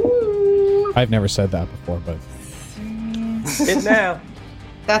 Woo. I've never said that before, but... It now.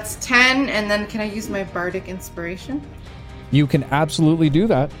 That's 10, and then can I use my bardic inspiration? You can absolutely do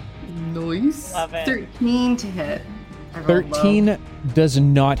that. Nice. Love it. 13 to hit. 13 does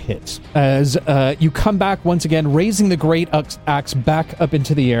not hit. As you come back once again, raising the great axe back up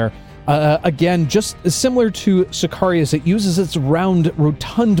into the air. Again, just similar to Sicarius, it uses its round,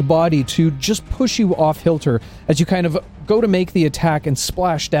 rotund body to just push you off kilter as you kind of go to make the attack and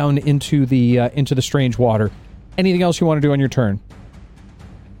splash down into the strange water. Anything else you want to do on your turn?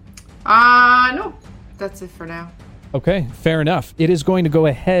 No. That's it for now. Okay, fair enough. It is going to go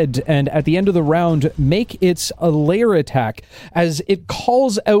ahead and at the end of the round make its a lair attack as it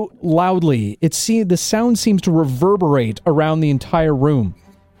calls out loudly. The sound seems to reverberate around the entire room,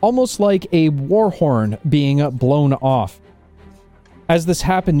 almost like a war horn being blown off. As this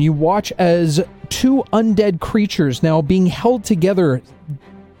happened, you watch as two undead creatures now being held together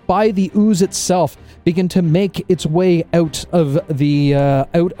by the ooze itself begin to make its way out of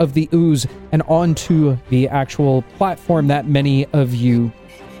the ooze and onto the actual platform that many of you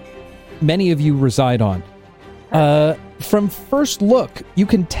reside on. From first look, you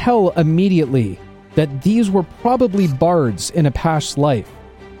can tell immediately that these were probably bards in a past life.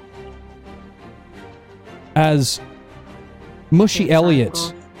 As Mushy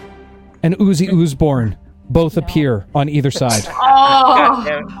Elliot and Oozy Oozeborn both appear on either side. Oh,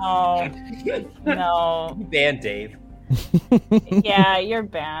 no. Banned Dave. Yeah, you're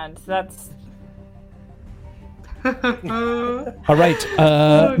banned. That's... All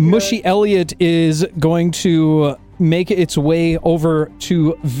right. Mushy Elliot is going to make its way over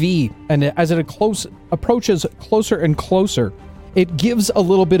to V, and as it approaches closer and closer, it gives a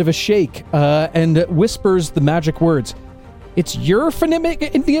little bit of a shake and whispers the magic words. It's your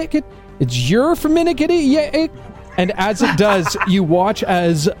finicket. It's your finicket. And as it does, you watch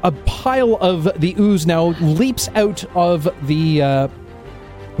as a pile of the ooze now leaps out of the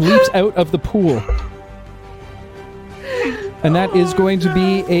pool. and that is going to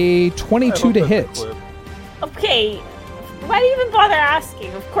be a 22 to hit. Okay, why do you even bother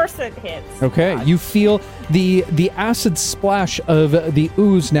asking? Of course it hits. Okay, God. you feel the acid splash of the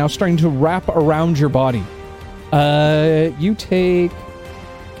ooze now starting to wrap around your body. You take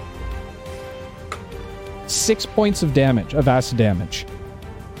 6 points of damage, of acid damage.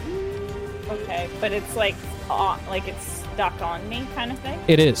 Okay, but it's like it's stuck on me kind of thing?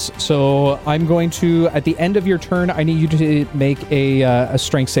 It is. So I'm going to, at the end of your turn, I need you to make a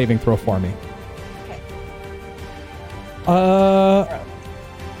strength saving throw for me. Okay.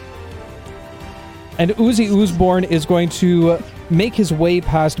 And Uzi Oozeborn is going to make his way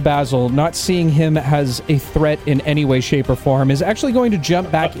past Basil, not seeing him as a threat in any way, shape, or form, is actually going to jump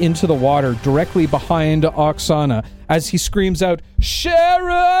back into the water directly behind Oksana as he screams out,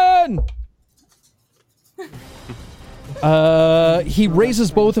 Sharon! He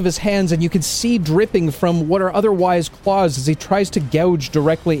raises both of his hands, and you can see dripping from what are otherwise claws as he tries to gouge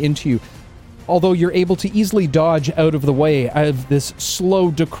directly into you. Although you're able to easily dodge out of the way of this slow,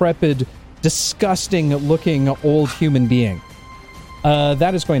 decrepit, disgusting-looking old human being.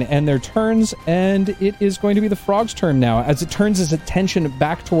 That is going to end their turns, and it is going to be the frog's turn now, as it turns its attention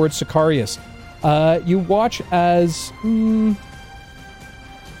back towards Sicarius. You watch as...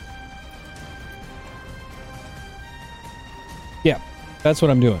 Yeah, that's what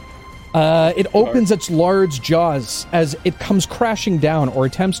I'm doing. It opens its large jaws as it comes crashing down, or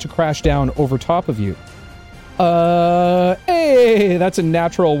attempts to crash down over top of you. Hey, that's a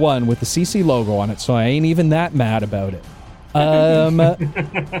natural 1 with the CC logo on it, so I ain't even that mad about it.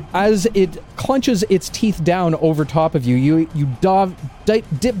 As it clenches its teeth down over top of you, you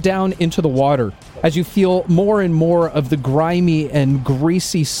dip down into the water as you feel more and more of the grimy and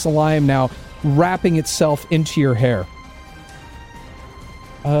greasy slime now wrapping itself into your hair.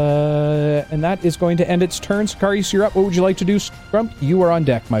 And that is going to end its turn. Sicarius, you're up. What would you like to do, Scrump? You are on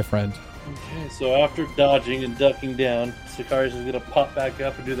deck, my friend. Okay, so after dodging and ducking down, Sicarius is going to pop back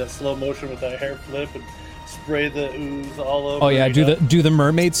up and do that slow motion with that hair flip and spray the ooze all over. Oh yeah, do the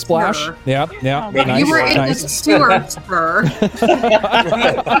mermaid splash. Sure. Yeah. Oh, Nice, You were in nice. the sewer spur.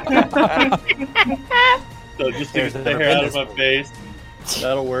 So just to There's get the never hair been out of this my one. face.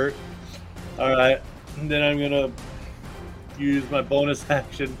 That'll work. Alright. And then I'm going to use my bonus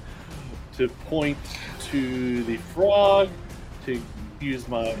action to point to the frog, to use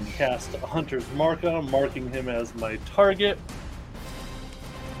my cast Hunter's Mark on him, marking him as my target.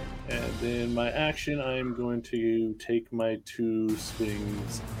 And then my action, I'm going to take my 2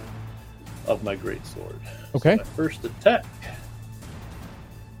 swings of my greatsword. Okay. So my first attack.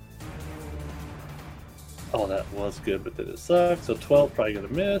 Oh, that was good, but then it sucked. So 12, probably gonna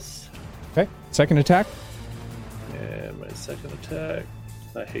miss. Okay. Second attack. And my second attack.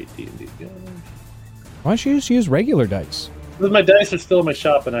 I hate D&D guns. Why don't you just use regular dice? Because my dice are still in my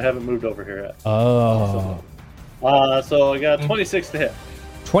shop and I haven't moved over here yet. Oh. So I got 26 to hit.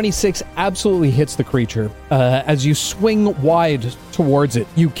 26 absolutely hits the creature. As you swing wide towards it,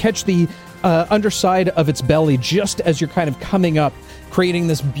 you catch the underside of its belly just as you're kind of coming up, creating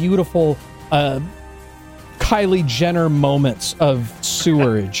this beautiful Kylie Jenner moments of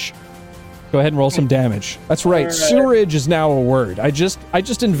sewerage. Go ahead and roll some damage. That's right. All right. Sewerage is now a word. I just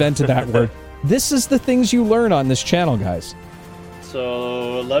invented that word. This is the things you learn on this channel, guys.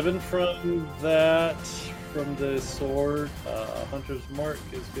 So 11 from that, from the sword. Hunter's Mark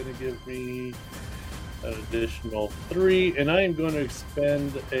is going to give me an additional 3, and I am going to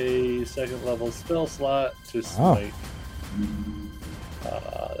expend a 2nd level spell slot to smite.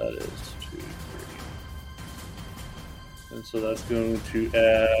 That is 2, 3. And so that's going to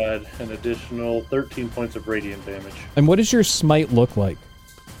add an additional 13 points of radiant damage. And what does your smite look like?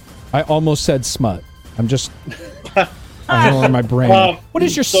 I almost said smut. I'm just... I don't know in my brain. What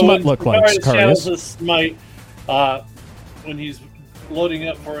does your smut look like, Sicarius? Sicarius? Smite, when he's loading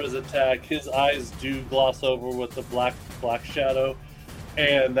up for his attack, his eyes do gloss over with the black shadow,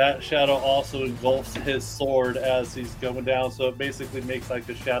 and that shadow also engulfs his sword as he's going down, so it basically makes like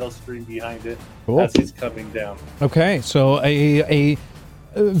a shadow screen behind it as he's coming down. Okay, so a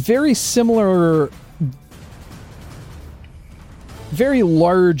very similar, very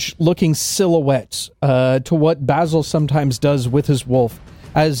large-looking silhouette to what Basil sometimes does with his wolf,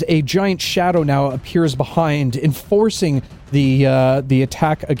 as a giant shadow now appears behind, enforcing the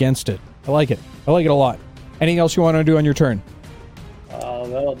attack against it. I like it. I like it a lot. Anything else you want to do on your turn?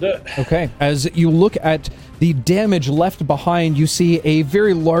 That'll do it. Okay. As you look at the damage left behind, you see a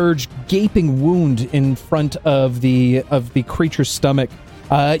very large gaping wound in front of the creature's stomach.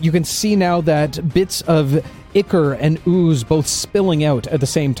 You can see now that bits of ichor and ooze both spilling out at the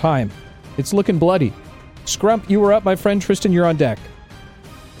same time. It's looking bloody. Scrump, you were up, my friend. Tristan, you're on deck.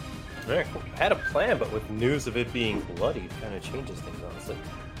 All right, cool. I had a plan, but with news of it being bloody, it kind of changes things, honestly.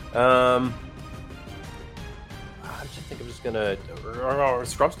 I just think I'm just gonna.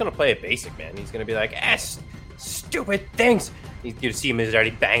 Scrump's gonna play it basic, man. He's gonna be like, stupid things. You see him, he's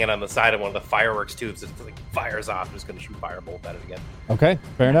already banging on the side of one of the fireworks tubes. It like fires off. I'm just gonna shoot firebolt at it again. Okay,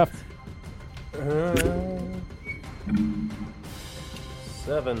 fair enough.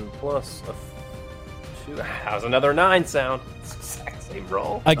 7 plus a 2. That was another 9 sound. It's the exact same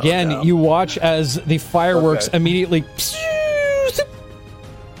roll. Again, you watch as the fireworks immediately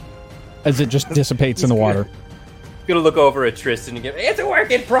as it just dissipates in the water. I'm gonna look over at Tristan and get, it's a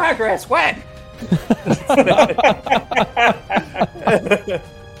work in progress. What?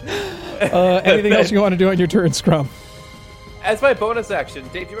 Anything else you want to do on your turn, Scrum? As my bonus action,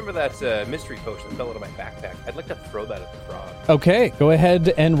 Dave, do you remember that mystery potion that fell out of my backpack? I'd like to throw that at the frog. Okay, go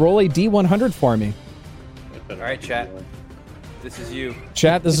ahead and roll a D100 for me. All right, chat. This is you.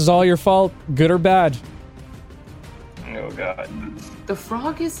 Chat, this is all your fault, good or bad. Oh god. The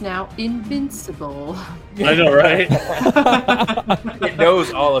frog is now invincible. I know, right? It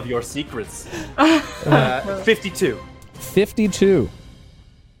knows all of your secrets. 52. 52.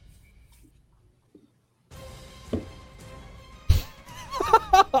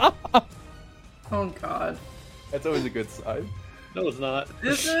 Oh god. That's always a good sign. No, it's not.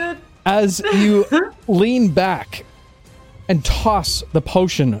 Is it? As you lean back and toss the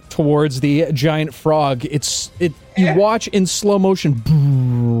potion towards the giant frog, you watch in slow motion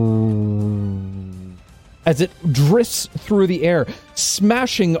as it drifts through the air,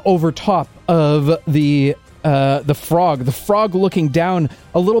 smashing over top of the frog. The frog looking down,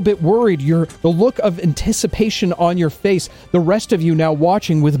 a little bit worried. The look of anticipation on your face. The rest of you now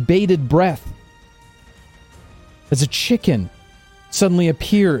watching with bated breath as a chicken suddenly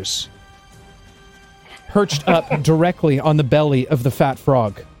appears, perched up directly on the belly of the fat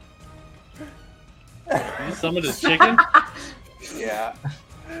frog. You summoned a chicken? Yeah.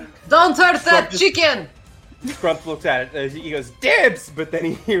 Don't hurt that chicken! Scrump looks at it. He goes, dibs! But then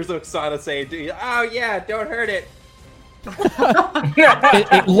he hears Oksana say, oh yeah, don't hurt it.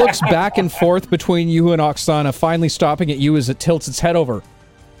 It looks back and forth between you and Oksana, finally stopping at you as it tilts its head over.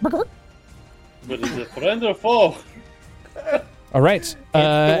 But is it friend or foe? All right. It's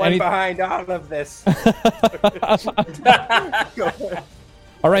the one behind all of this.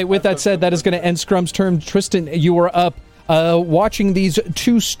 All right, with that said, that is going to end Scrump's turn. Tristan, you are up. Watching these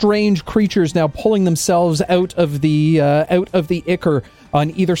two strange creatures now pulling themselves out of the ichor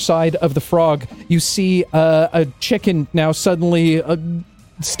on either side of the frog. You see a chicken now suddenly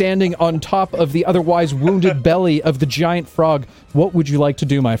standing on top of the otherwise wounded belly of the giant frog. What would you like to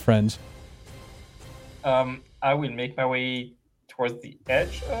do, my friend? I will make my way towards the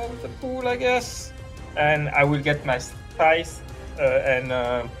edge of the pool, I guess, and I will get my slice and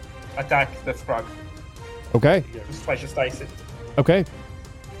attack the frog. Okay. Slice it. Okay.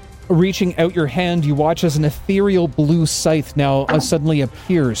 Reaching out your hand, you watch as an ethereal blue scythe now suddenly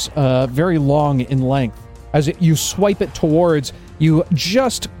appears, very long in length. As you swipe it towards, you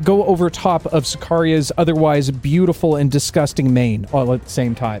just go over top of Sicaria's otherwise beautiful and disgusting mane all at the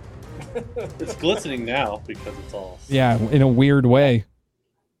same time. It's glistening now because it's all... Yeah, in a weird way.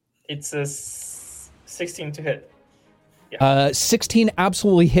 It's a 16 to hit. 16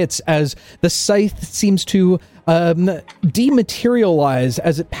 absolutely hits as the scythe seems to dematerialize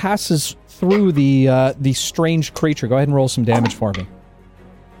as it passes through the strange creature. Go ahead and roll some damage for me.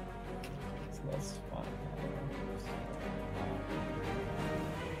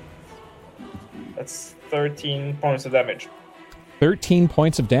 That's 13 points of damage. 13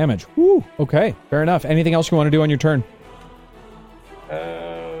 points of damage. Woo, okay, fair enough. Anything else you want to do on your turn?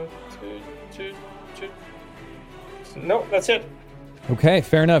 No, that's it. Okay,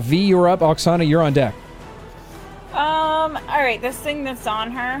 fair enough. V, you're up. Oksana, you're on deck. All right, this thing that's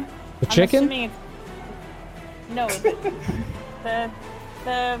on her. The chicken? No,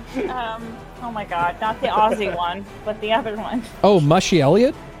 oh my god, not the Aussie one, but the other one. Oh, Mushy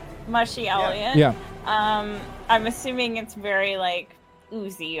Elliot? Mushy Elliot. Yeah. I'm assuming it's very,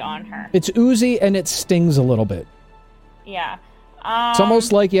 oozy on her. It's oozy and it stings a little bit. Yeah. It's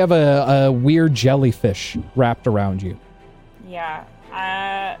almost like you have a weird jellyfish wrapped around you. Yeah.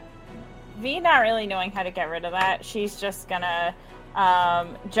 V not really knowing how to get rid of that. She's just gonna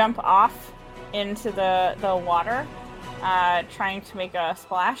jump off into the water, trying to make a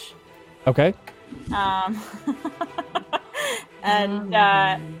splash. Okay.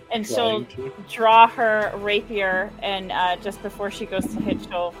 And she'll draw her rapier, and just before she goes to hit,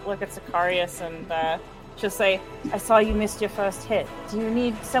 she'll look at Sicarius and She'll say, I saw you missed your first hit. Do you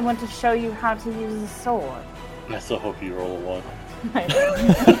need someone to show you how to use a sword? I still hope you roll a 1.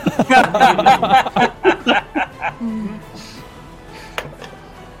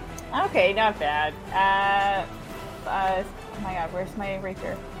 Okay, not bad. Oh my god, where's my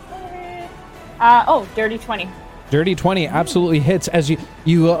rapier? Dirty 20. Dirty 20 absolutely hits. As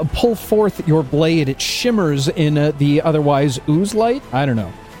you pull forth your blade, it shimmers in the otherwise ooze light. I don't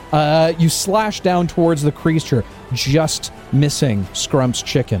know. You slash down towards the creature, just missing Scrump's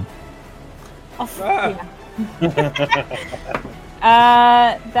chicken. Oh, yeah.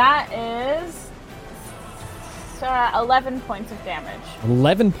 That is 11 points of damage.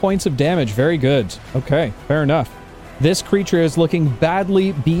 11 points of damage. Very good. Okay, fair enough. This creature is looking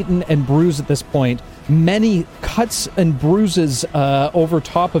badly beaten and bruised at this point. Many cuts and bruises over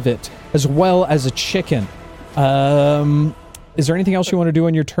top of it, as well as a chicken. Is there anything else you want to do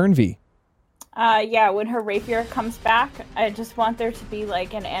on your turn, V? Yeah, when her rapier comes back, I just want there to be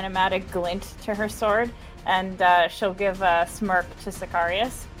like an animatic glint to her sword, and she'll give a smirk to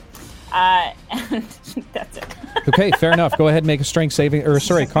Sicarius. And that's it. Okay, fair enough. Go ahead and make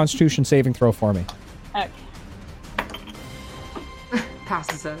a Constitution saving throw for me. Okay.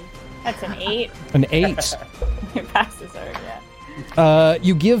 Passes out. That's an 8. An 8. It passes out, yeah.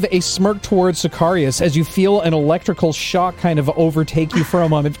 You give a smirk towards Sicarius as you feel an electrical shock kind of overtake you for a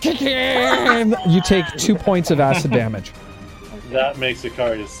moment. You take 2 points of acid damage. That makes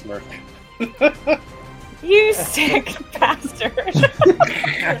Sicarius smirk. You sick bastard.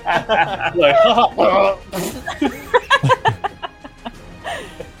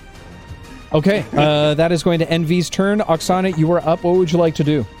 Okay, that is going to end V's turn. Oksana, you are up. What would you like to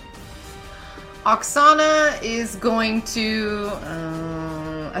do? Oksana is going to.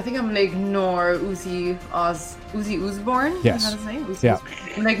 I think I'm gonna ignore Uzi Uzborn. Yes. Is that his name? Yeah.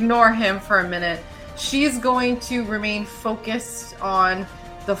 I'm gonna ignore him for a minute. She's going to remain focused on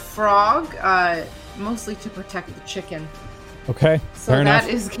the frog, mostly to protect the chicken. Okay. So fair that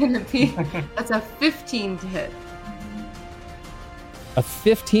enough. is gonna be. That's a 15 to hit. A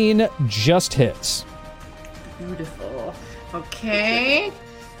 15 just hits. Beautiful. Okay.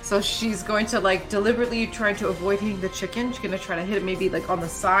 So she's going to like deliberately try to avoid hitting the chicken. She's going to try to hit it maybe like on the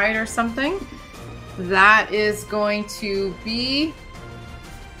side or something. That is going to be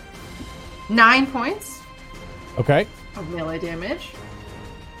 9 points Okay. of melee damage.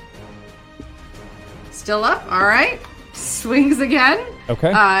 Still up. All right. Swings again.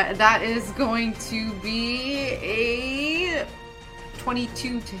 Okay. That is going to be a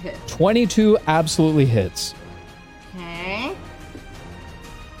 22 to hit. 22 absolutely hits. Okay.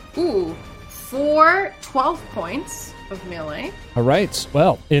 Ooh, for 12 points of melee. All right.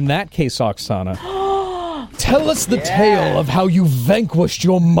 Well, in that case, Oksana, tell us the tale of how you vanquished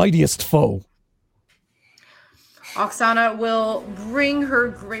your mightiest foe. Oksana will bring her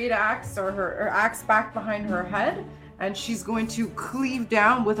great axe or her axe back behind her head, and she's going to cleave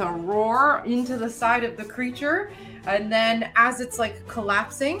down with a roar into the side of the creature. And then as it's like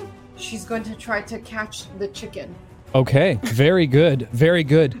collapsing, she's going to try to catch the chicken. Okay, very good, very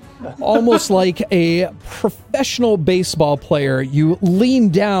good. Almost like a professional baseball player, you lean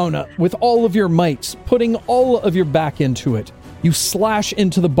down with all of your might, putting all of your back into it. You slash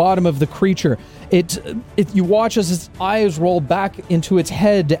into the bottom of the creature. You watch as its eyes roll back into its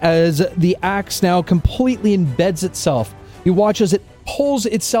head as the axe now completely embeds itself. You watch as it pulls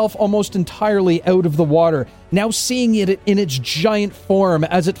itself almost entirely out of the water, now seeing it in its giant form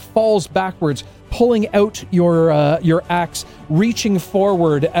as it falls backwards, pulling out your axe, reaching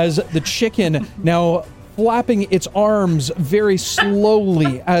forward as the chicken now flapping its arms very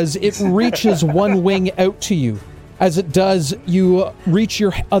slowly as it reaches one wing out to you. As it does, you reach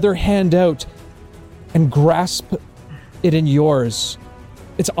your other hand out and grasp it in yours.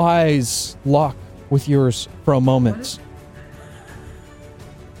 Its eyes lock with yours for a moment.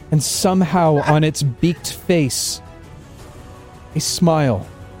 And somehow on its beaked face, a smile.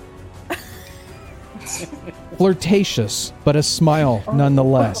 Flirtatious, but a smile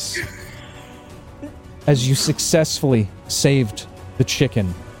nonetheless. As you successfully saved the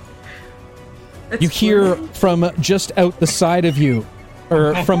chicken. You hear from just out the side of you,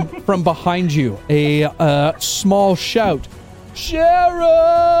 or from behind you, a small shout,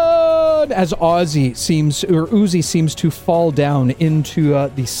 Sharon! As Uzi seems to fall down into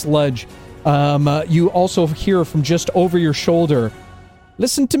the sludge. You also hear from just over your shoulder,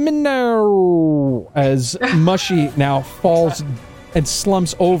 listen to me now, as Mushy now falls and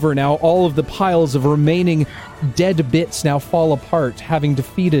slumps over. Now all of the piles of remaining dead bits now fall apart, having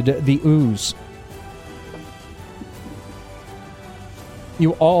defeated the ooze.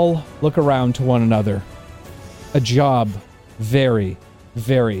 You all look around to one another. a job very,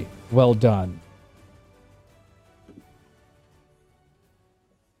 very well done.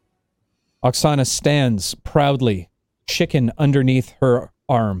 Oksana stands proudly, chicken underneath her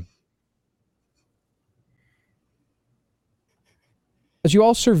arm. As you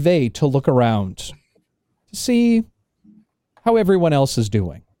all survey to look around, to see how everyone else is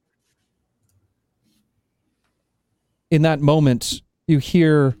doing. In that moment, you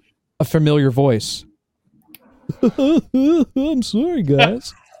hear a familiar voice. I'm sorry,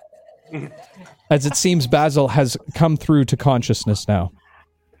 guys. As it seems Basil has come through to consciousness now.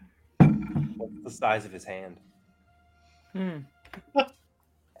 What's the size of his hand?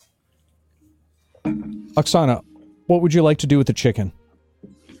 Oksana, what would you like to do with the chicken?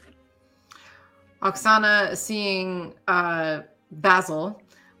 Oksana, seeing Basil,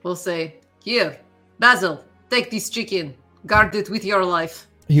 will say, "Here, Basil, take this chicken. Guard it with your life."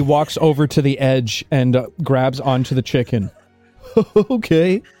 He walks over to the edge and grabs onto the chicken.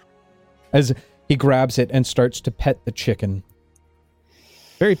 Okay. As he grabs it and starts to pet the chicken.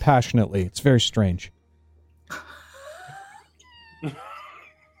 Very passionately. It's very strange.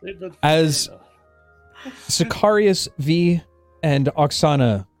 As Sicarius, V, and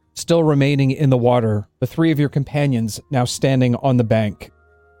Oksana still remaining in the water, the three of your companions now standing on the bank.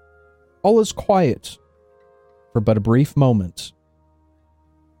 All is quiet for but a brief moment.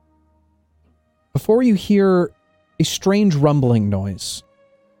 Before you hear a strange rumbling noise.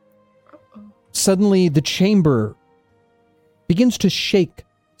 Suddenly, the chamber begins to shake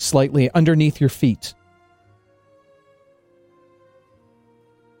slightly underneath your feet.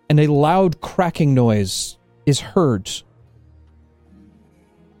 And a loud cracking noise is heard.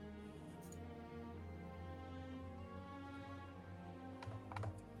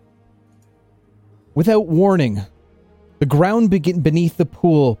 Without warning, the ground beneath the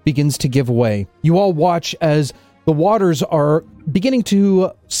pool begins to give way. You all watch as the waters are beginning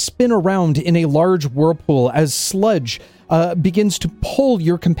to spin around in a large whirlpool as sludge begins to pull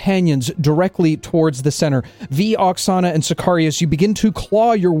your companions directly towards the center. V, Oksana, and Sicarius, you begin to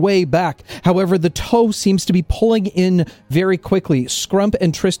claw your way back. However, the tow seems to be pulling in very quickly. Scrump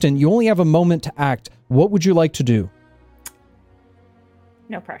and Tristan, you only have a moment to act. What would you like to do?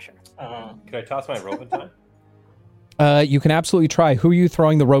 No pressure. Can I toss my rope in time? You can absolutely try. Who are you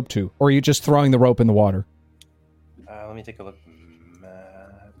throwing the rope to? Or are you just throwing the rope in the water? Let me take a look.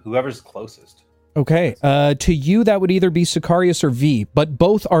 Whoever's closest. Okay. To you, that would either be Sicarius or V, but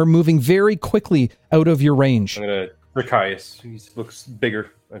both are moving very quickly out of your range. I'm going to Sicarius. He looks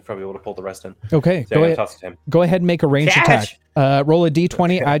bigger. I'd probably be able to pull the rest in. Okay. So go toss it to him. Go ahead and make a ranged attack. Roll a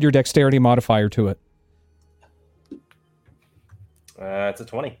d20, add your dexterity modifier to it. It's a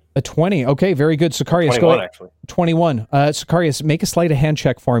 20. A 20. Okay, very good. Sicarius, 21, go ahead. actually. 21. Sicarius, make a sleight of hand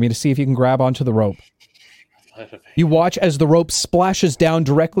check for me to see if you can grab onto the rope. You watch as the rope splashes down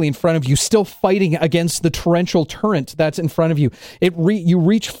directly in front of you, still fighting against the torrential torrent that's in front of you. You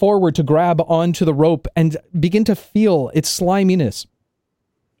reach forward to grab onto the rope and begin to feel its sliminess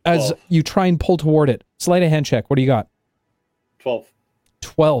as you try and pull toward it. Sleight of hand check. What do you got?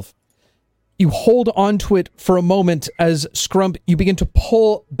 12. You hold onto it for a moment as Scrump, you begin to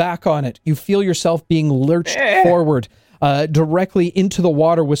pull back on it. You feel yourself being lurched forward directly into the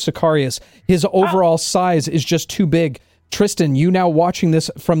water with Sicarius. His overall size is just too big. Tristan, you now watching this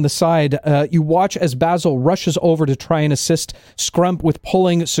from the side, you watch as Basil rushes over to try and assist Scrump with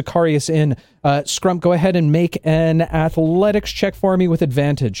pulling Sicarius in. Scrump, go ahead and make an athletics check for me with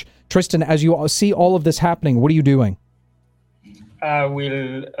advantage. Tristan, as you see all of this happening, what are you doing? I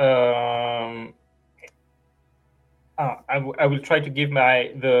will try to give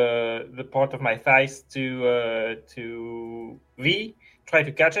the part of my thighs to V. Try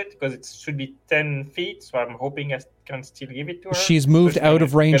to catch it because it should be 10 feet. So I'm hoping I can still give it to her. She's moved out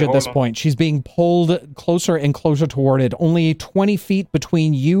of range at this point. She's being pulled closer and closer toward it. Only 20 feet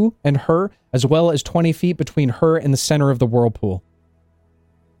between you and her, as well as 20 feet between her and the center of the whirlpool.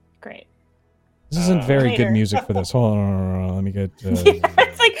 Great. This isn't very good music for this. Hold on. Let me get. It's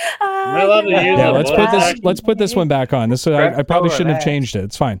like. Let's put this one back on. This I probably shouldn't have changed it.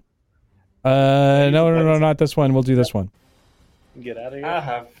 It's fine. No, not this one. We'll do this one. Get out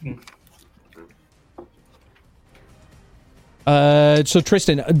of here. So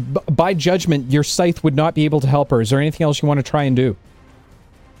Tristan, by judgment, your scythe would not be able to help her. Is there anything else you want to try and do?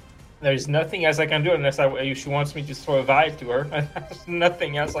 There is nothing else I can do unless she wants me to throw a vial to her. There's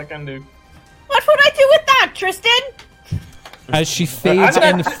nothing else I can do. What would I do with that, Tristan? As she fades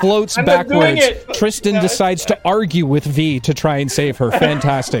and floats backwards, Tristan decides to argue with V to try and save her.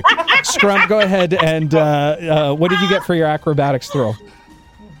 Fantastic. Scrump, go ahead and what did you get for your acrobatics throw?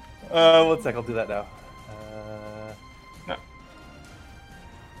 1 sec, I'll do that now.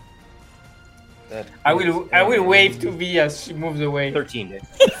 I will wave to V as she moves away. 13. Dave.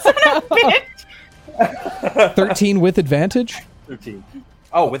 13 with advantage? 13.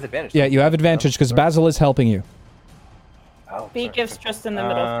 Oh, with advantage. Yeah, you have advantage because Basil is helping you. Oh, V sorry. gives Tristan the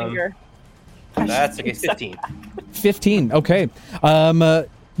middle finger. That's okay. 15. 15. Okay.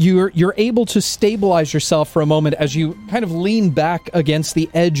 You're able to stabilize yourself for a moment as you kind of lean back against the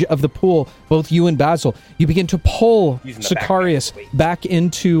edge of the pool. Both you and Basil, you begin to pull Using the Sicarius back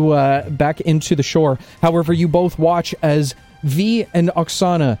back into the shore. However, you both watch as V and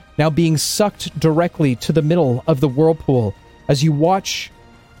Oksana now being sucked directly to the middle of the whirlpool. As you watch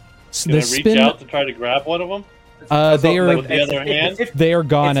Can the I reach spin, out to try to grab one of them? they are with the other hand? they are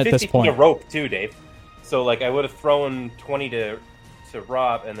gone at this point. A rope too, Dave. So like I would have thrown 20 to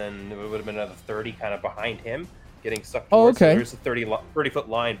Rob, and then it would have been another 30 kind of behind him, getting sucked. Oh, towards. okay. So there's a 30-foot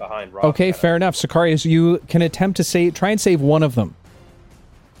line behind Rob. Okay, fair enough. Sicarius, you can attempt to try and save one of them.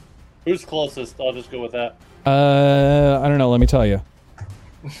 Who's closest? I'll just go with that. I don't know. Let me tell you.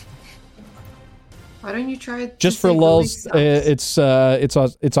 Why don't you try? Just for lulz, it's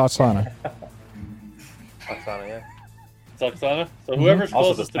Oksana. Oksana, yeah. It's Oksana. So whoever's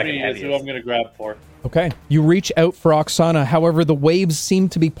Also closest the to me second is who heaviest. I'm going to grab for. Okay. You reach out for Oksana. However, the waves seem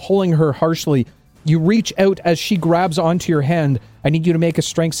to be pulling her harshly. You reach out as she grabs onto your hand. I need you to make a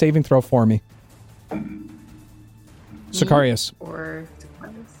strength saving throw for me. Sicarius. Or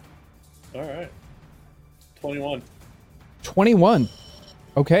All right. 21. 21.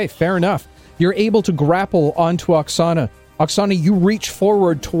 Okay, fair enough. You're able to grapple onto Oksana. Oksana, you reach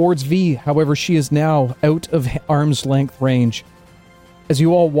forward towards V. However, she is now out of arm's length range. As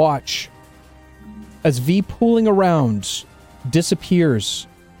you all watch, as V pooling around disappears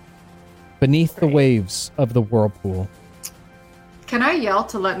beneath the waves of the whirlpool. Can I yell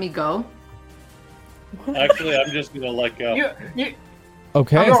to let me go? Actually, I'm just going to let go. You,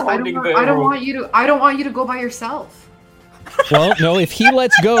 Okay. You're I holding don't, the I don't rope. want you to. I don't want you to go by yourself. Well, no, if he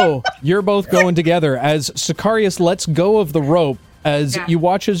lets go, you're both going together. As Sicarius lets go of the rope, as Yeah. you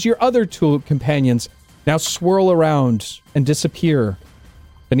watch as your other two companions now swirl around and disappear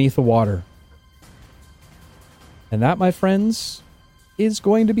beneath the water. And that, my friends, is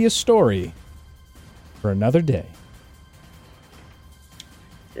going to be a story for another day.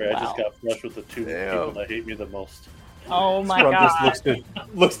 Great, I just got flushed with the two people that hate me the most. Oh my Scrum god. just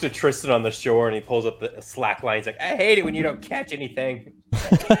looks to Tristan on the shore, and he pulls up the slack line. He's like, "I hate it when you don't catch anything."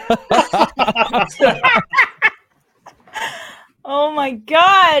 Oh my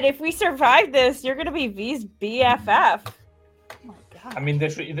god. If we survive this, you're gonna be V's BFF. Oh my god. I mean, they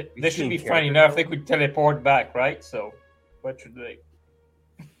should be Team fine character. enough. They could teleport back, right? So, what should they?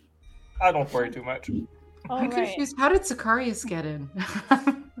 I don't worry too much. All I'm right. confused. How did Sicarius get in?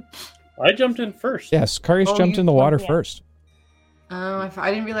 I jumped in first. Yes, Sicarius Oh, jumped you in the water jumped in. first. Oh, I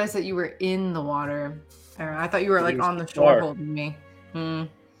didn't realize that you were in the water. I thought you were like He was on the too shore far. holding me. Hmm.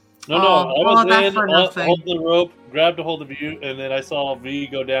 No, Oh, I was that's in, for nothing. hold the rope, grabbed a hold of you, and then I saw V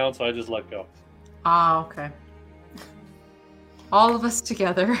go down, so I just let go. Ah, okay. All of us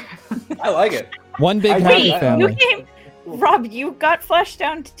together. I like it. One big I happy wait, family. You came, Rob, you got flushed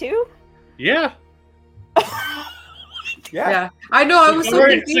down too? Yeah. Yeah. I know. I was so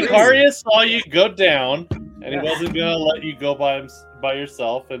confused. Sicarius saw you go down, and he wasn't gonna let you go by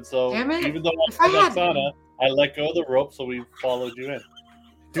yourself, and so Damn it. even though If I I had- was Oksana, I let go of the rope, so we followed you in.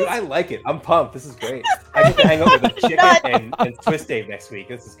 Dude, I like it. I'm pumped. This is great. I get to hang out with a chicken and Twist Dave next week.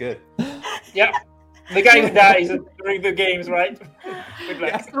 This is good. Yeah, the guy who dies during the games, right? Good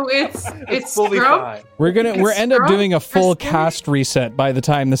luck. So it's fully Scrub. fine. We're end up Scrub, doing a full Tristan. cast reset by the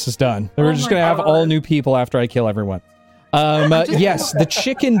time this is done. We're Oh just my gonna have God. all new people after I kill everyone. Yes, the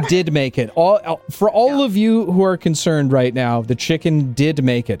chicken did make it. For all of you who are concerned right now, the chicken did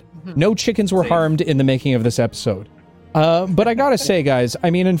make it. No chickens were harmed in the making of this episode. But I gotta say, guys, I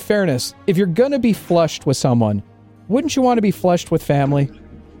mean, in fairness, if you're gonna be flushed with someone, wouldn't you want to be flushed with family?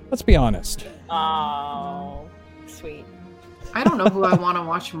 Let's be honest. Oh, sweet. I don't know who I want to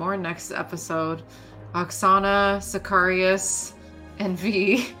watch more next episode. Oksana, Sicarius, and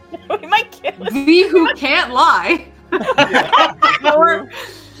V. We might kill him. V who can't lie.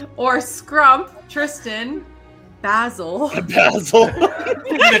 or Scrump, Tristan, Basil, Basil.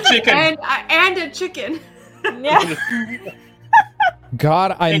 The chicken. and a chicken. Yeah.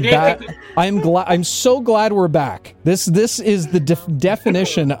 God, I'm back. I'm so glad we're back. This is the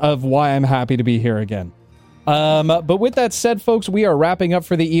definition of why I'm happy to be here again. But with that said, folks, we are wrapping up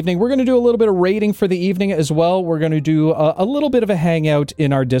for the evening. We're going to do a little bit of rating for the evening as well. We're going to do a little bit of a hangout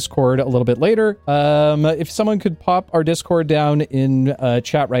in our Discord a little bit later. If someone could pop our Discord down in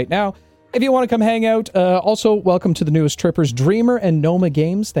chat right now, If you want to come hang out, also welcome to the newest Trippers, Dreamer and Noma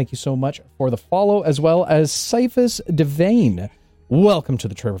Games. Thank you so much for the follow, as well as Cyphus Devane. Welcome to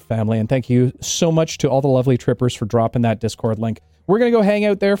the Tripper family, and thank you so much to all the lovely Trippers for dropping that Discord link. We're going to go hang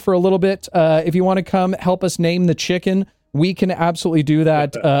out there for a little bit. If you want to come help us name the chicken, we can absolutely do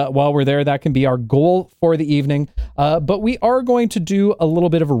that while we're there. That can be our goal for the evening. But we are going to do a little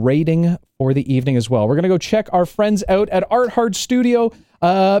bit of a rating for the evening as well. We're going to go check our friends out at Art Hard Studio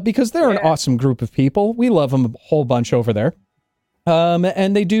because they're an awesome group of people. We love them a whole bunch over there.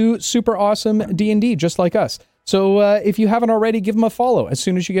 And they do super awesome D&D just like us. So if you haven't already, give them a follow as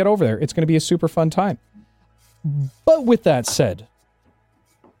soon as you get over there. It's going to be a super fun time. But with that said,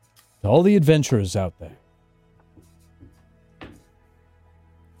 to all the adventurers out there,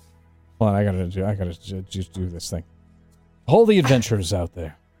 hold on, I gotta just do this thing. All the adventurers out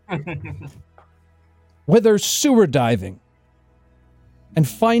there, whether sewer diving and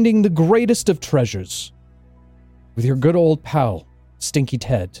finding the greatest of treasures with your good old pal, Stinky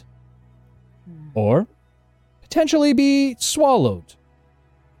Ted, or potentially be swallowed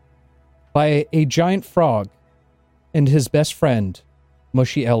by a giant frog and his best friend,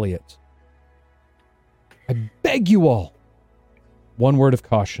 Mushy Elliot. I beg you all, one word of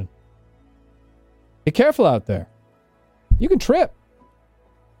caution. Be careful out there. You can trip.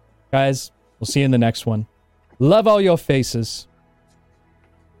 Guys, we'll see you in the next one. Love all your faces.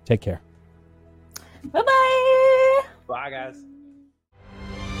 Take care. Bye-bye. Bye, guys.